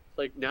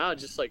 Like now,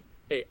 just like,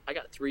 hey, I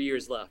got 3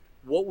 years left.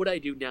 What would I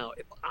do now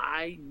if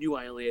I knew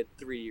I only had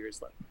 3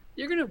 years left?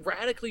 You're gonna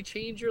radically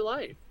change your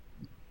life,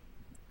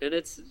 and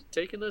it's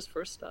taking those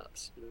first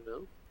steps.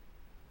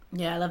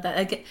 Yeah, I love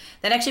that.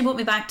 That actually brought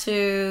me back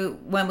to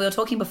when we were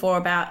talking before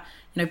about,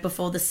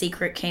 before The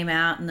Secret came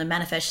out and the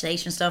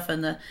manifestation stuff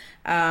and the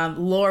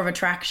law of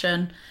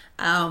attraction.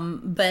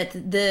 But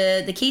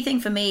the key thing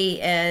for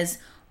me is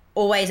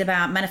always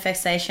about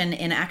manifestation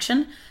in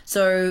action.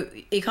 So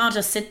you can't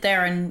just sit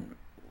there and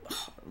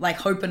like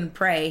hope and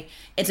pray.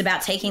 It's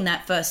about taking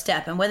that first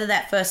step. And whether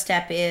that first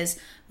step is,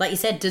 like you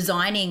said,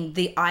 designing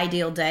the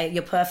ideal day,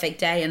 your perfect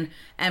day,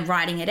 and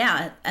writing it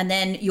out. And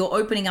then you're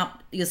opening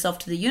up yourself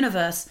to the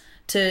universe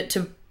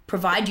to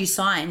provide you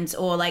signs,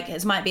 or like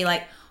it might be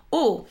like,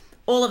 oh,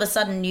 all of a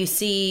sudden you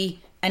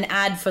see an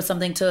ad for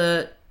something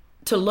to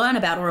learn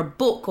about, or a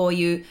book, or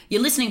you're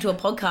listening to a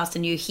podcast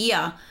and you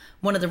hear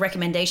one of the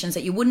recommendations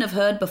that you wouldn't have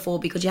heard before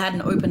because you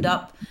hadn't opened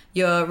up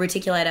your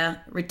reticulated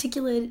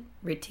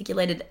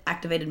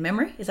activated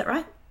memory. Is that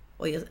right?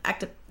 Or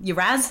your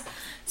RAS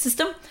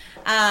system.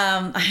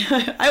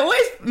 I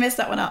always mess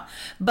that one up.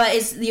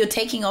 But you're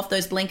taking off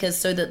those blinkers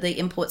so that the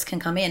inputs can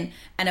come in.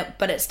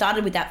 But it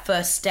started with that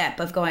first step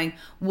of going,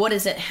 what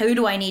is it? Who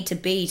do I need to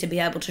be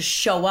able to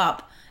show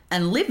up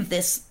and live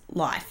this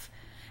life?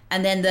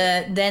 And then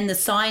the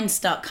signs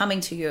start coming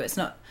to you. It's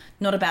not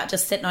about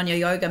just sitting on your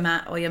yoga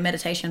mat or your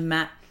meditation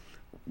mat,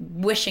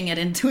 wishing it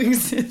into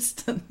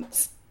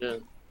existence. Yeah.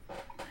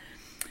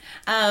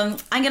 I'm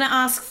going to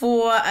ask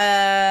for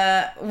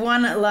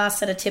one last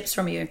set of tips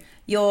from you.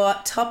 Your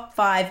top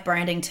 5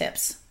 branding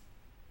tips.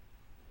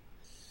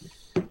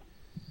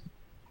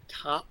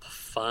 Top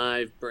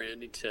 5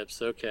 branding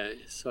tips. Okay,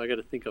 so I got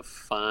to think of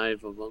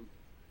 5 of them.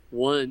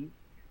 One,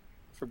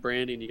 for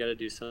branding, you got to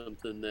do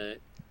something that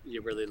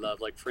you really love.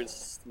 Like for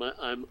instance,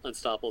 I'm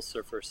Unstoppable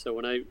Surfer. So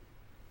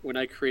when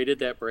I created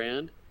that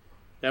brand,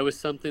 that was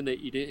something that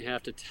you didn't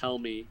have to tell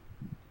me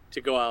to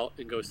go out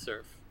and go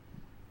surf.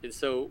 And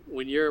so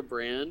when you're a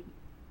brand,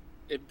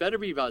 it better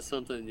be about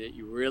something that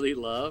you really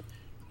love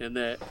and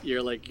that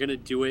you're like going to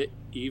do it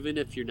even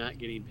if you're not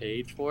getting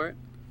paid for it.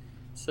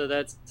 So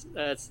that's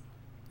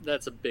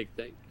a big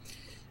thing.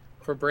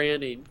 For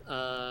branding,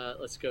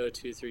 let's go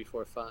 2, 3,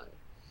 4, 5.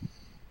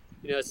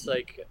 It's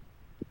like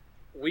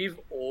we've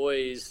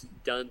always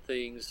done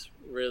things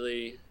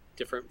really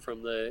different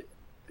from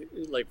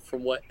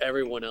from what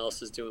everyone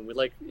else is doing. We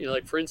like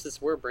for instance,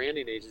 we're a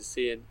branding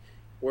agency and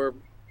we're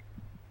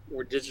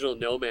digital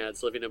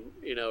nomads living in,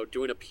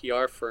 doing a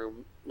PR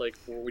firm, like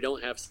where we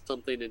don't have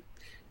something in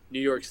New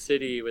York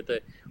City we're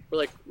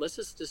like, let's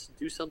just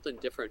do something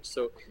different.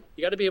 So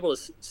you got to be able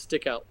to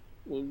stick out.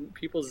 When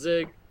people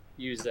zig,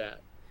 use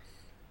that.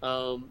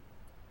 For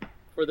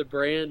the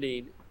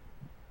branding,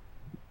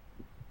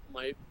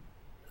 let's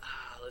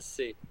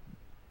see.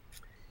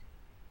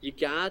 You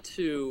got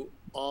to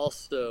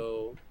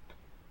also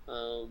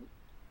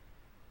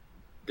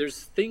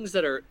there's things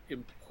that are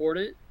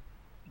important,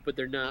 but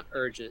they're not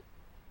urgent.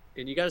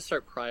 And you got to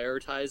start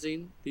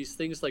prioritizing these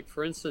things. Like,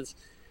 for instance,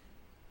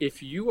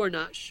 if you are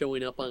not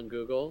showing up on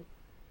Google,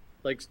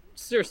 like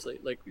seriously,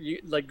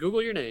 like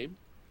Google your name,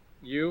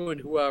 you and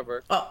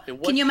whoever. Oh,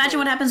 and can you imagine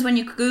what happens when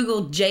you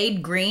Google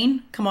Jade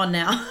Green? Come on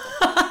now.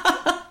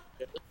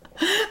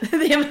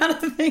 The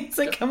amount of things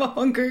that come up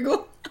on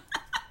Google.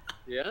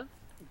 Yeah,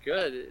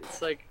 good.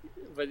 It's like,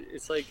 but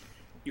it's like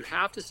you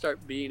have to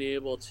start being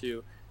able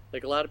to,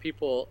 like a lot of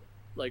people,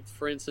 like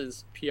for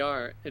instance,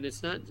 PR, and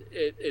it's not,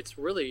 it's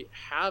really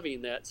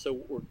having that so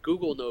where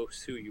Google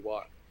knows who you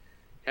are,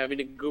 having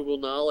a Google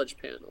Knowledge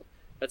Panel.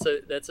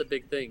 That's a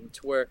big thing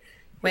to where.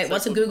 Wait,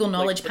 what's a Google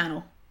Knowledge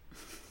Panel?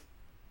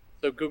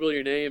 So Google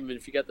your name, and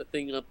if you got the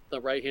thing up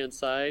the right-hand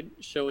side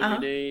showing your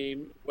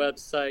name,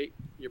 website,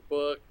 your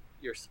book,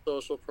 your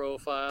social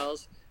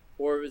profiles,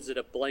 or is it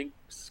a blank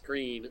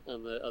screen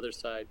on the other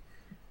side?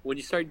 When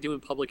you start doing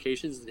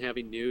publications and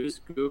having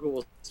news, Google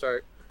will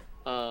start,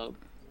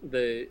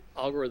 the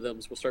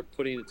algorithms will start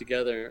putting it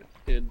together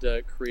and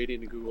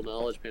creating a Google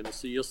Knowledge Panel.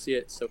 So you'll see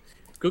it. So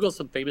Google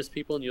some famous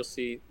people and you'll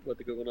see what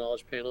the Google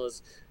Knowledge Panel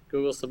is.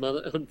 Google some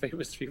other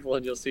unfamous people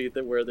and you'll see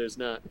that where there's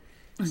not.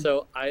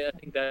 So I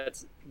think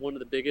that's one of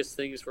the biggest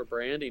things for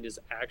branding is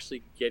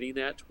actually getting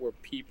that to where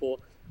people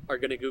are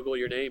going to Google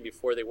your name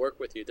before they work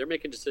with you. They're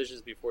making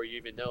decisions before you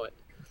even know it.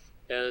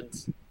 And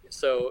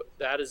so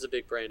that is a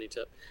big branding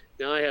tip.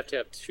 Now I have to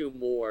have 2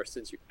 more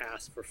since you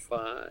asked for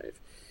 5.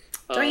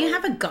 Don't you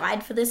have a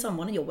guide for this on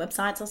one of your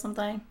websites or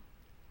something?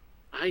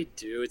 I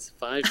do. It's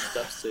 5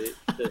 steps to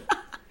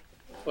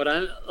what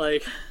I'm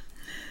like.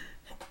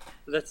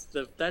 That's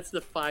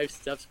the 5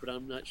 steps, but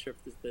I'm not sure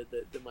if this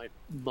is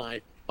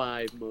my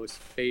 5 most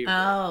favorite.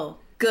 Oh,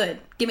 good.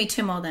 Give me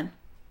 2 more then.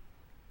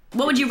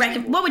 What would you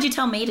recommend? What would you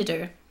tell me to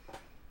do?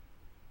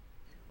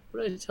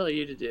 What did I tell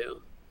you to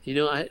do? You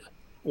know,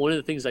 one of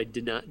the things I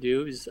did not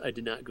do is I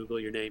did not Google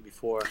your name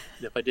before.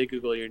 And if I did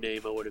Google your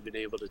name, I would have been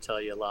able to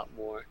tell you a lot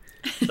more.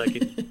 So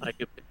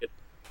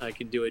I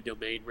can do a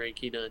domain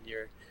ranking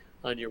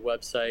on your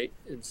website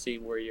and see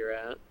where you're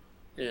at.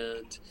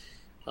 And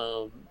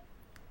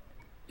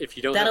if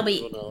you don't,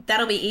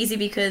 that'll be easy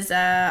because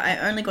I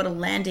only got a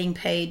landing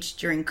page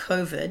during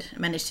COVID. I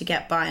managed to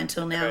get by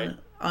until now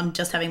on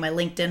just having my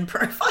LinkedIn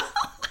profile.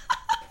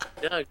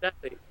 Yeah,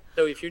 exactly.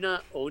 So if you're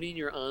not owning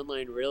your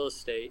online real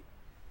estate,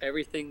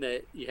 everything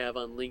that you have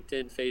on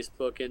LinkedIn,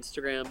 Facebook,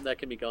 Instagram, that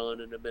can be gone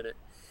in a minute.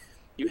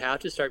 You have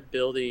to start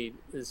building.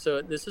 And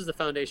so this is the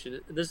foundation.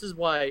 This is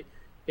why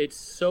it's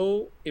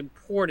so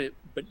important,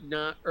 but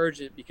not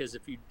urgent, because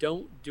if you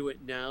don't do it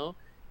now,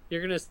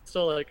 you're going to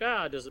still like,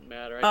 it doesn't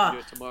matter. I can do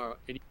it tomorrow.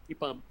 And you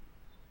keep on.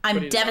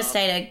 I'm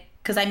devastated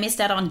because I missed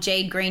out on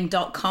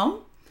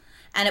jadegreen.com.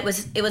 And it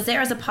was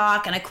there as a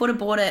park, and I could have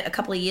bought it a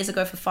couple of years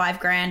ago for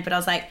 $5,000, but I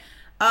was like,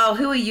 oh,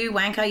 who are you,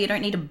 wanker? You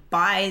don't need to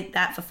buy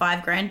that for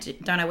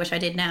 $5,000. Don't I wish I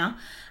did now?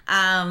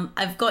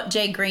 I've got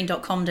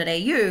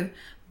jadegreen.com.au,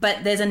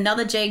 but there's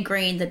another Jade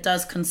Green that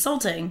does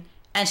consulting,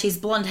 and she's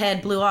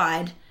blonde-haired,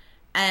 blue-eyed,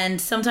 and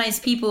sometimes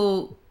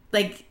people,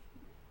 like,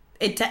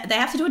 they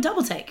have to do a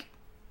double take.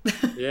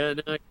 Yeah,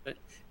 no,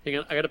 hang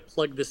on. I got to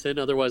plug this in,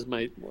 otherwise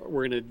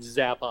we're going to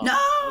zap off.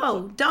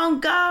 No, don't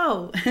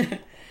go.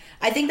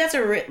 I think that's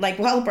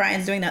while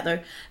Brian's doing that though,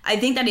 I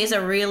think that is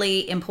a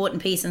really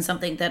important piece, and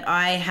something that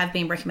I have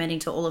been recommending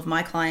to all of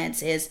my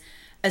clients is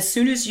as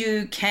soon as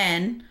you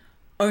can,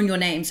 own your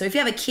name. So if you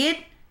have a kid,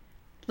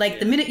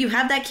 the minute you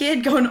have that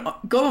kid, go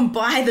and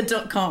buy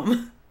the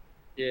 .com.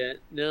 Yeah,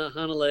 no,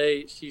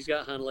 Hanalei, she's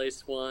got Hanalei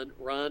Swan.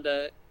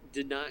 Rhonda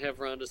did not have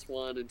Rhonda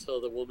Swan until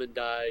the woman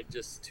died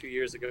just 2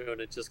 years ago,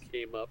 and it just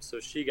came up, so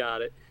she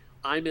got it.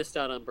 I missed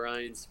out on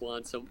Brian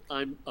Swan, so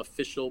I'm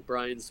official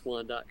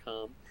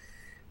brianswan.com.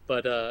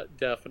 But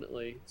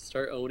definitely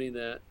start owning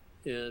that.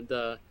 And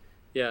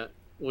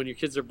when your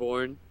kids are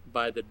born,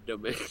 buy the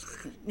domain.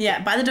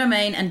 Yeah, buy the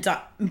domain and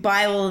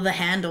buy all of the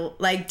handle.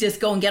 Like, just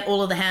go and get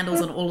all of the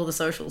handles on all of the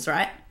socials,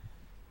 right?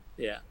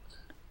 Yeah.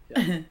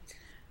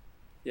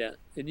 Yeah.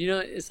 And you know,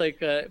 it's like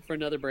for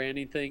another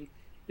branding thing,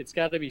 it's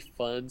got to be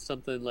fun.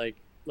 Something like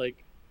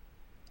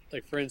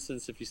for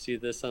instance, if you see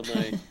this on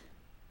my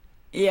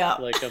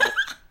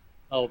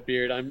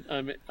beard,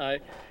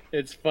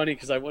 it's funny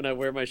because when I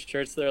wear my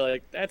shirts, they're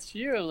like, "That's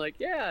you." I'm like,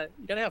 "Yeah,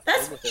 you gotta have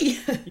fun with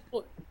it."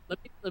 People,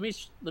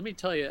 let me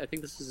tell you. I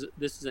think this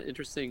is an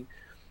interesting.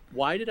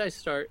 Why did I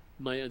start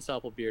my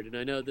Unstoppable Beard? And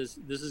I know this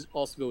is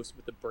also goes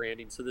with the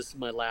branding. So this is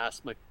my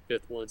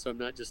 5th one. So I'm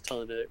not just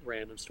telling a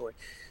random story.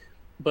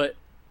 But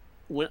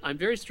when I'm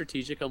very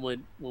strategic on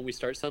when we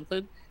start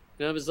something,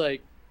 and I was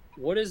like,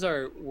 where's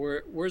our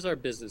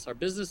business? Our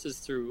business is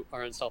through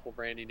our Unstoppable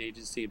Branding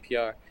Agency and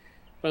PR.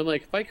 But I'm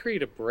like, if I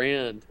create a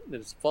brand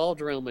that's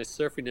evolved around my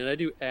surfing and I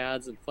do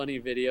ads and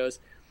funny videos,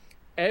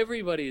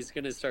 everybody's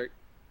going to start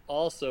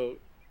also,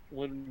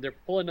 when they're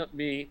pulling up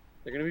me,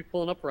 they're going to be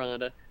pulling up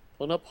Rhonda,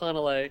 pulling up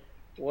Hanalei.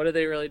 What do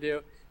they really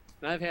do?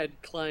 And I've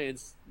had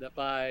clients that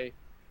buy,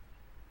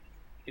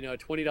 a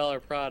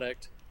 $20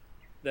 product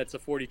that's a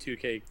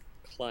 $42K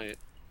client.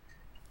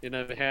 and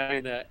I'm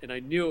having that, and I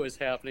knew it was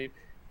happening.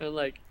 And I'm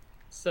like,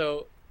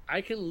 so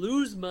I can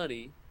lose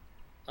money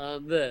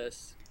on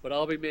this, but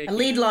I'll be A making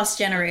lead loss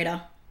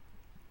generator.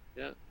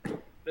 yeah,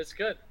 but it's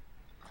good,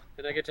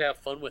 and I get to have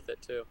fun with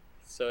it too.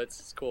 So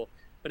it's cool.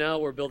 But now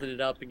we're building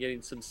it up and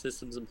getting some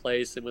systems in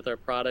place, and with our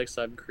products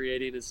I'm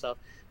creating and stuff.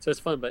 So it's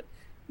fun. But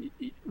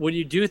when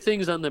you do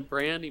things on the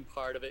branding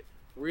part of it,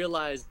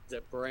 realize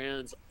that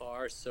brands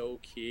are so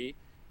key.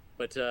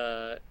 But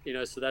so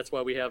that's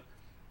why we have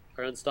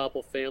our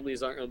Unstoppable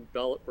Families, our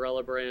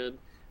umbrella brand.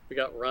 We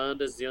got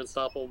Rhonda's the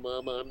Unstoppable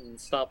Mama,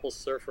 Unstoppable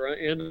Surfer,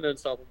 and an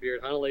Unstoppable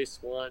Beard, Hanalei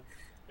Swan.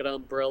 Got an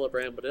umbrella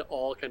brand, but it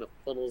all kind of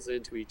funnels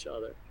into each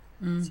other.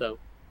 So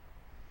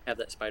have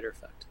that spider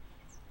effect.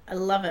 I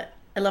love it.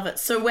 I love it.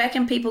 So where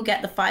can people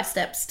get the 5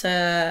 steps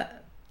to,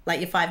 like,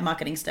 your 5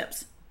 marketing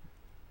steps?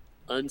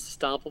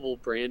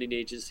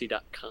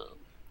 UnstoppableBrandingAgency.com.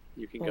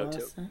 You can go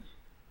to.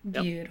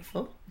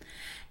 Beautiful.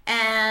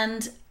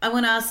 And I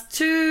want to ask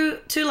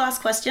two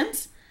last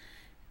questions.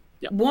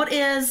 Yep. What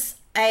is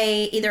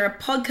either a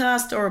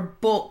podcast or a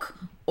book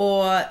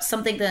or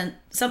something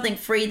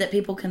free that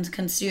people can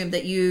consume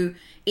that you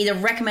either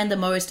recommend the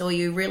most or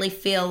you really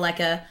feel like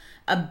a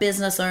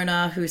business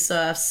owner who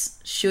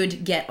surfs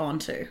should get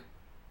onto?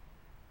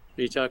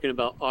 Are you talking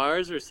about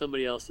ours or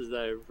somebody else's that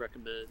I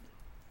recommend?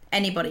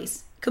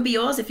 Anybody's. Could be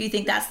yours if you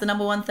think that's the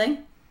number one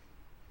thing.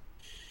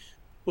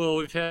 Well,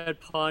 we've had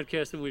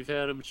podcasts and we've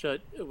had them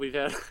had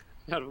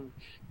them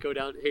go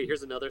down. Hey,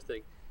 here's another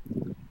thing.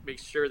 Make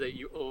sure that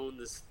you own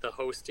the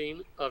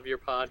hosting of your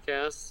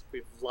podcasts.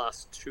 We've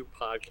lost 2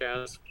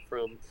 podcasts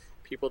from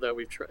people that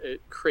we've tried.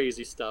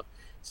 Crazy stuff.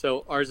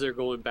 So ours are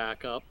going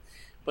back up.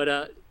 But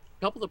a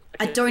couple of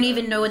I don't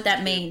even know what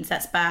that means.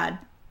 That's bad.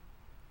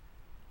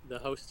 The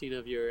hosting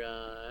of your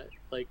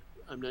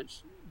I'm not.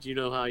 Do you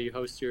know how you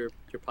host your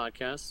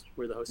podcasts?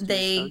 Where the hosting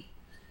is done?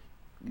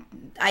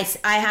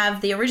 I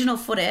have the original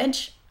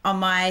footage on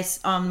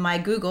my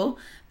Google,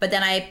 but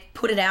then I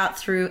put it out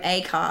through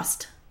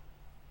Acast.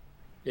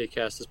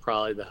 Acast is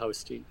probably the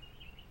hosting.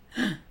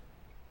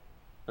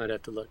 I'd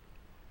have to look,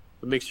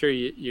 but make sure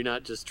you're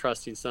not just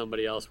trusting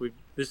somebody else.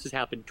 This has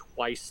happened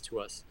twice to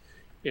us,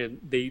 and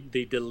they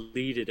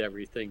deleted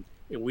everything,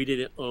 and we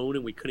didn't own,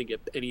 and we couldn't get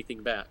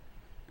anything back.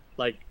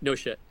 Like, no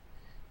shit.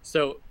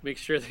 So make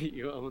sure that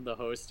you own the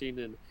hosting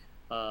and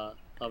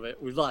of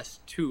it. We've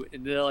lost 2,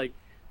 and they're like,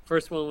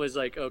 first one was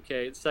like,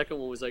 okay. The second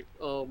one was like,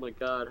 oh my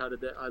god, how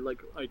did that? I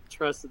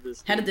trusted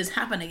this. How did this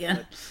happen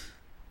again?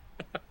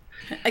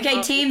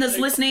 Okay, team that's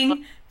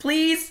listening,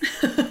 please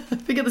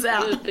figure this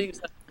out. But he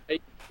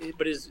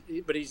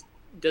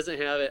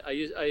doesn't have it.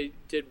 I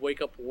did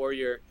Wake Up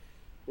Warrior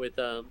with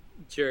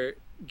Garrett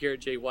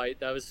J. White.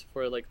 That was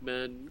for like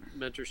men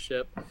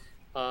mentorship.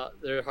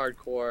 They're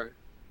hardcore.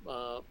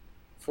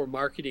 For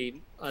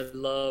marketing, I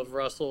love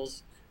Russell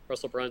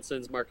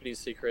Brunson's Marketing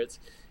Secrets.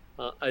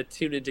 I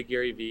tune into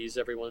Gary V's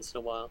every once in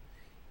a while.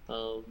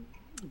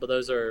 But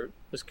those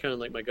kind of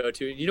like my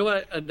go-to. You know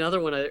what? Another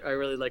one I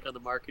really like on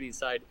the marketing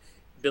side,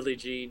 Billy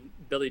Jean.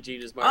 Billy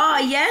Jean is marketing. Oh,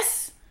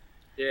 yes.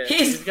 Yeah.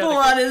 He's full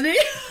on, isn't he?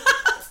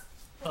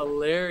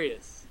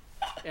 Hilarious.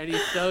 And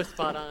he's so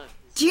spot on.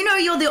 Do you know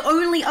you're the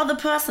only other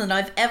person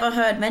that I've ever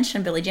heard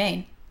mention Billy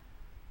Jean?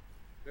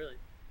 Really?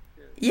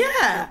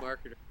 Yeah. You're a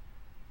marketer.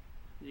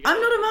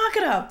 I'm not a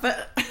marketer,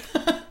 but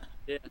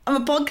yeah.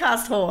 I'm a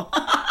podcast whore.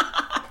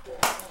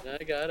 I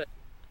got it.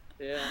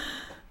 Yeah.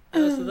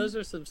 So those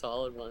are some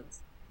solid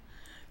ones.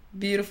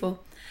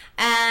 Beautiful.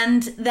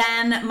 And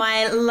then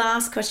my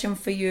last question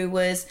for you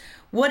was,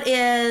 what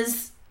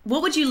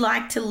would you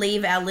like to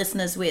leave our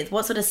listeners with?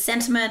 What sort of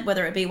sentiment,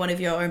 whether it be one of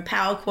your own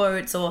power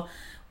quotes, or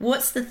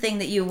what's the thing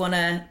that you want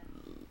to,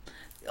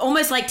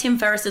 almost like Tim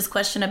Ferriss's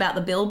question about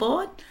the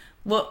billboard?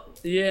 What?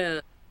 Yeah.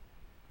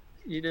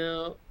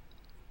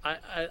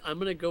 I'm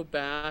gonna go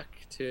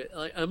back to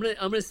I'm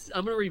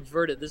gonna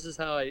revert it. This is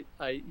how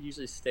I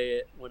usually say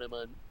it when I'm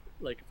on,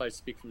 like, if I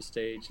speak from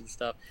stage and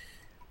stuff.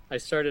 I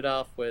started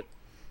off with,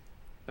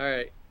 all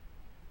right,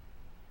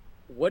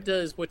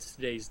 what's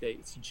today's date?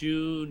 It's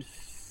June.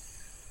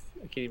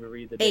 I can't even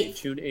read the date.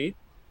 8th. June 8th.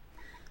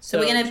 So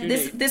we're gonna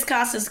this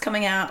cast is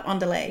coming out on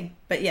delay,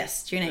 but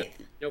yes, June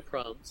 8th. No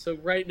problem. So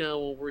right now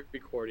when we're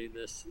recording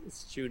this,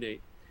 it's June 8th.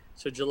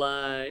 So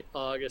July,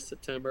 August,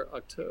 September,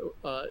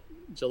 October,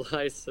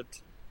 July,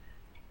 September.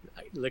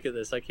 Look at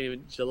this. I can't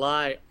even.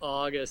 July,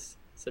 August,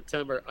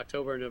 September,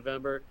 October,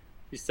 November,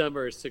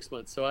 December is 6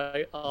 months. So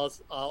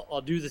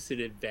I'll do this in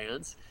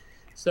advance.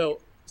 So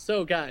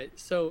guys,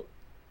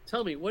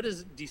 tell me, what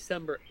does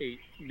December 8th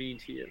mean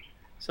to you?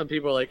 Some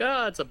people are like,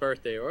 it's a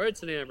birthday or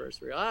it's an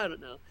anniversary. I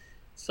don't know,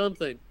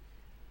 something.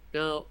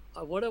 Now,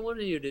 what I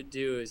wanted you to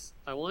do is,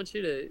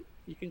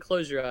 you can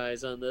close your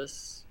eyes on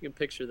this. You can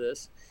picture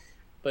this.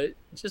 But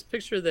just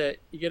picture that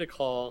you get a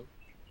call,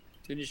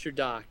 and it's your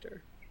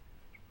doctor.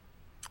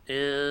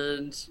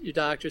 And your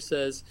doctor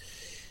says,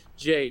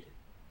 Jade,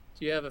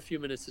 do you have a few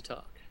minutes to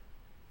talk?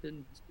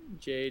 And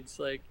Jade's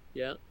like,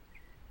 yeah.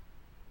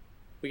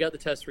 We got the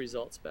test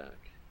results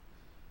back.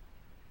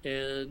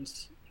 And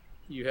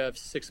you have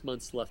 6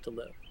 months left to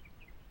live.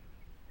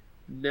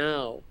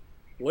 Now,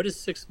 what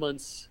does December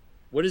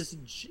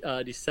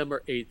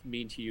 8th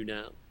mean to you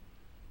now?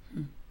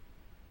 It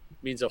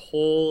means a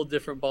whole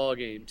different ball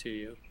game to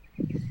you.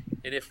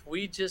 And if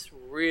we just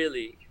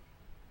really,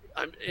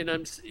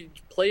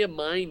 play a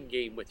mind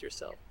game with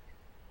yourself.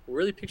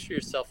 Really picture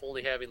yourself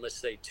only having, let's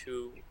say,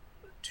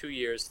 3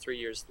 years to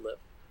live.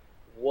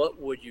 What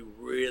would you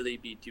really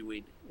be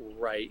doing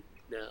right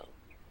now?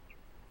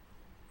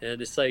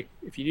 And it's like,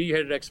 if you knew you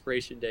had an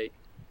expiration date,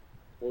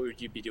 what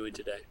would you be doing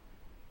today?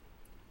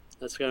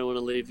 That's what I want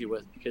to leave you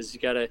with, because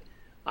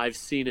I've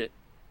seen it.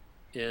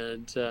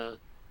 And the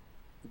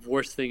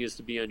worst thing is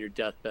to be on your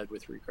deathbed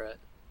with regret.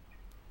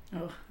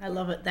 Oh, I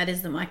love it. That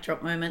is the mic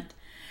drop moment.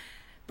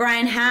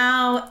 Brian,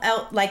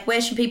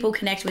 where should people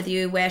connect with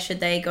you? Where should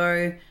they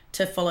go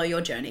to follow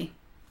your journey?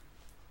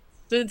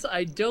 Since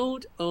I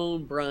don't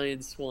own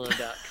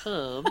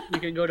brianswan.com, you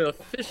can go to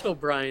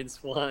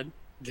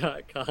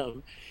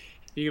officialbrianswan.com.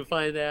 You can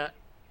find that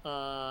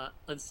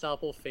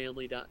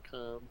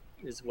unstoppablefamily.com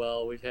as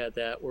well. We've had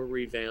that. We're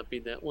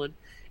revamping that one.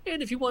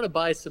 And if you want to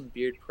buy some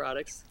beard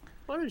products,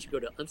 why don't you go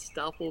to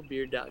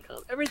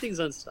unstoppablebeard.com? Everything's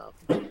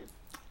unstoppable.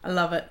 I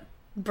love it.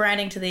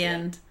 Branding to the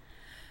end.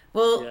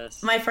 Well,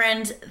 yes. My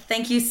friend,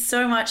 thank you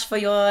so much for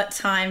your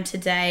time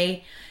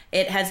today.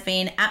 It has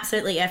been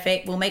absolutely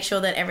epic. We'll make sure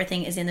that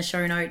everything is in the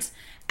show notes.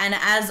 And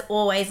as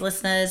always,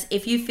 listeners,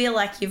 if you feel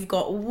like you've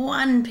got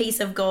one piece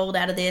of gold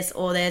out of this,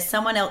 or there's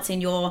someone else in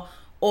your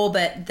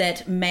orbit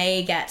that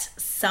may get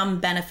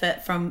some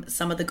benefit from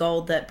some of the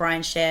gold that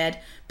Brian shared,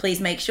 please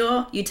make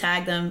sure you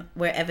tag them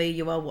wherever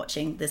you are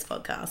watching this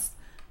podcast.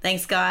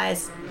 Thanks,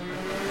 guys.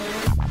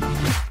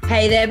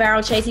 Hey there,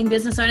 barrel chasing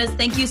business owners.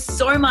 Thank you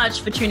so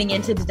much for tuning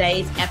into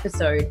today's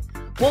episode.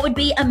 What would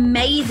be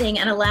amazing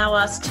and allow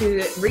us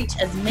to reach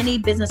as many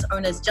business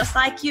owners just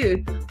like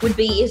you would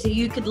be if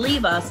you could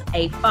leave us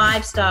a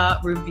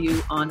 5-star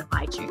review on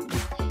iTunes.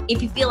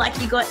 If you feel like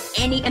you got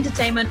any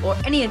entertainment or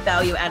any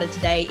value out of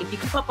today, if you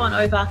could pop on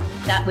over,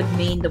 that would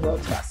mean the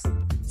world to us.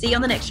 See you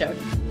on the next show.